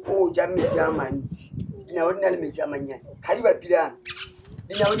Medie o ja metsi a mantsi dinawa di na le metsi a mannyane ga di bapilana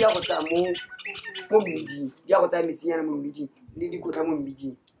dinawa di a go tsaya mo Medie di a go tsaya metsinyana mo Medie le dikotla mo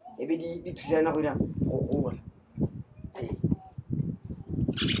Medie e be di thusana go dira go gola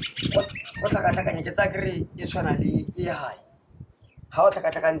go tlhakatlhakanya ke tsa kry di tshwana le e high ha o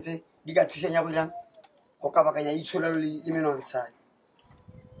tlhakatlhakantse di ka thusanya go dira go ka bakanya itshulelo le menontsha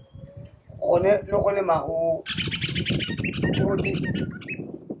gone le go lema go rotate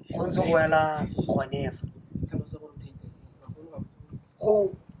go ntse go ela gone go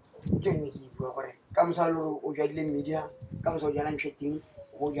ke ne ke bua gore ka mosalo o jadile Medie ka mosalo jana ntšheteng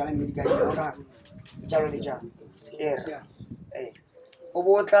go jala Medie ka ka jalo le jalo o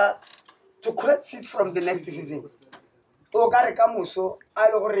botla to collect seeds from the next season o ka re ka moso a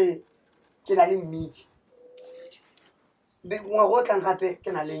le gore ke na le Medie be ngwa go tlang gape ke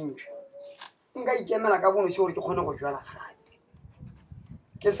na le ntšhe nka ikemela ka bono se gore ke kgone go jala gape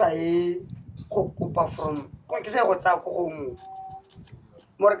ke sa e go kopa from ke sa go tsa go mo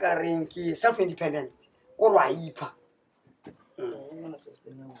more ka reng ke self independent gore wa ipha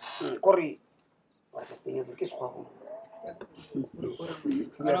gore wa sustainable ke se go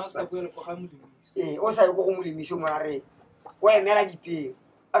o sa go go molemisi mo re o emela dipeo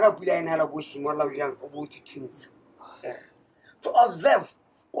aka pula ena la go simolla o dirang o bo tutuntsha to observe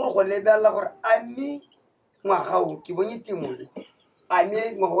gore go lebella gore a mme ngwagao ke bone temole a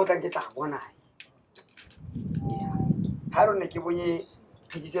mme ngwaga go tla ke tla bona ha rona ke bone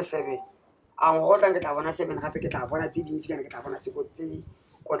pheditse 7 a ngwaga go tla ke tla bona 7 gape ke tla bona tse dintsi kana ke tla bona tse go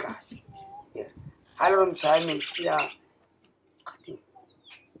tlase ha le rona tsame ya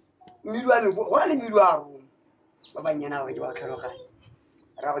milwa le go le milwa ro ba banyana ba ke ba tlhaloganya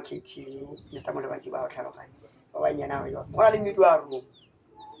ra ba KT Mr. Molebatsi ba tlhaloganya ba banyana ba le milwa ro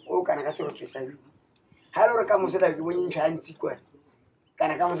o kana ka sero pesa yu ha le re ka mosela ke bonye ntšha ntsi kwa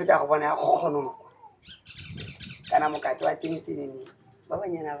kana ka mosela go bona go kgono kana mokate wa tentene ba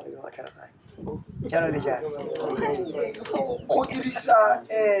banyana ba tlhaloganya jalo le jalo go dirisa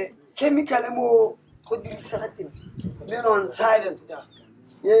chemical mo go dirisa ga teng le non science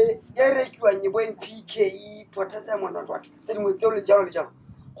ye rekiwa nye bo NPK potassium and what tse dingwe tseo le jalo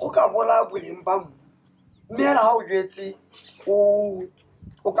go ka bola boleng ba mmu mme la ha o jetse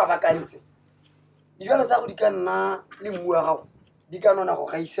o ka bakantse dijalo tsa go di ka nna le mmu wa gago di ka nona go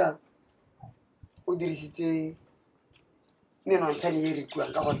gaisa o dirisitse menontsha le re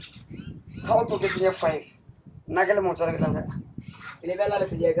kuang ka gone ga o toketsenya 5 nna ke le motswala ke tla le bela le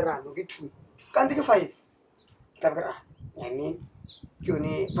tse ke rano ke 2 kante ke 5 tla bra mme ke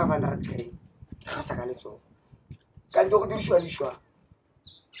yone 500 kg ga sa ka letso kante go dirisiwa dishwa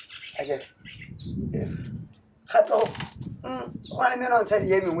ake gato go le menontsha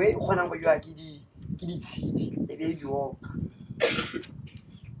le mengwe go nang go jwa ke di tshedi e be di oka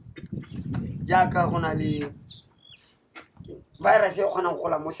jaaka go na le virus e kgona go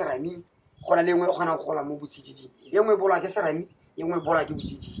gola mo seraming go na le nngwe e kgona go gola mo botsididi e nngwe bola ke serami e nngwe bola ke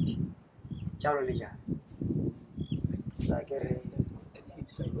botsididi jalo le jalo sa ke re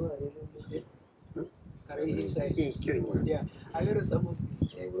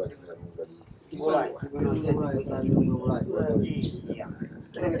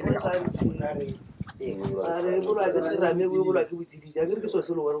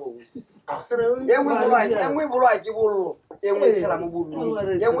engwe bolwa ke bollo engwe tshela mo bollo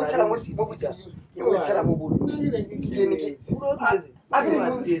engwe tshela mo botsiding engwe tshela mo bollo a ke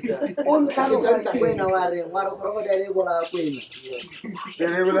o ntlhalo ka wena wa re go dile bola kwena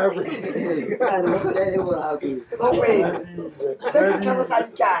le bola kwena se se tlhalo sa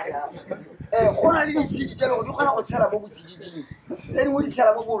nkaya go na le ditshedi tse go di kgona go tshela mo botsiding tse dingwe di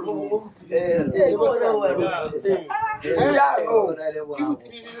tshela mo bollo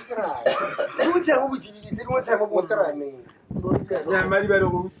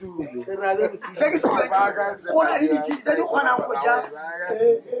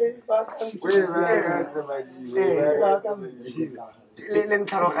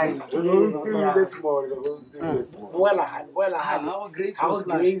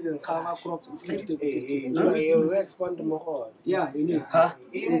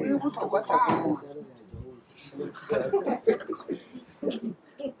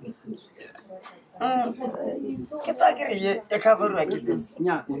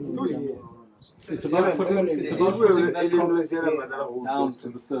It's about putting that content down to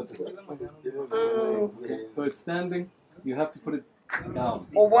the surface. So it's standing, you have to put it down.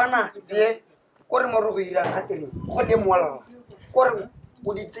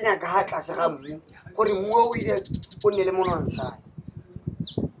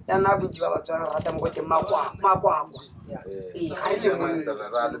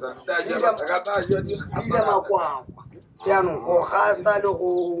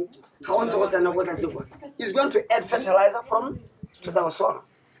 Is going to add fertilizer from to the soil.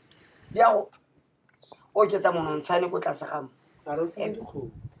 Yeah, okay, someone on sign of Kasaham. I don't think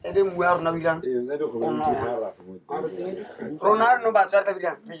we are no young. Ronaldo, but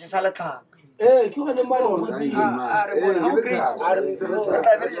this is a car. Eh, you had a man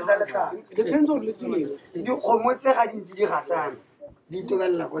you almost said I didn't see Hatan.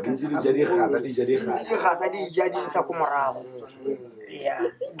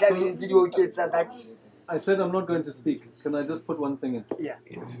 I said I'm not going to speak. Can I just put one thing in? Yeah.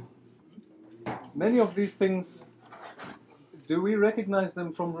 Many of these things, do we recognize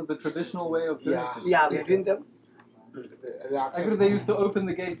them from the traditional way of doing it? Yeah, we're doing them. Actually, they used to open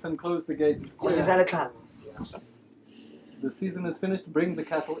the gates and close the gates. The season is finished, bring the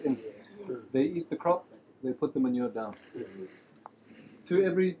cattle in. They eat the crop, they put the manure down. To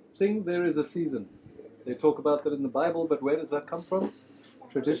everything, there is a season. They talk about that in the Bible, but where does that come from?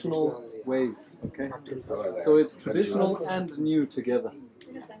 Traditional ways, okay? So it's traditional and new together.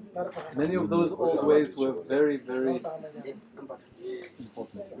 Many of those old ways were very, very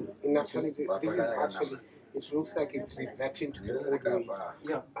important. In actuality, this is actually, it looks like it's reverting to the old ways.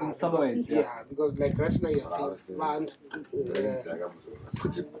 Yeah, in some ways, yeah. Yeah, because like right now you're saying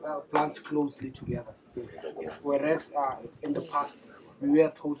put plants closely together. Whereas in the past, we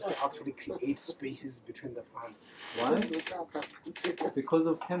were told to actually create spaces between the plants. Why? Because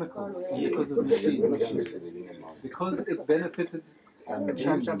of chemicals, because of machines. Because it benefited the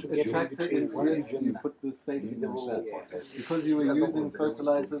tractor to you put the space in there. Because you were using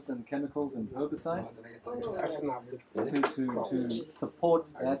fertilizers and chemicals and herbicides to support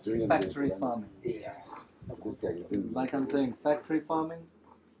that factory farming. Like I'm saying, factory farming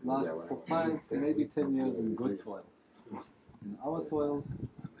lasts for 5, maybe 10 years in good soils. In our soils,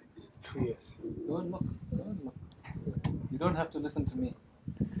 2 years. Go and look. Go and look. You don't have to listen to me.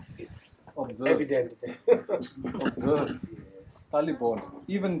 Observe. Evident. Observe. Taliban.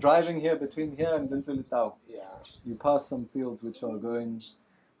 Even driving here between here and Dinsulitau, you pass some fields which are going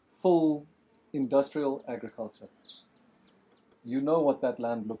full industrial agriculture. You know what that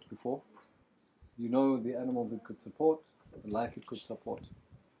land looked before. You know the animals it could support, the life it could support.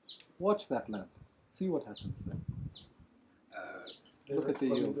 Watch that land. See what happens there. Look at the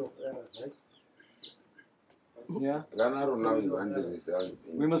yield. Yeah?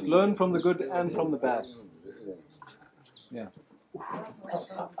 We must learn from the good and from the bad. Yeah.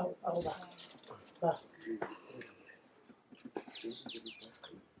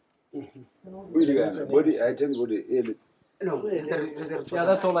 Yeah,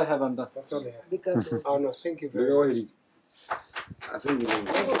 that's all I have undone. That's all I have. Oh no, thank you very much. I think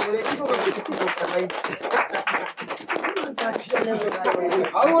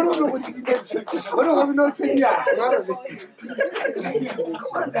I want to know what you get. What was not 10 years?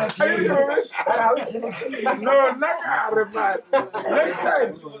 No, next time,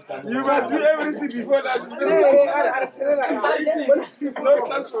 you must do everything before that. No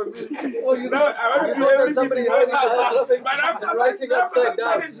chance for me. Oh, you know, I want to do everything before that. But after writing upside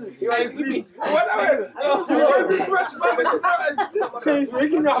down, you are sleeping. Whatever. So he's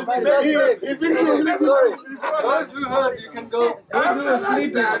waking up. Sorry. Those who heard, you can go. Those who are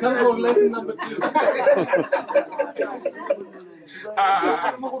sleeping, come for lesson number 2.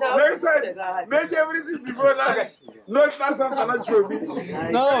 Next time, make everything before lunch. Not fast after lunch.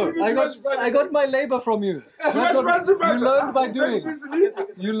 No, I got my labor from you. You learned by doing.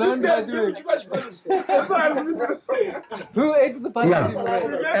 You learned by doing. Who ate the punch?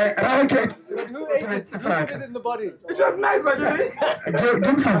 Who ate it in the body? It was nice, actually.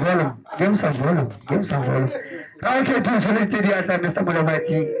 Give some volume. Give some volume. Give some volume. Okay, to solicitate Mr.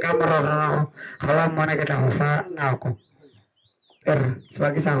 Mulavati, camera, how I'm gonna get a now.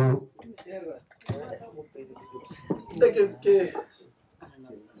 Sebagai sangu. Okay.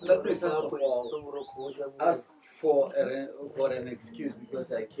 Let me first of all ask for an excuse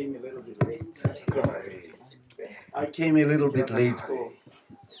because I came a little bit late. I came a little bit late, so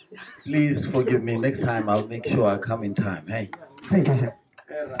please forgive me. Next time I'll make sure I come in time. Hey. Thank you, sir.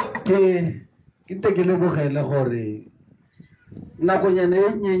 Kita kile bogela gore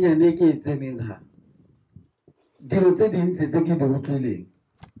nakonyane nyenyane ke tseneng ha dilo tse dintsi tse ke di utlwileng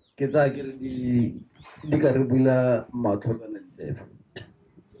ke tsa ke di ka re bula matlho ka ntsefo.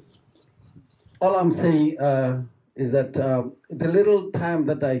 All I'm saying is that the little time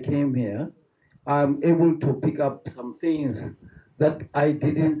that I came here, I'm able to pick up some things that I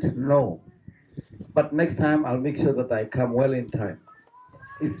didn't know. But next time I'll make sure that I come well in time.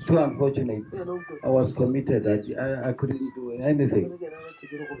 It's too unfortunate. I was committed. I couldn't do anything.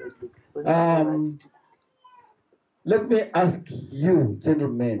 Let me ask you,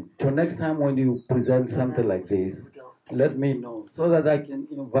 gentlemen, to next time when you present something like this, let me know so that I can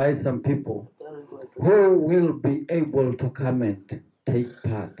invite some people who will be able to come and take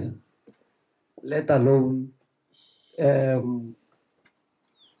part, let alone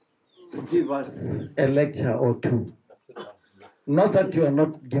give us a lecture or two. Not that you are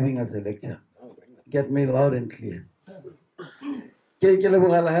not giving us a lecture. Get me loud and clear. At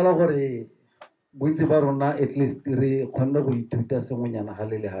least re khona go ithuta sengwenyana ga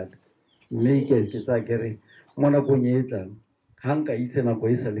le le hale mme ke tsa kere mo nakong e tlang ha nka itse nako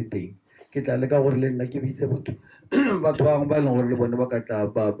e sa le teng ke tla le ka gore le nna ke bitse batho bangwe ba leng gore le bone ba ka tla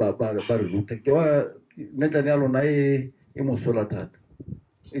ba re ruta ke wa metlane ya lona e mosola thata.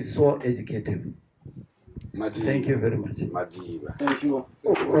 It's so educative. Thank you very much. Thank you.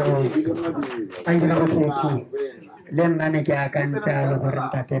 Thank you. Then mane ke akantsha le gore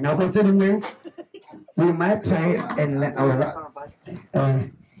ntate na go tsedingwe we might try and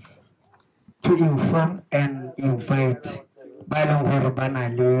to inform and invite ba leng gore ba na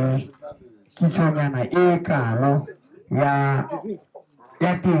le kitsonyana e kalo ya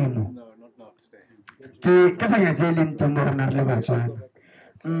temo ke ka sanya tse leng teng mo rona le Batswana.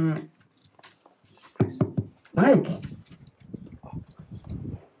 Mike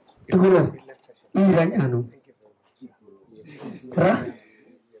Tugolo iranyano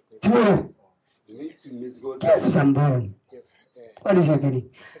Tugolo give somebody. What is happening?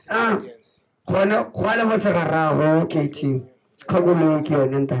 Kuala was a raro, Katie. Kogolo,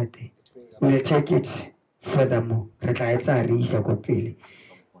 and Tate. We'll take it furthermore. Retires are Risa Copili.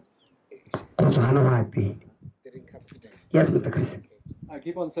 Happy. Yes, Mr. Chris. I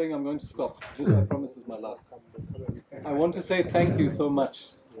keep on saying I'm going to stop. This, I promise, is my last. I want to say thank you so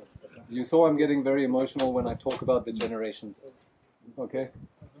much. You saw I'm getting very emotional when I talk about the generations. Okay?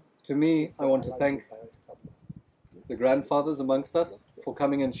 To me, I want to thank the grandfathers amongst us for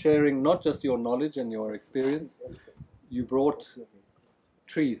coming and sharing not just your knowledge and your experience. You brought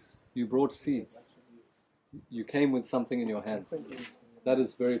trees, you brought seeds. You came with something in your hands. That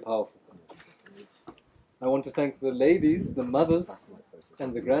is very powerful. I want to thank the ladies, the mothers,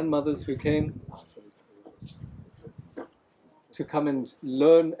 and the grandmothers who came to come and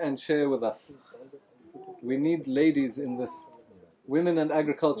learn and share with us. We need ladies in this. Women and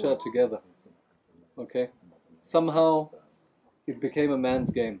agriculture are together. Okay? Somehow it became a man's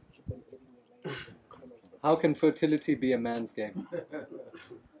game. How can fertility be a man's game?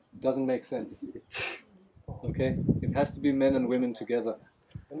 Doesn't make sense. Okay? It has to be men and women together.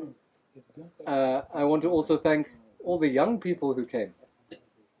 I want to also thank all the young people who came.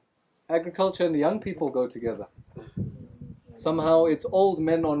 Agriculture and young people go together. Somehow it's old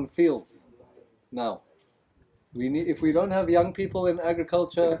men on fields now. If we don't have young people in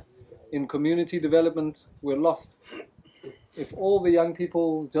agriculture, in community development, we're lost. If all the young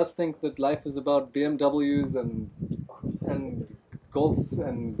people just think that life is about BMWs and golfs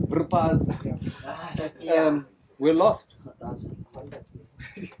and vrpas, we're lost.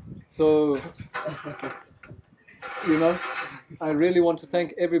 So, you know, I really want to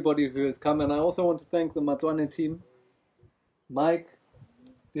thank everybody who has come, and I also want to thank the Matshwane team. Mike,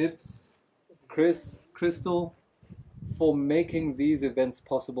 Dips, Chris, Crystal, for making these events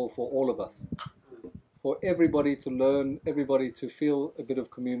possible for all of us. For everybody to learn, everybody to feel a bit of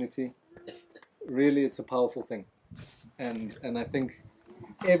community. Really, it's a powerful thing. And I think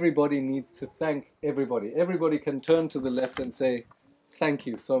everybody needs to thank everybody. Everybody can turn to the left and say, thank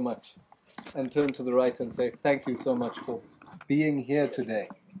you so much. And turn to the right and say, thank you so much for being here today.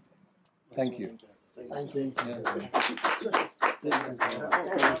 Thank you. Thank you.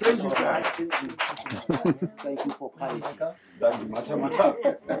 Thank you for coming.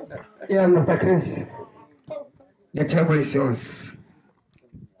 Yeah, Mr. Chris, the table is yours.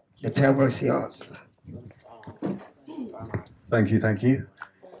 The table is yours. Thank you, thank you.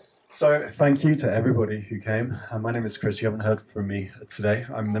 So thank you to everybody who came. My name is Chris, you haven't heard from me today.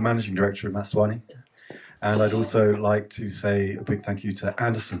 I'm the Managing Director of Matshwane. And I'd also like to say a big thank you to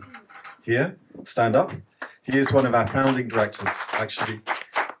Anderson here, stand up. He is one of our founding directors, actually.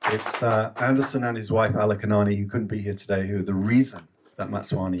 It's Anderson and his wife, Ala Kanani, who couldn't be here today, who are the reason that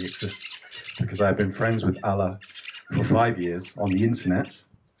Matshwane exists. Because I've been friends with Ala for 5 years on the internet,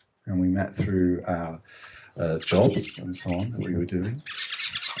 and we met through our jobs and so on that we were doing.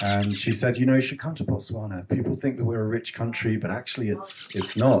 And she said, you know, you should come to Botswana. People think that we're a rich country, but actually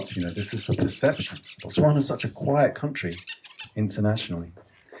it's not. You know, this is the perception. Botswana is such a quiet country internationally.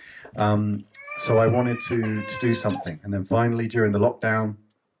 So I wanted to do something. And then finally, during the lockdown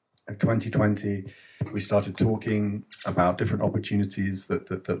of 2020, we started talking about different opportunities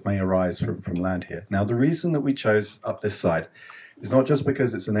that may arise from land here. Now, the reason that we chose up this side is not just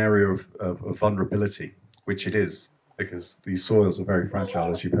because it's an area of vulnerability, which it is, because these soils are very fragile,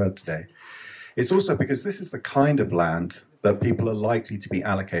 as you've heard today. It's also because this is the kind of land that people are likely to be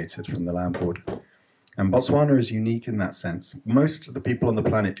allocated from the land board. And Botswana is unique in that sense. Most of the people on the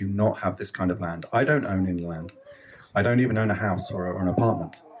planet do not have this kind of land. I don't own any land. I don't even own a house or an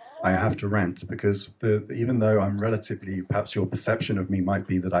apartment. I have to rent because even though I'm relatively, perhaps your perception of me might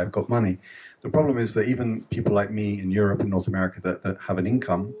be that I've got money, the problem is that even people like me in Europe and North America that have an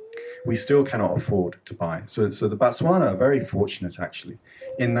income, we still cannot afford to buy. So the Botswana are very fortunate, actually,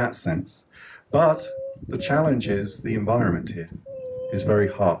 in that sense. But the challenge is the environment here is very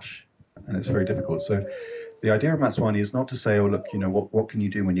harsh and it's very difficult. So the idea of Matshwane is not to say, oh, look, you know, what can you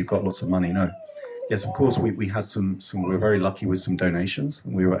do when you've got lots of money? No. Yes, of course, we had we were very lucky with some donations,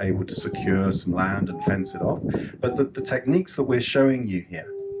 and we were able to secure some land and fence it off. But the techniques that we're showing you here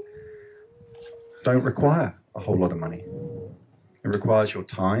don't require a whole lot of money. It requires your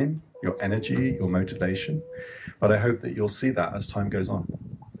time, your energy, your motivation. But I hope that you'll see that as time goes on.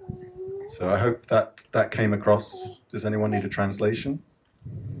 So I hope that came across. Does anyone need a translation?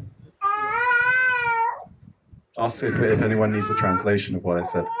 Ask if anyone needs a translation of what I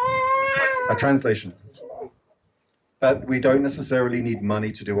said. A translation. That we don't necessarily need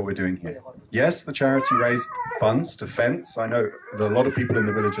money to do what we're doing here. Yes, the charity raised funds to fence. I know that a lot of people in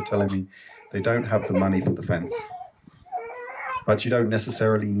the village are telling me they don't have the money for the fence. But you don't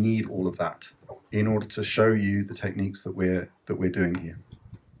necessarily need all of that in order to show you the techniques that we're doing here.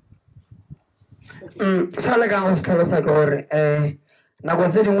 Nako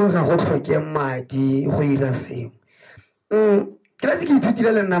tse dingwe ga go tlhoke madi go ira sengwe. Ke la se ke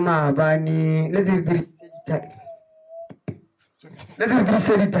ithutile le nna maabane le tse di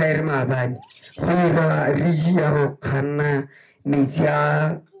dirise dithaere maabane go ira rigi ya go kganna metsi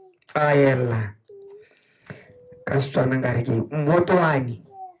a ela ka Setswana nka re ke mmotwane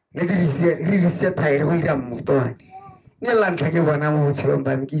le tse re dirise thaere go ira mmotwane. Ne la ntlha ke bona mo botshelong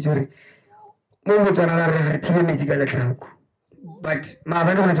ba me ke itse gore mo Botswana ba re thibe metsi ka letlhako. But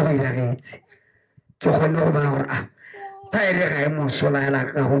maabane go ntse go iragetse ke kgonne go bona gore thaere ga e mosola hela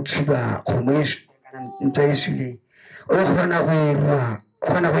ka go tshuba kgomo e kana ntho e suleng o kgona go irwa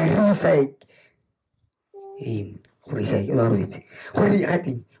kgona go recycle go recycle ba retse gore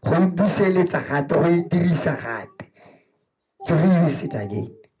gate go buseletsa gape go e dirisa gape ke re use it again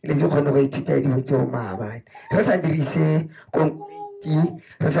le tse kgone go ithuta dilo tseo maabane re sa dirise concrete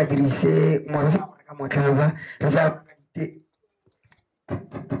re sa dirise mo re sa ka motlhaba re sa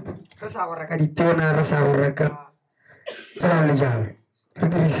go reka ditona re sa go reka jalo le jalo re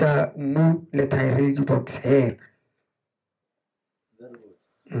dirisa mmu le thaere le di-box hela.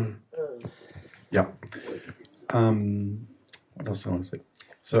 Yeah. What else do I want to say?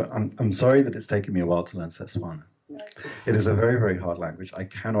 So I'm sorry that it's taken me a while to learn Setswana. It is a very, very hard language. I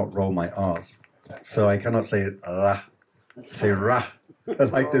cannot roll my R's. So I cannot say ra, say ra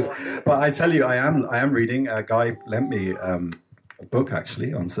like this. But I tell you, I am reading. A guy lent me a book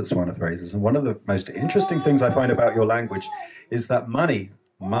actually on Setswana phrases. And one of the most interesting things I find about your language is that money,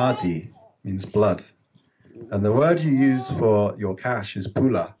 madi, means blood. And the word you use for your cash is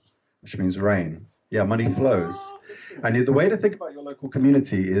pula, which means rain. Yeah, money flows. And the way to think about your local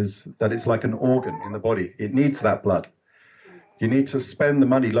community is that it's like an organ in the body. It needs that blood. You need to spend the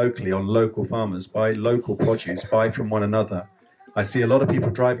money locally on local farmers, buy local produce, buy from one another. I see a lot of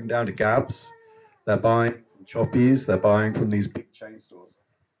people driving down to Gabs. They're buying from Choppies, they're buying from these big chain stores.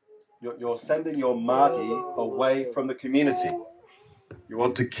 You're sending your Māori away from the community. You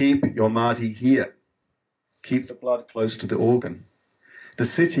want to keep your Māori here. Keep the blood close to the organ. The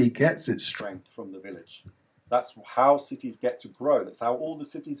city gets its strength from the village. That's how cities get to grow. That's how all the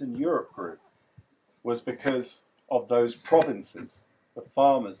cities in Europe grew, was because of those provinces, the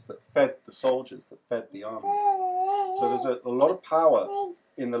farmers that fed the soldiers, that fed the armies. So there's a lot of power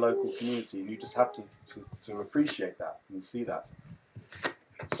in the local community, and you just have to appreciate that and see that.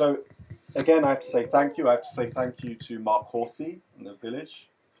 So again, I have to say thank you. I have to say thank you to Mark Horsey in the village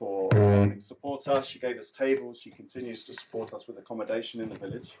for helping support us. She gave us tables. She continues to support us with accommodation in the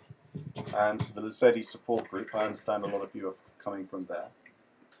village. And to the Lesedi support group, I understand a lot of you are coming from there.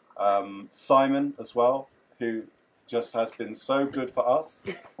 Simon as well, who just has been so good for us,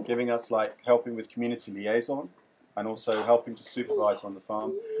 giving us helping with community liaison and also helping to supervise on the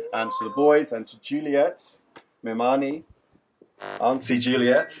farm. And to the boys and to Juliet, Memani, Auntie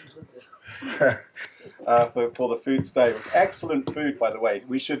Juliet, for the food today. It was excellent food, by the way.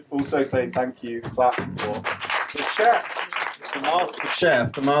 We should also say thank you, clap for the chef,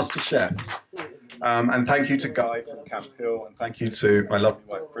 the master chef. And thank you to Guy from Camphill, and thank you to my lovely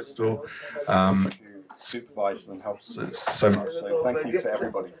wife Crystal, who supervises and helps so much. So thank you to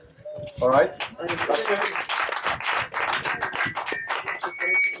everybody. All right.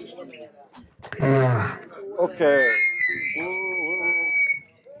 Okay.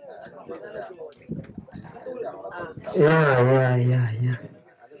 Yeah.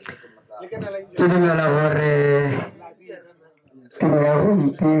 Ke dumela hore tiro ya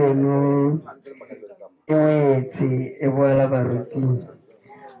gompieno e wetse e boela baruti.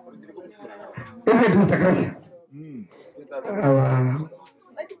 Is it Mr. Chris?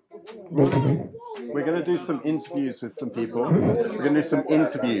 We're going to do some interviews with some people. We're going to do some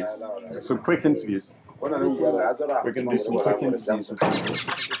interviews, some quick interviews. We're going to do some quick interviews with people.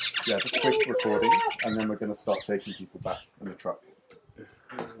 Yeah, just quick recordings, and then we're going to start taking people back in the truck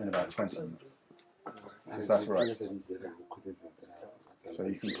in about 20 minutes. Is that all right? So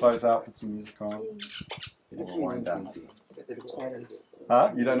you can close out, put some music on, or wind down.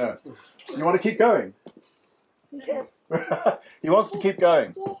 Huh? You don't know? You want to keep going? He wants to keep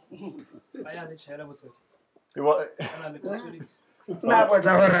going. You want? Na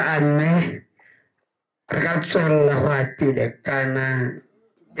botsa gore a mme re ka tswella go atile kana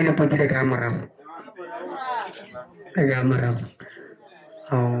e le potile ka morago. Ka morago.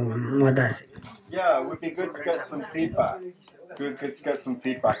 What does it? Yeah, it would be good to get some feedback. Good to get some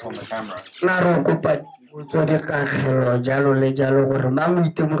feedback on the camera. Na re kopa tso di ka khelo jalo le jalo gore ba mo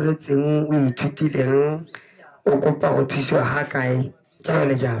itemogetseng o ithutileng o kopa go thusiwa ha kae jalo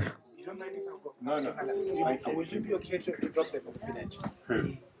le jalo. No. I will leave you okay to drop them at the village. Who?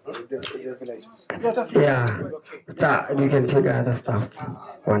 The villagers. Yeah. So you can take other stuff.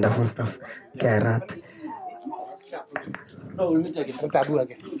 Wonderful stuff. Carrot. No, we'll meet again.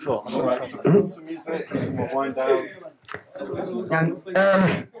 Sure. All right. Some music. We'll wind down.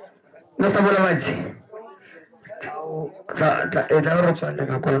 Mr. Bulawazi.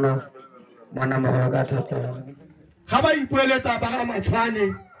 Ga ba ipueletsa ba ga Matshwane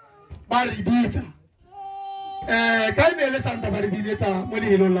ba re bitsa ka ene santa ba re biletsa mo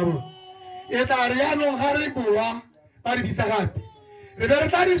lehelong la bona e tla re yanong ga re boa ba re bitsa gape re be re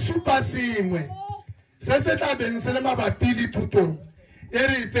tla re supa sengwe se se tla beng se le mabapi le thuto e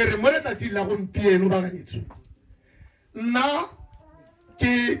re itse re mo letsatsing la gompieno ba gaetso nna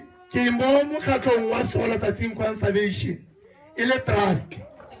ke mo mokgatlong wa Swales tsatsing conservation e le trust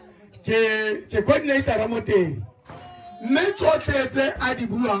ke coordinator mo teng mme tsotletse a di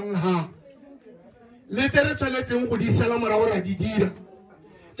buang ha le tere tshwanetseng go di sela morago ra di dira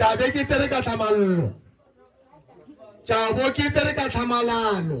tja be ke tere ka tlhamallo tja bo ke tere ka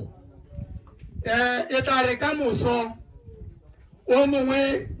tlhamalano e tla re ka moso o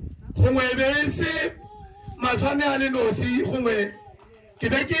mongwe gongwe bese Matshwane a le nosi gongwe ke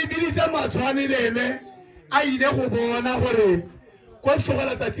be ke diritse Matshwane le ene a ile go bona gore ko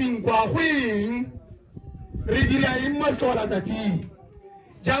Swales tsatsing kwa go eng re dira eng mo Swales tsatsing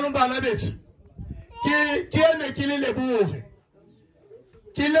jaanong bana betso ke ene ke le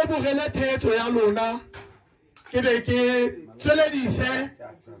lebogela thetso ya lona ke be ke tsweledise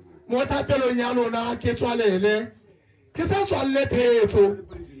mo thapelong ya lona ke tswalele ke sa tswalle thetso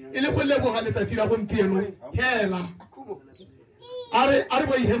e le go leboga letsatsi la gompieno hela a re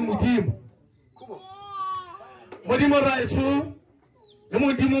ba ihe modimo modimo raetso le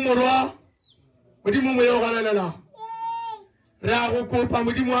modimo morwa modimo mo yo galelela re a go kopa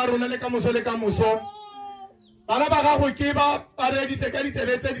modimo wa rona le ka moso bana ba gago ke ba pareditse ka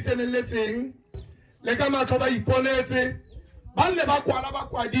ditsebe tse di tseneletseng le ka matlho ba iponetse ba nne ba kwala ba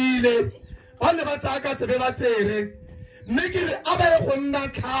kwadile ba nne ba tsaya ka tsebe ba tsere mme ke re a ba ye go nna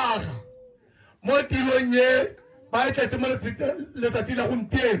tlhaga mo tirong ye ba e tletse mo letsatsi la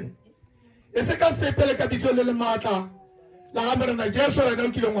gompieno e se ka sepele ka bitso le le maatla la ga morena Jesu wena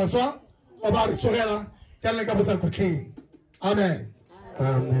o kileng wa swa o ba re tsogela jaanong ka bosa kotleng amen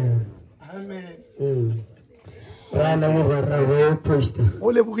amen Rana mo barra go post.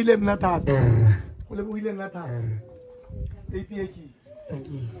 O lebogile nna thata. O lebogile nna thata. Thank you.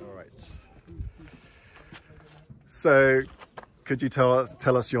 All right. So, could you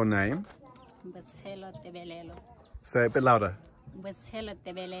tell us your name? Say it a bit louder.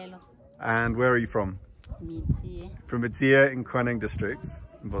 And where are you from? Medie. From Medie in Kweneng District,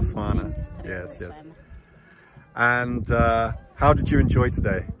 in Botswana. Yes, yes. And how did you enjoy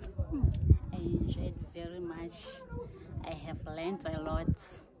today? I enjoyed very much. I have learned a lot.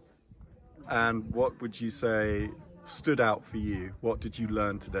 And what would you say stood out for you? What did you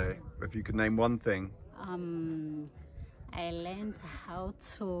learn today? If you could name one thing. I learned how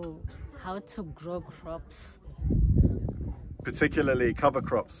to grow crops. Particularly cover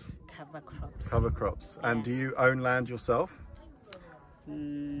crops. Cover crops. Cover crops. Yeah. And do you own land yourself?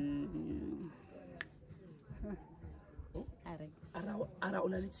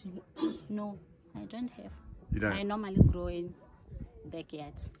 No, I don't have. You don't? I normally grow in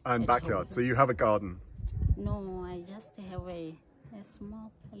backyards. And backyard. So you have a garden? No, I just have a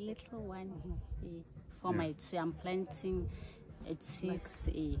small, little one for my tree. I'm planting trees.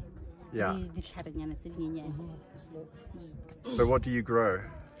 Yeah. So what do you grow?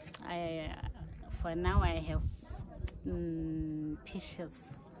 For now I have peaches.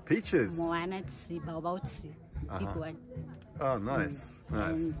 Peaches? Moana tree, baobab tree, big one. Oh, nice,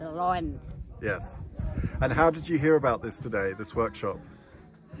 nice. And the lawn. Yes. And how did you hear about this today, this workshop?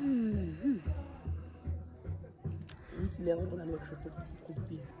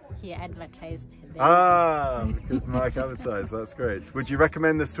 He advertised there. Ah, because Mike advertised, that's great. Would you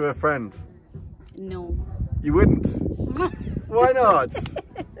recommend this to a friend? No. You wouldn't? Why not?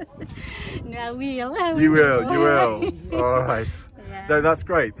 No, I will. You will. All right. Yeah. No, that's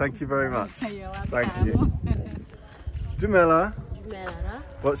great. Thank you very much. You're welcome. Thank you. Dumela,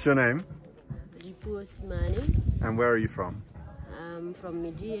 what's your name? And where are you from? I'm from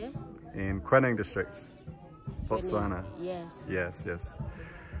Medie. In Kweneng District, Botswana. Yes. Yes, yes.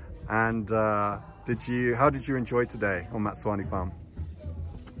 And how did you enjoy today on Matshwane farm?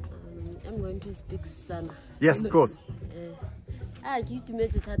 I'm going to speak Tswana. Yes, of course.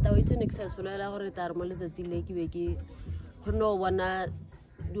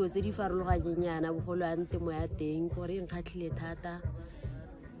 Dilo tse di farologanyenyana bogolo a ntemo ya teng gore e nkgatlhile thata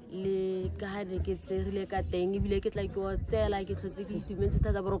le ka ga ne ke tsegile ka teng ebile ke tla ke o tsela ke tlhotse ke itumetse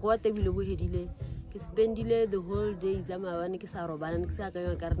thata boroko wa tebile bo hedile ke spendile the whole day tsa maabane ke sa robala ke sa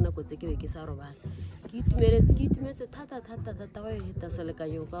akanywa ka re nako tse ke be ke sa robala ke itumetse thata go heta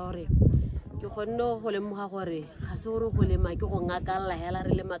selekanyo ka gore ke kgonne go lemoga gore ga se gore go lema ke go ngakalla hela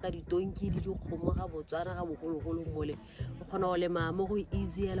re lema ka ditonki le dikgomo ga Botswana ga bogologolo mole o kgona go lema mo go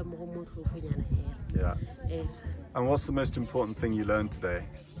easy hela mo go motlhofonyana hela. Yeah. And what's the most important thing you learned today?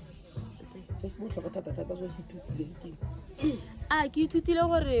 Ke ithutile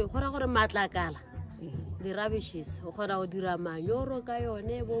gore matlakala the rubbishes o kgona go dira manyoro ka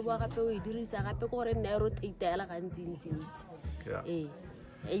yone bo ba gape o e dirisa gape go gore nna e rotate hela gantsi.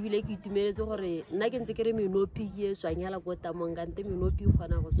 Ebile ke itumeletse gore nna ke ntse ke re menopi ke swang hela go tamong kante menopi o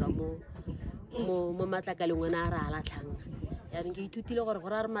kgona go tswa mo matlakaleng wena a re a latlhang ya ke ithutile gore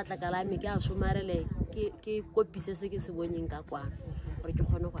a re matlakala a me ke a somarele ke kopise se ke se bonyeng ka kwa gore ke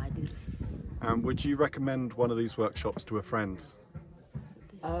kgone go a dirisa. And would you recommend one of these workshops to a friend?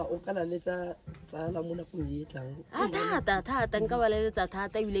 O kana letsa tsala mo nakong e tlang. Thata nka ba leletsa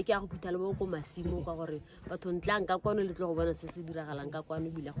thata ebile ke a go phutha le bo go masimo ka gore batho ntlang ka kwano le tlo go bona se se diragalang ka kwano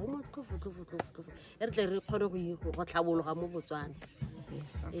ebile go motlhofo e re tle re kgone go tlhabologa mo Botswana.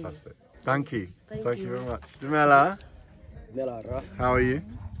 Fantastic. Thank you. Thank you very much. Dumela. How are you?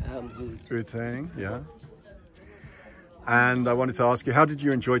 I'm good. Good thing, yeah. And I wanted to ask you, how did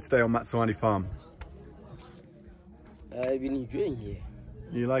you enjoy today on Matshwane farm? I've been enjoying here.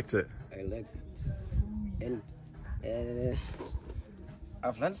 You liked it? I liked it. And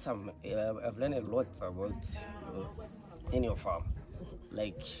I've learned a lot about in your farm.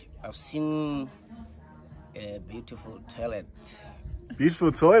 like I've seen a beautiful toilet.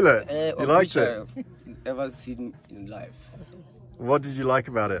 Beautiful toilet. You liked it? I've ever seen in life. What did you like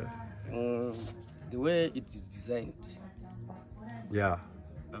about it? The way it is designed. Yeah.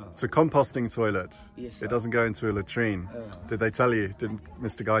 It's a composting toilet. Yes, it doesn't go into a latrine. Did they tell you? Did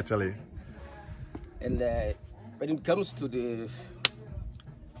Mr. Guy tell you? And when it comes to the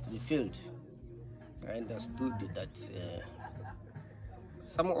field, I understood that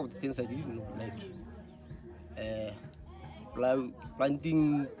some of the things I didn't know, like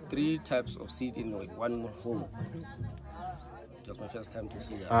planting 3 types of seed in one hole. It was my first time to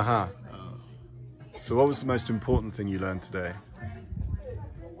see that. So what was the most important thing you learned today?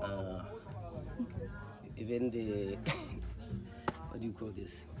 Even the what do you call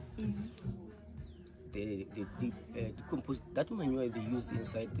this? The compost, that manure they used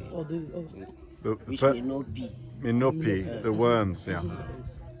inside which may not be. May not be, the worms, yeah.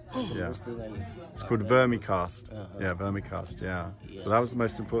 Yeah. It's called Vermicast. Yeah, Vermicast, yeah. So that was the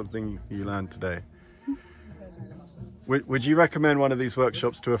most important thing you learned today. Would you recommend one of these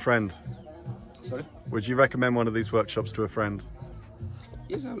workshops to a friend? Sorry? Would you recommend one of these workshops to a friend?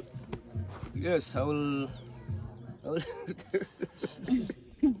 Yes, yes, I will.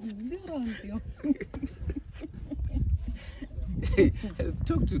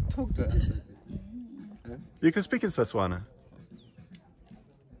 Talk to us. You can speak in Setswana.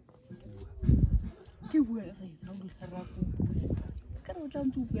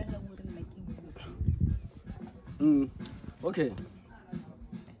 Okay.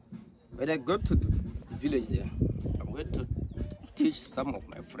 When I go to the village there, I'm going to teach some of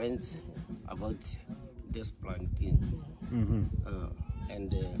my friends about this planting.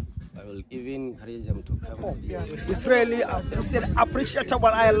 And I will even encourage them to come and see. It's really appreciable.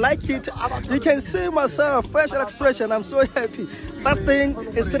 I like it. You can see myself, facial expression. I'm so happy. That thing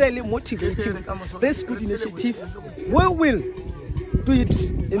is really motivating. This good initiative, we will do it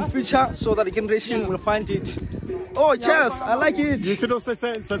in future so that the generation will find it. Oh, yes, I like it. You could also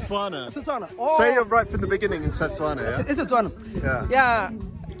say it in Setswana. Setswana. Oh. Say it right from the beginning in Setswana, yeah? It's Setswana. Yeah. Yeah.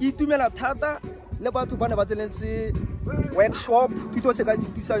 Itumela thata le batho bana ba tsenetse workshop tuto se ka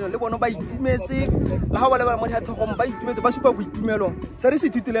ditisa le bona ba itumetse la ha ba le ba mo diathogong ba itumetse ba supa boitumelo se re se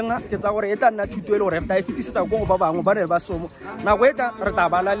tutileng ke tsa gore e tla nna thuto le gore re ta e fetisetsa go ba bangwe ba ne ba somo na go eta re ta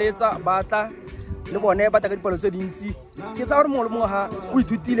ba laletsa ba tla le bone ba ta ka dipalo tse dintsi ke tsa gore mongwe le mongwe ha o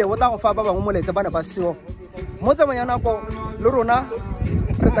ithutile o tla go fa ba bangwe moletse bana ba seo mo tsamaya nako le rona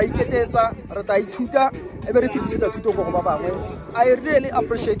re ta iketetsa re ta ithuta e be re fetisetsa thuto go ba bangwe. I really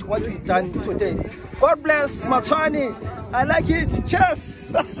appreciate what we've done today. God bless Matshwane. I like it.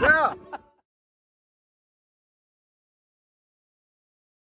 Cheers. Yeah.